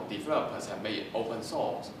or developers have made it open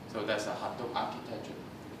source. So that's a Hadoop architecture.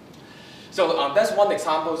 So that's one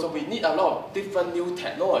example. So we need a lot of different new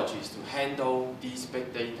technologies to handle these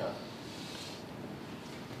big data.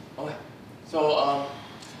 Okay. So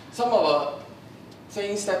some of the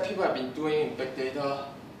things that people have been doing in big data,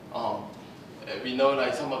 we know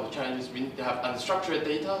like some of the challenges. We need to have unstructured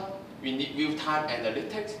data. We need real-time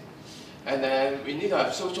analytics, and then we need to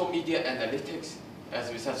have social media analytics. As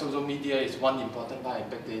we said, social media is one important part in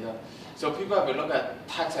big data. So people have been looking at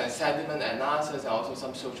text and sentiment analysis and also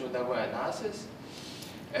some social network analysis.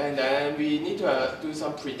 And then we need to do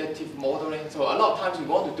some predictive modeling. So a lot of times we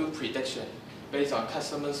want to do prediction based on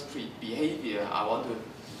customers' behavior. I want to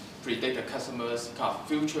predict the customer's kind of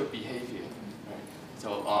future behavior. Right?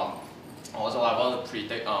 So also I want to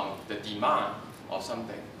predict the demand of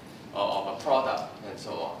something, or of a product, and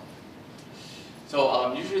so on.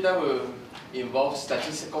 So usually that will involve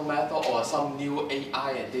statistical method or some new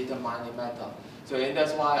AI and data mining method. So and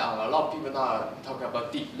that's why a lot of people now are talking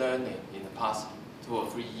about deep learning in the past 2 or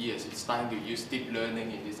 3 years. It's time to use deep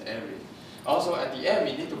learning in this area. Also at the end,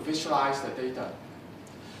 we need to visualize the data.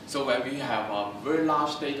 So when we have very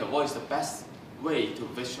large data, what is the best way to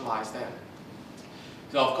visualize them?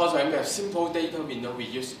 So of course, when we have simple data, we know we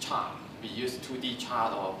use chart. We use 2D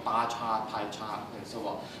chart or bar chart, pie chart, and so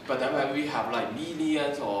on. But then when we have like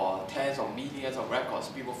millions or tens of millions of records,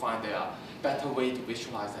 people find there are better way to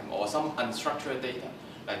visualize them, or some unstructured data,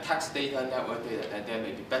 like text data, network data, and there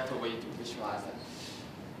may be better way to visualize them.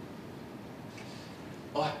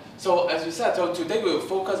 So as we said, so today we'll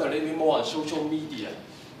focus a little bit more on social media.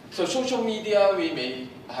 So social media, we may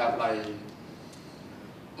have like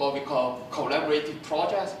what we call collaborative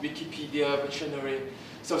projects, Wikipedia, Wiktionary.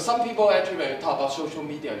 So some people actually, when we talk about social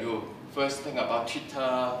media, you first think about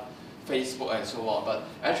Twitter, Facebook, and so on. But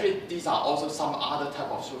actually, these are also some other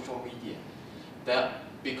type of social media. That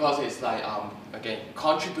because it's like again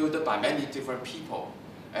contributed by many different people.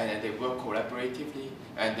 and then they work collaboratively,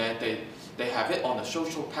 and then they have it on a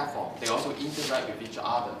social platform. They also interact with each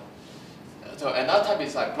other. So another type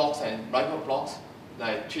is like blogs and microblogs,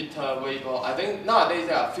 like Twitter, Weibo. I think nowadays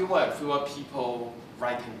there are fewer and fewer people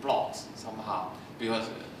writing blogs somehow, because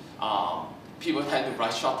people tend to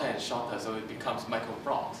write shorter and shorter, so it becomes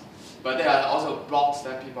microblogs. But there are also blogs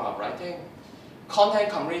that people are writing. Content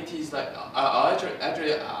communities, like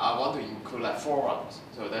actually I want to include like forums.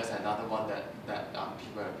 So that's another one that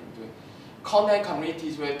people have been doing. Content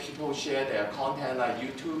communities where people share their content, like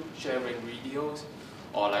YouTube sharing videos,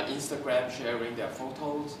 or like Instagram sharing their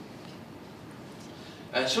photos.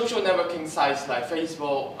 And social networking sites like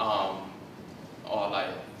Facebook, or like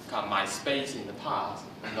MySpace in the past,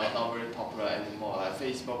 not very popular anymore, like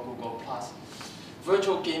Facebook, Google+.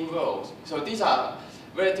 Virtual game worlds. So these are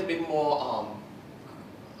relatively more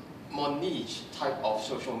niche type of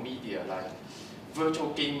social media, like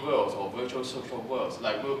virtual game worlds or virtual social worlds,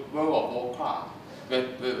 like World of Warcraft, where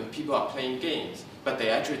people are playing games, but they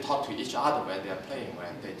actually talk to each other when they are playing,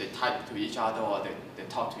 right? They type to each other, or they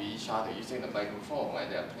talk to each other using the microphone when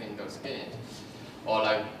they are playing those games. Or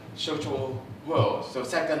like social worlds. So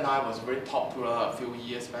Second Life was very popular a few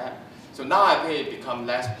years back. So now I think it become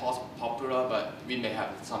less popular, but we may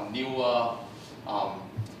have some newer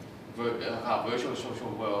virtual social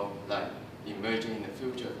world like emerging in the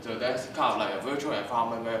future. So that's kind of like a virtual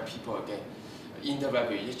environment where people again interact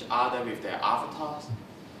with each other with their avatars.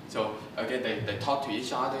 So again, they talk to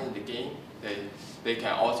each other in the game. They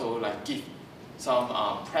can also like give some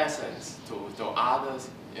presents to others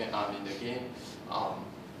in the game.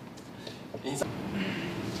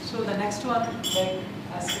 So the next one, like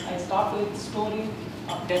I start with storing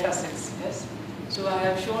of data sets. Yes. So I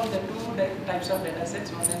have shown the two types of data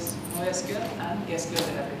sets. One is NoSQL and SQL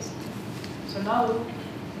database. So now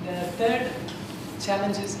the third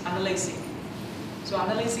challenge is analyzing. So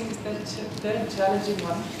analyzing is the third challenging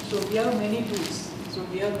one. So we have many tools. So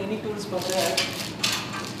we have many tools for that.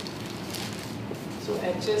 So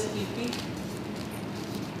HSTP,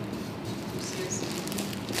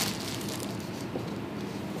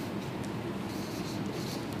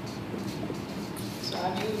 so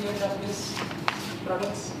have you heard of these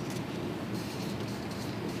products?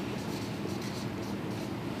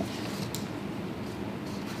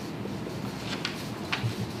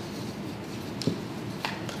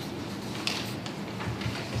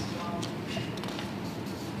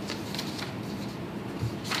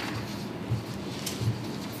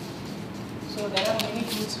 So there are many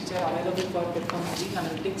tools which are available for performance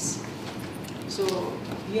analytics. So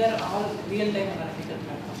here are all real-time analytical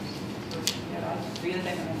platforms. So here are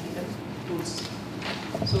real-time analytical tools.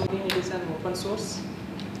 So it is an open source.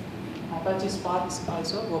 Apache Spark is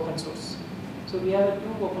also open source. So we have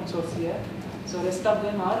two open source here. So rest of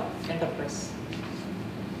them are enterprise.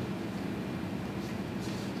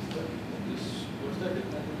 What's the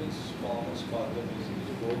difference between Spark and Spark?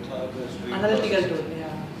 Basically, both are the stream Analytical tool,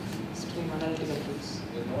 yeah. Stream analytical tools.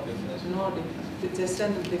 There's no difference. No difference. It's just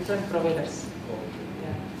in different providers. Okay.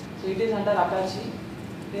 Yeah. So it is under Apache.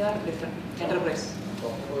 They are different. Enterprise.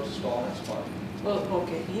 Talking about Storm and Spark. Oh,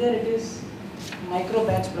 okay. Here it is micro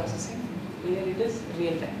batch processing. Here it is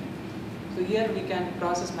real time. So here we can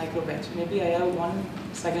process micro batch. Maybe I have 1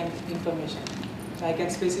 second information. So I can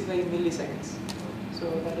specify milliseconds. So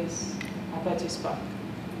that is Apache Spark.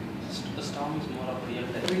 The Storm is more of real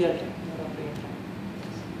time. Real time. More of real time.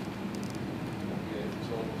 Okay.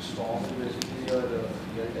 So Storm is basically your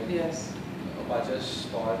real time. Yes. Apache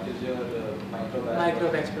Spark is your micro batch.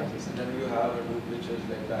 Micro batch processing. And then you have a loop which is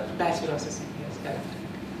like Batch processing. Yes, correct.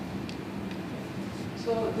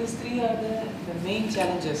 So these three are the main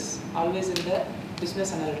challenges always in the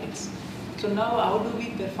business analytics. So now how do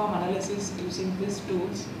we perform analysis using these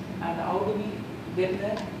tools, and how do we get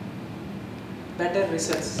the better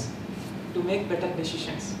results to make better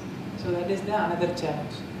decisions? So that is the another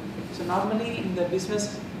challenge. So normally in the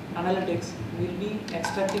business analytics, we'll be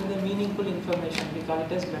extracting the meaningful information. We call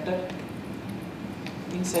it as better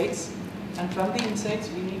insights, and from the insights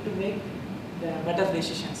we need to make the better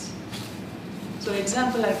decisions. So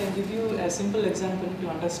example, I can give you a simple example to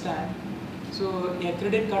understand. So a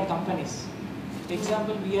credit card companies.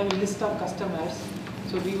 Example, we have a list of customers.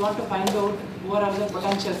 So we want to find out who are the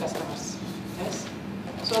potential customers. Yes.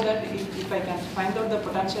 So that if I can find out the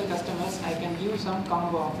potential customers, I can give some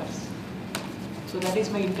combo offers. So that is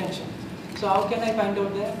my intention. So how can I find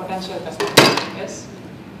out the potential customers? Yes.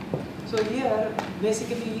 So here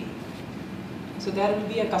basically, so there will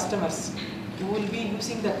be a customers who will be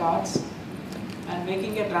using the cards and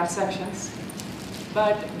making a transactions,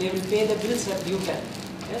 but they will pay the bills at due time.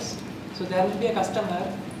 Yes. So there will be a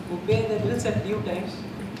customer who pay the bills at due times,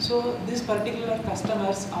 So these particular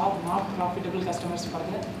customers are not profitable customers for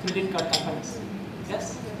the credit card companies.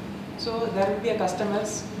 Yes. So there will be a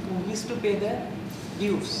customers who wish to pay the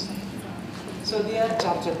dues. So they are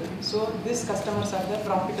chargeable. So these customers are the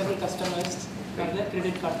profitable customers for the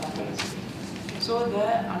credit card companies. So the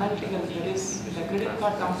analytical, that is, the credit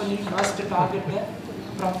card company must target the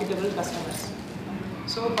profitable customers.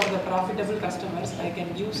 So for the profitable customers, I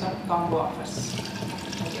can give some combo offers.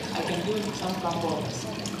 Okay. I can give some combo offers.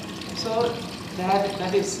 So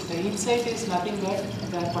that is, the insight is nothing but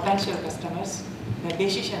the potential customers. The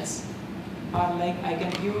decisions are like I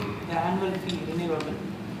can give the annual fee renewable.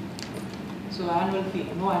 So annual fee,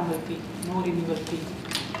 no renewal fee,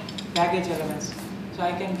 baggage allowance. So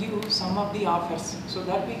I can give some of the offers. So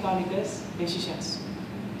that we call it as decisions.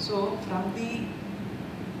 So from the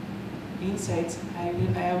insights, I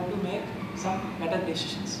have to make some better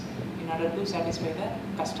decisions in order to satisfy the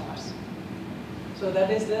customers. So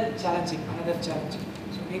that is the challenging, another challenge.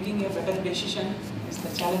 So making a better decision is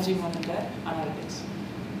the challenging one in the analytics.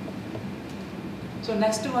 So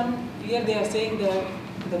next one, here they are saying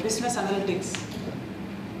the business analytics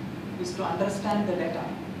is to understand the data.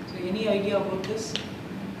 So any idea about this?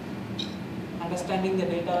 Understanding the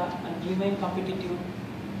data and remain competitive,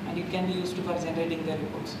 and it can be used for generating the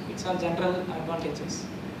reports. It's all general advantages.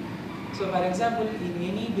 So for example, in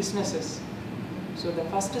any businesses, so the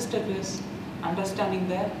first step is understanding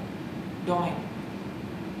the domain.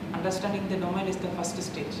 Understanding the domain is the first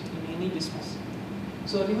stage in any business.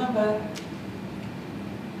 So remember,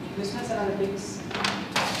 in business analytics,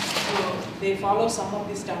 so they follow some of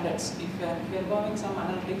the standards. If we are going some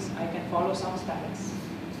analytics, I can follow some standards.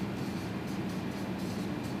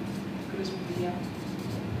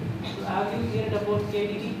 So have you heard about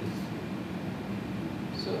KDD?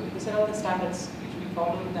 So these are all the standards which we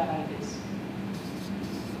follow in the analytics.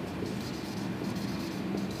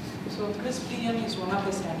 So CRISP-DM is one of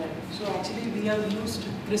the standards. So actually we have used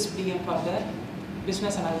CRISP-DM for the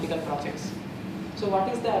business analytical projects. So what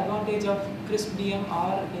is the advantage of CRISP-DM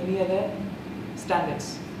or any other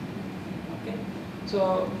standards? Okay.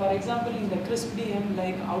 So for example, in the CRISP-DM,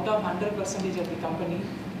 like out of 100% of the company,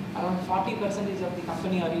 around 40% of the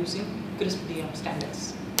company are using CRISP-DM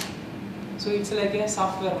standards. So it's like a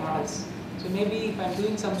software models. So maybe if I'm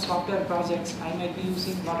doing some software projects, I might be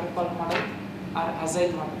using waterfall model or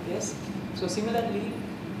agile model. Yes. So similarly,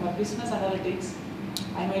 for business analytics,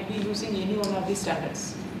 I might be using any one of these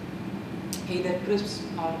standards, either CRISP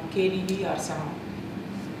or KDD or SEMA.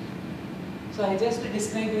 So I just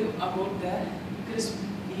describe you about the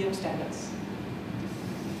CRISP-DM standards.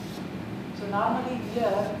 So normally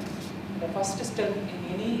here, the first step in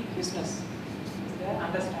any business is the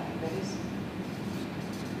understanding. That is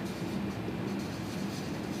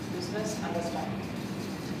business understanding.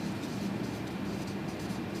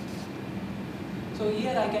 So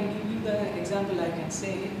here I can give you the example. I can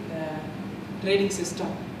say the trading system.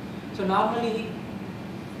 So normally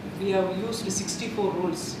we have used 64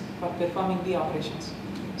 rules for performing the operations.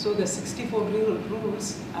 So the 64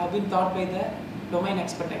 rules have been taught by the domain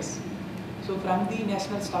expertise. So from the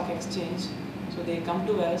National Stock Exchange, so they come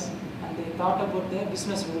to us and they thought about the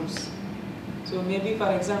business rules. So maybe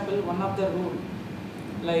for example, one of the rule,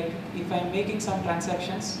 like if I am making some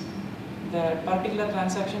transactions, the particular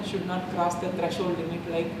transaction should not cross the threshold limit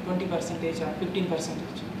like 20% or 15%.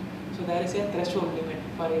 So there is a threshold limit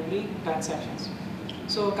for every transactions.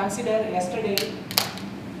 So consider yesterday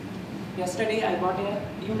I bought a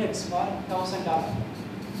units for $1,000.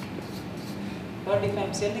 But if I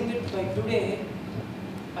am selling it by today,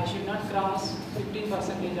 I should not cross 15%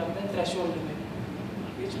 of the threshold limit,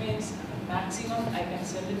 which means maximum I can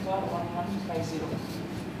sell it for 1150.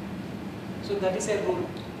 So that is a rule.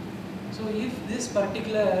 So if this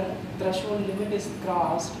particular threshold limit is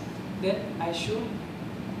crossed, then I should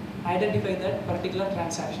identify that particular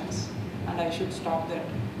transactions and I should stop that.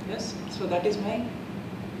 Yes. So that is my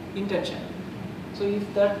intention. So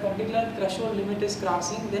if that particular threshold limit is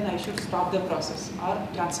crossing, then I should stop the process or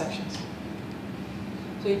transactions.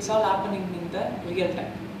 So it's all happening in the real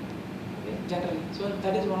time, okay, generally. So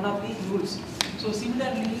that is one of the rules. So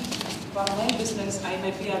similarly, for my business, I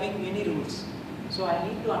might be having many rules. So I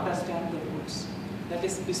need to understand the rules. That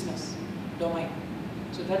is business domain.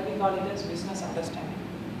 So that we call it as business understanding,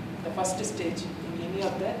 the first stage in any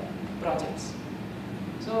of the projects.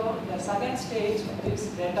 So the second stage is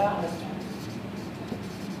data understanding.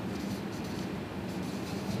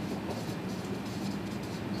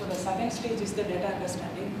 So the second stage is the data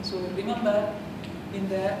understanding. So remember, in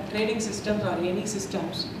the trading systems or any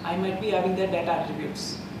systems, I might be having the data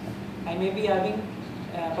attributes. I may be having,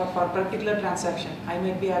 for particular transaction, I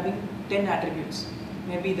might be having 10 attributes.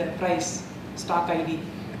 maybe the price, stock ID,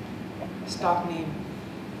 stock name,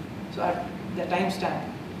 so at the timestamp.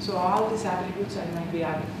 So all these attributes I might be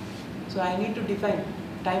having. So I need to define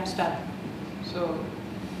timestamp. So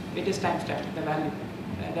it is timestamp, the value,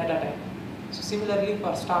 data type. So similarly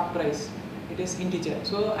for stock price, it is integer.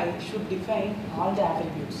 So I should define all the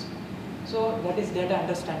attributes. So that is data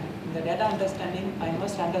understanding. In the data understanding, I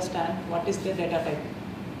must understand what is the data type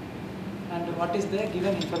and what is the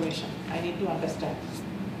given information. I need to understand.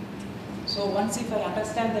 So once if I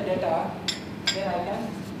understand the data, then I can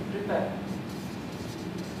prepare.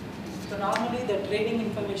 So normally the trading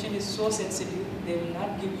information is so sensitive, they will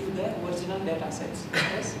not give you the original data sets.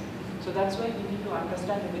 Yes? So that's why we need to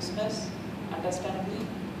understand the business, understand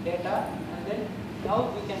the data, and then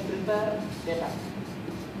now we can prepare data.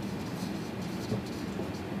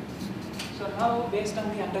 So now based on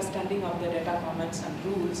the understanding of the data formats and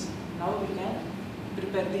rules, now we can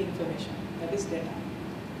prepare the information, that is data.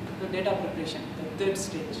 So data preparation, the third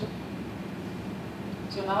stage.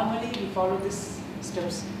 So normally we follow these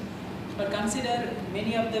steps. But consider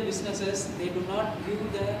many of the businesses, they do not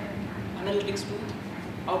give the analytics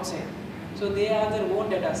to outside. So they have their own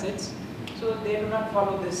data sets. So they do not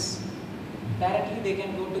follow this. Directly they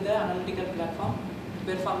can go to the analytical platform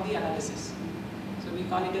to perform the analysis. So we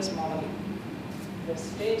call it as modeling. The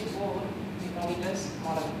stage 4, we call it as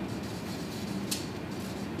modeling.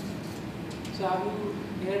 So have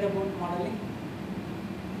you heard about modeling?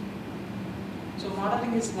 So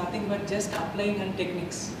modeling is nothing but just applying and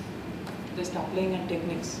techniques. Just applying and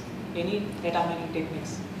techniques, any data mining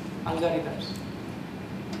techniques, algorithms.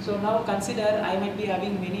 So now consider I might be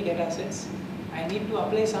having many data sets. I need to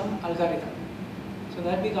apply some algorithm. So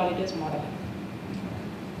that we call it as modeling.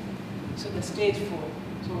 So the stage 4.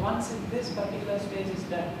 So once this particular stage is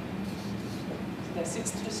done, the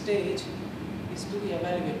 6th stage is to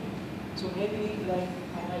evaluate. So maybe like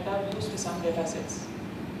I might have used some data sets.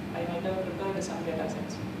 I might have prepared some data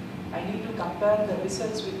sets. I need to compare the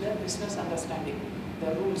results with the business understanding,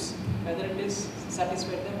 the rules, whether it is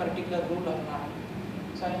satisfied the particular rule or not.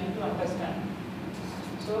 So I need to understand.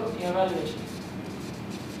 So evaluation.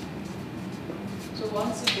 So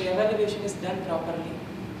once the evaluation is done properly,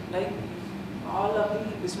 like all of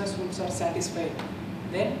the business rules are satisfied,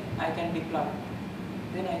 then I can deploy.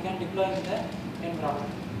 Then I can deploy in the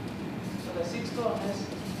environment. So the 6th one is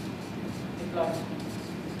deployment.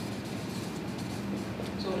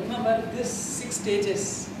 So remember, this 6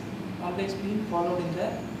 stages always been followed in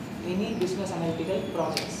the any business analytical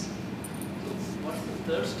projects. So what's the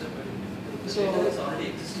third step? The So data is already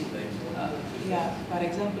existing, right? Yeah, for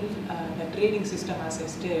example, the trading system, as I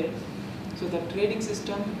stated. So the trading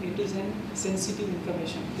system, it is in sensitive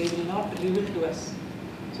information. They will not reveal to us.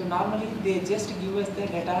 So normally they just give us the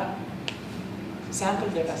data, sample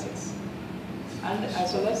data sets, and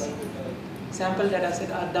as well as sample data set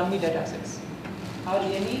or dummy data sets, or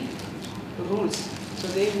any rules. So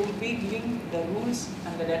they would be giving the rules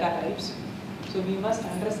and the data types. So we must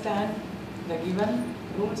understand the given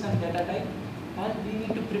rules and data type, and we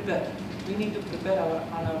need to prepare. We need to prepare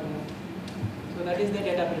on our own. So that is the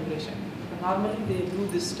data preparation. So normally they do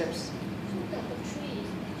these steps. So the tree is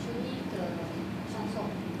actually the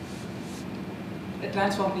transform. The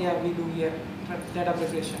transform, yeah, we do here. Data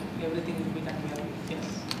preparation, everything will be done here. Yes.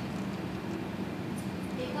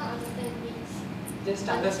 Data understanding means Just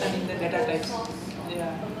understanding the data types. source of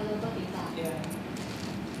Yeah. available data. Yeah.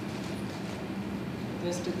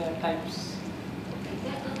 Just the types. Is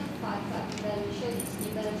that number 5, but evaluation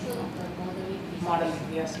of the modeling results? Modeling,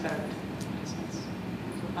 yes, correct. Makes sense.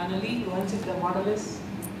 So finally, once if the model is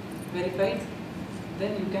verified,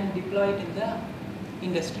 then you can deploy it in the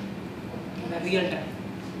industry, in the real time.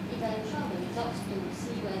 Evaluation of the results to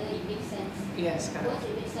see whether it makes sense. Yes, correct. Once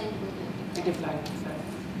it makes sense, go to We deploy it. Correct.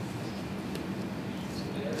 So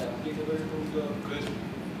they are applicable to the crisp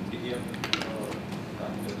TDM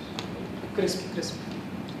factors. Crisp.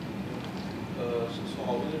 So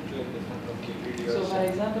how is it different from KPD? So for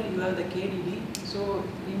example, you have the KDD. So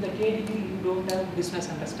in the KDD, you don't have business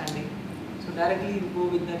understanding. So directly you go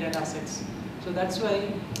with the data sets. So that's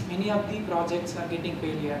why many of the projects are getting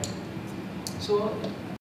failure. So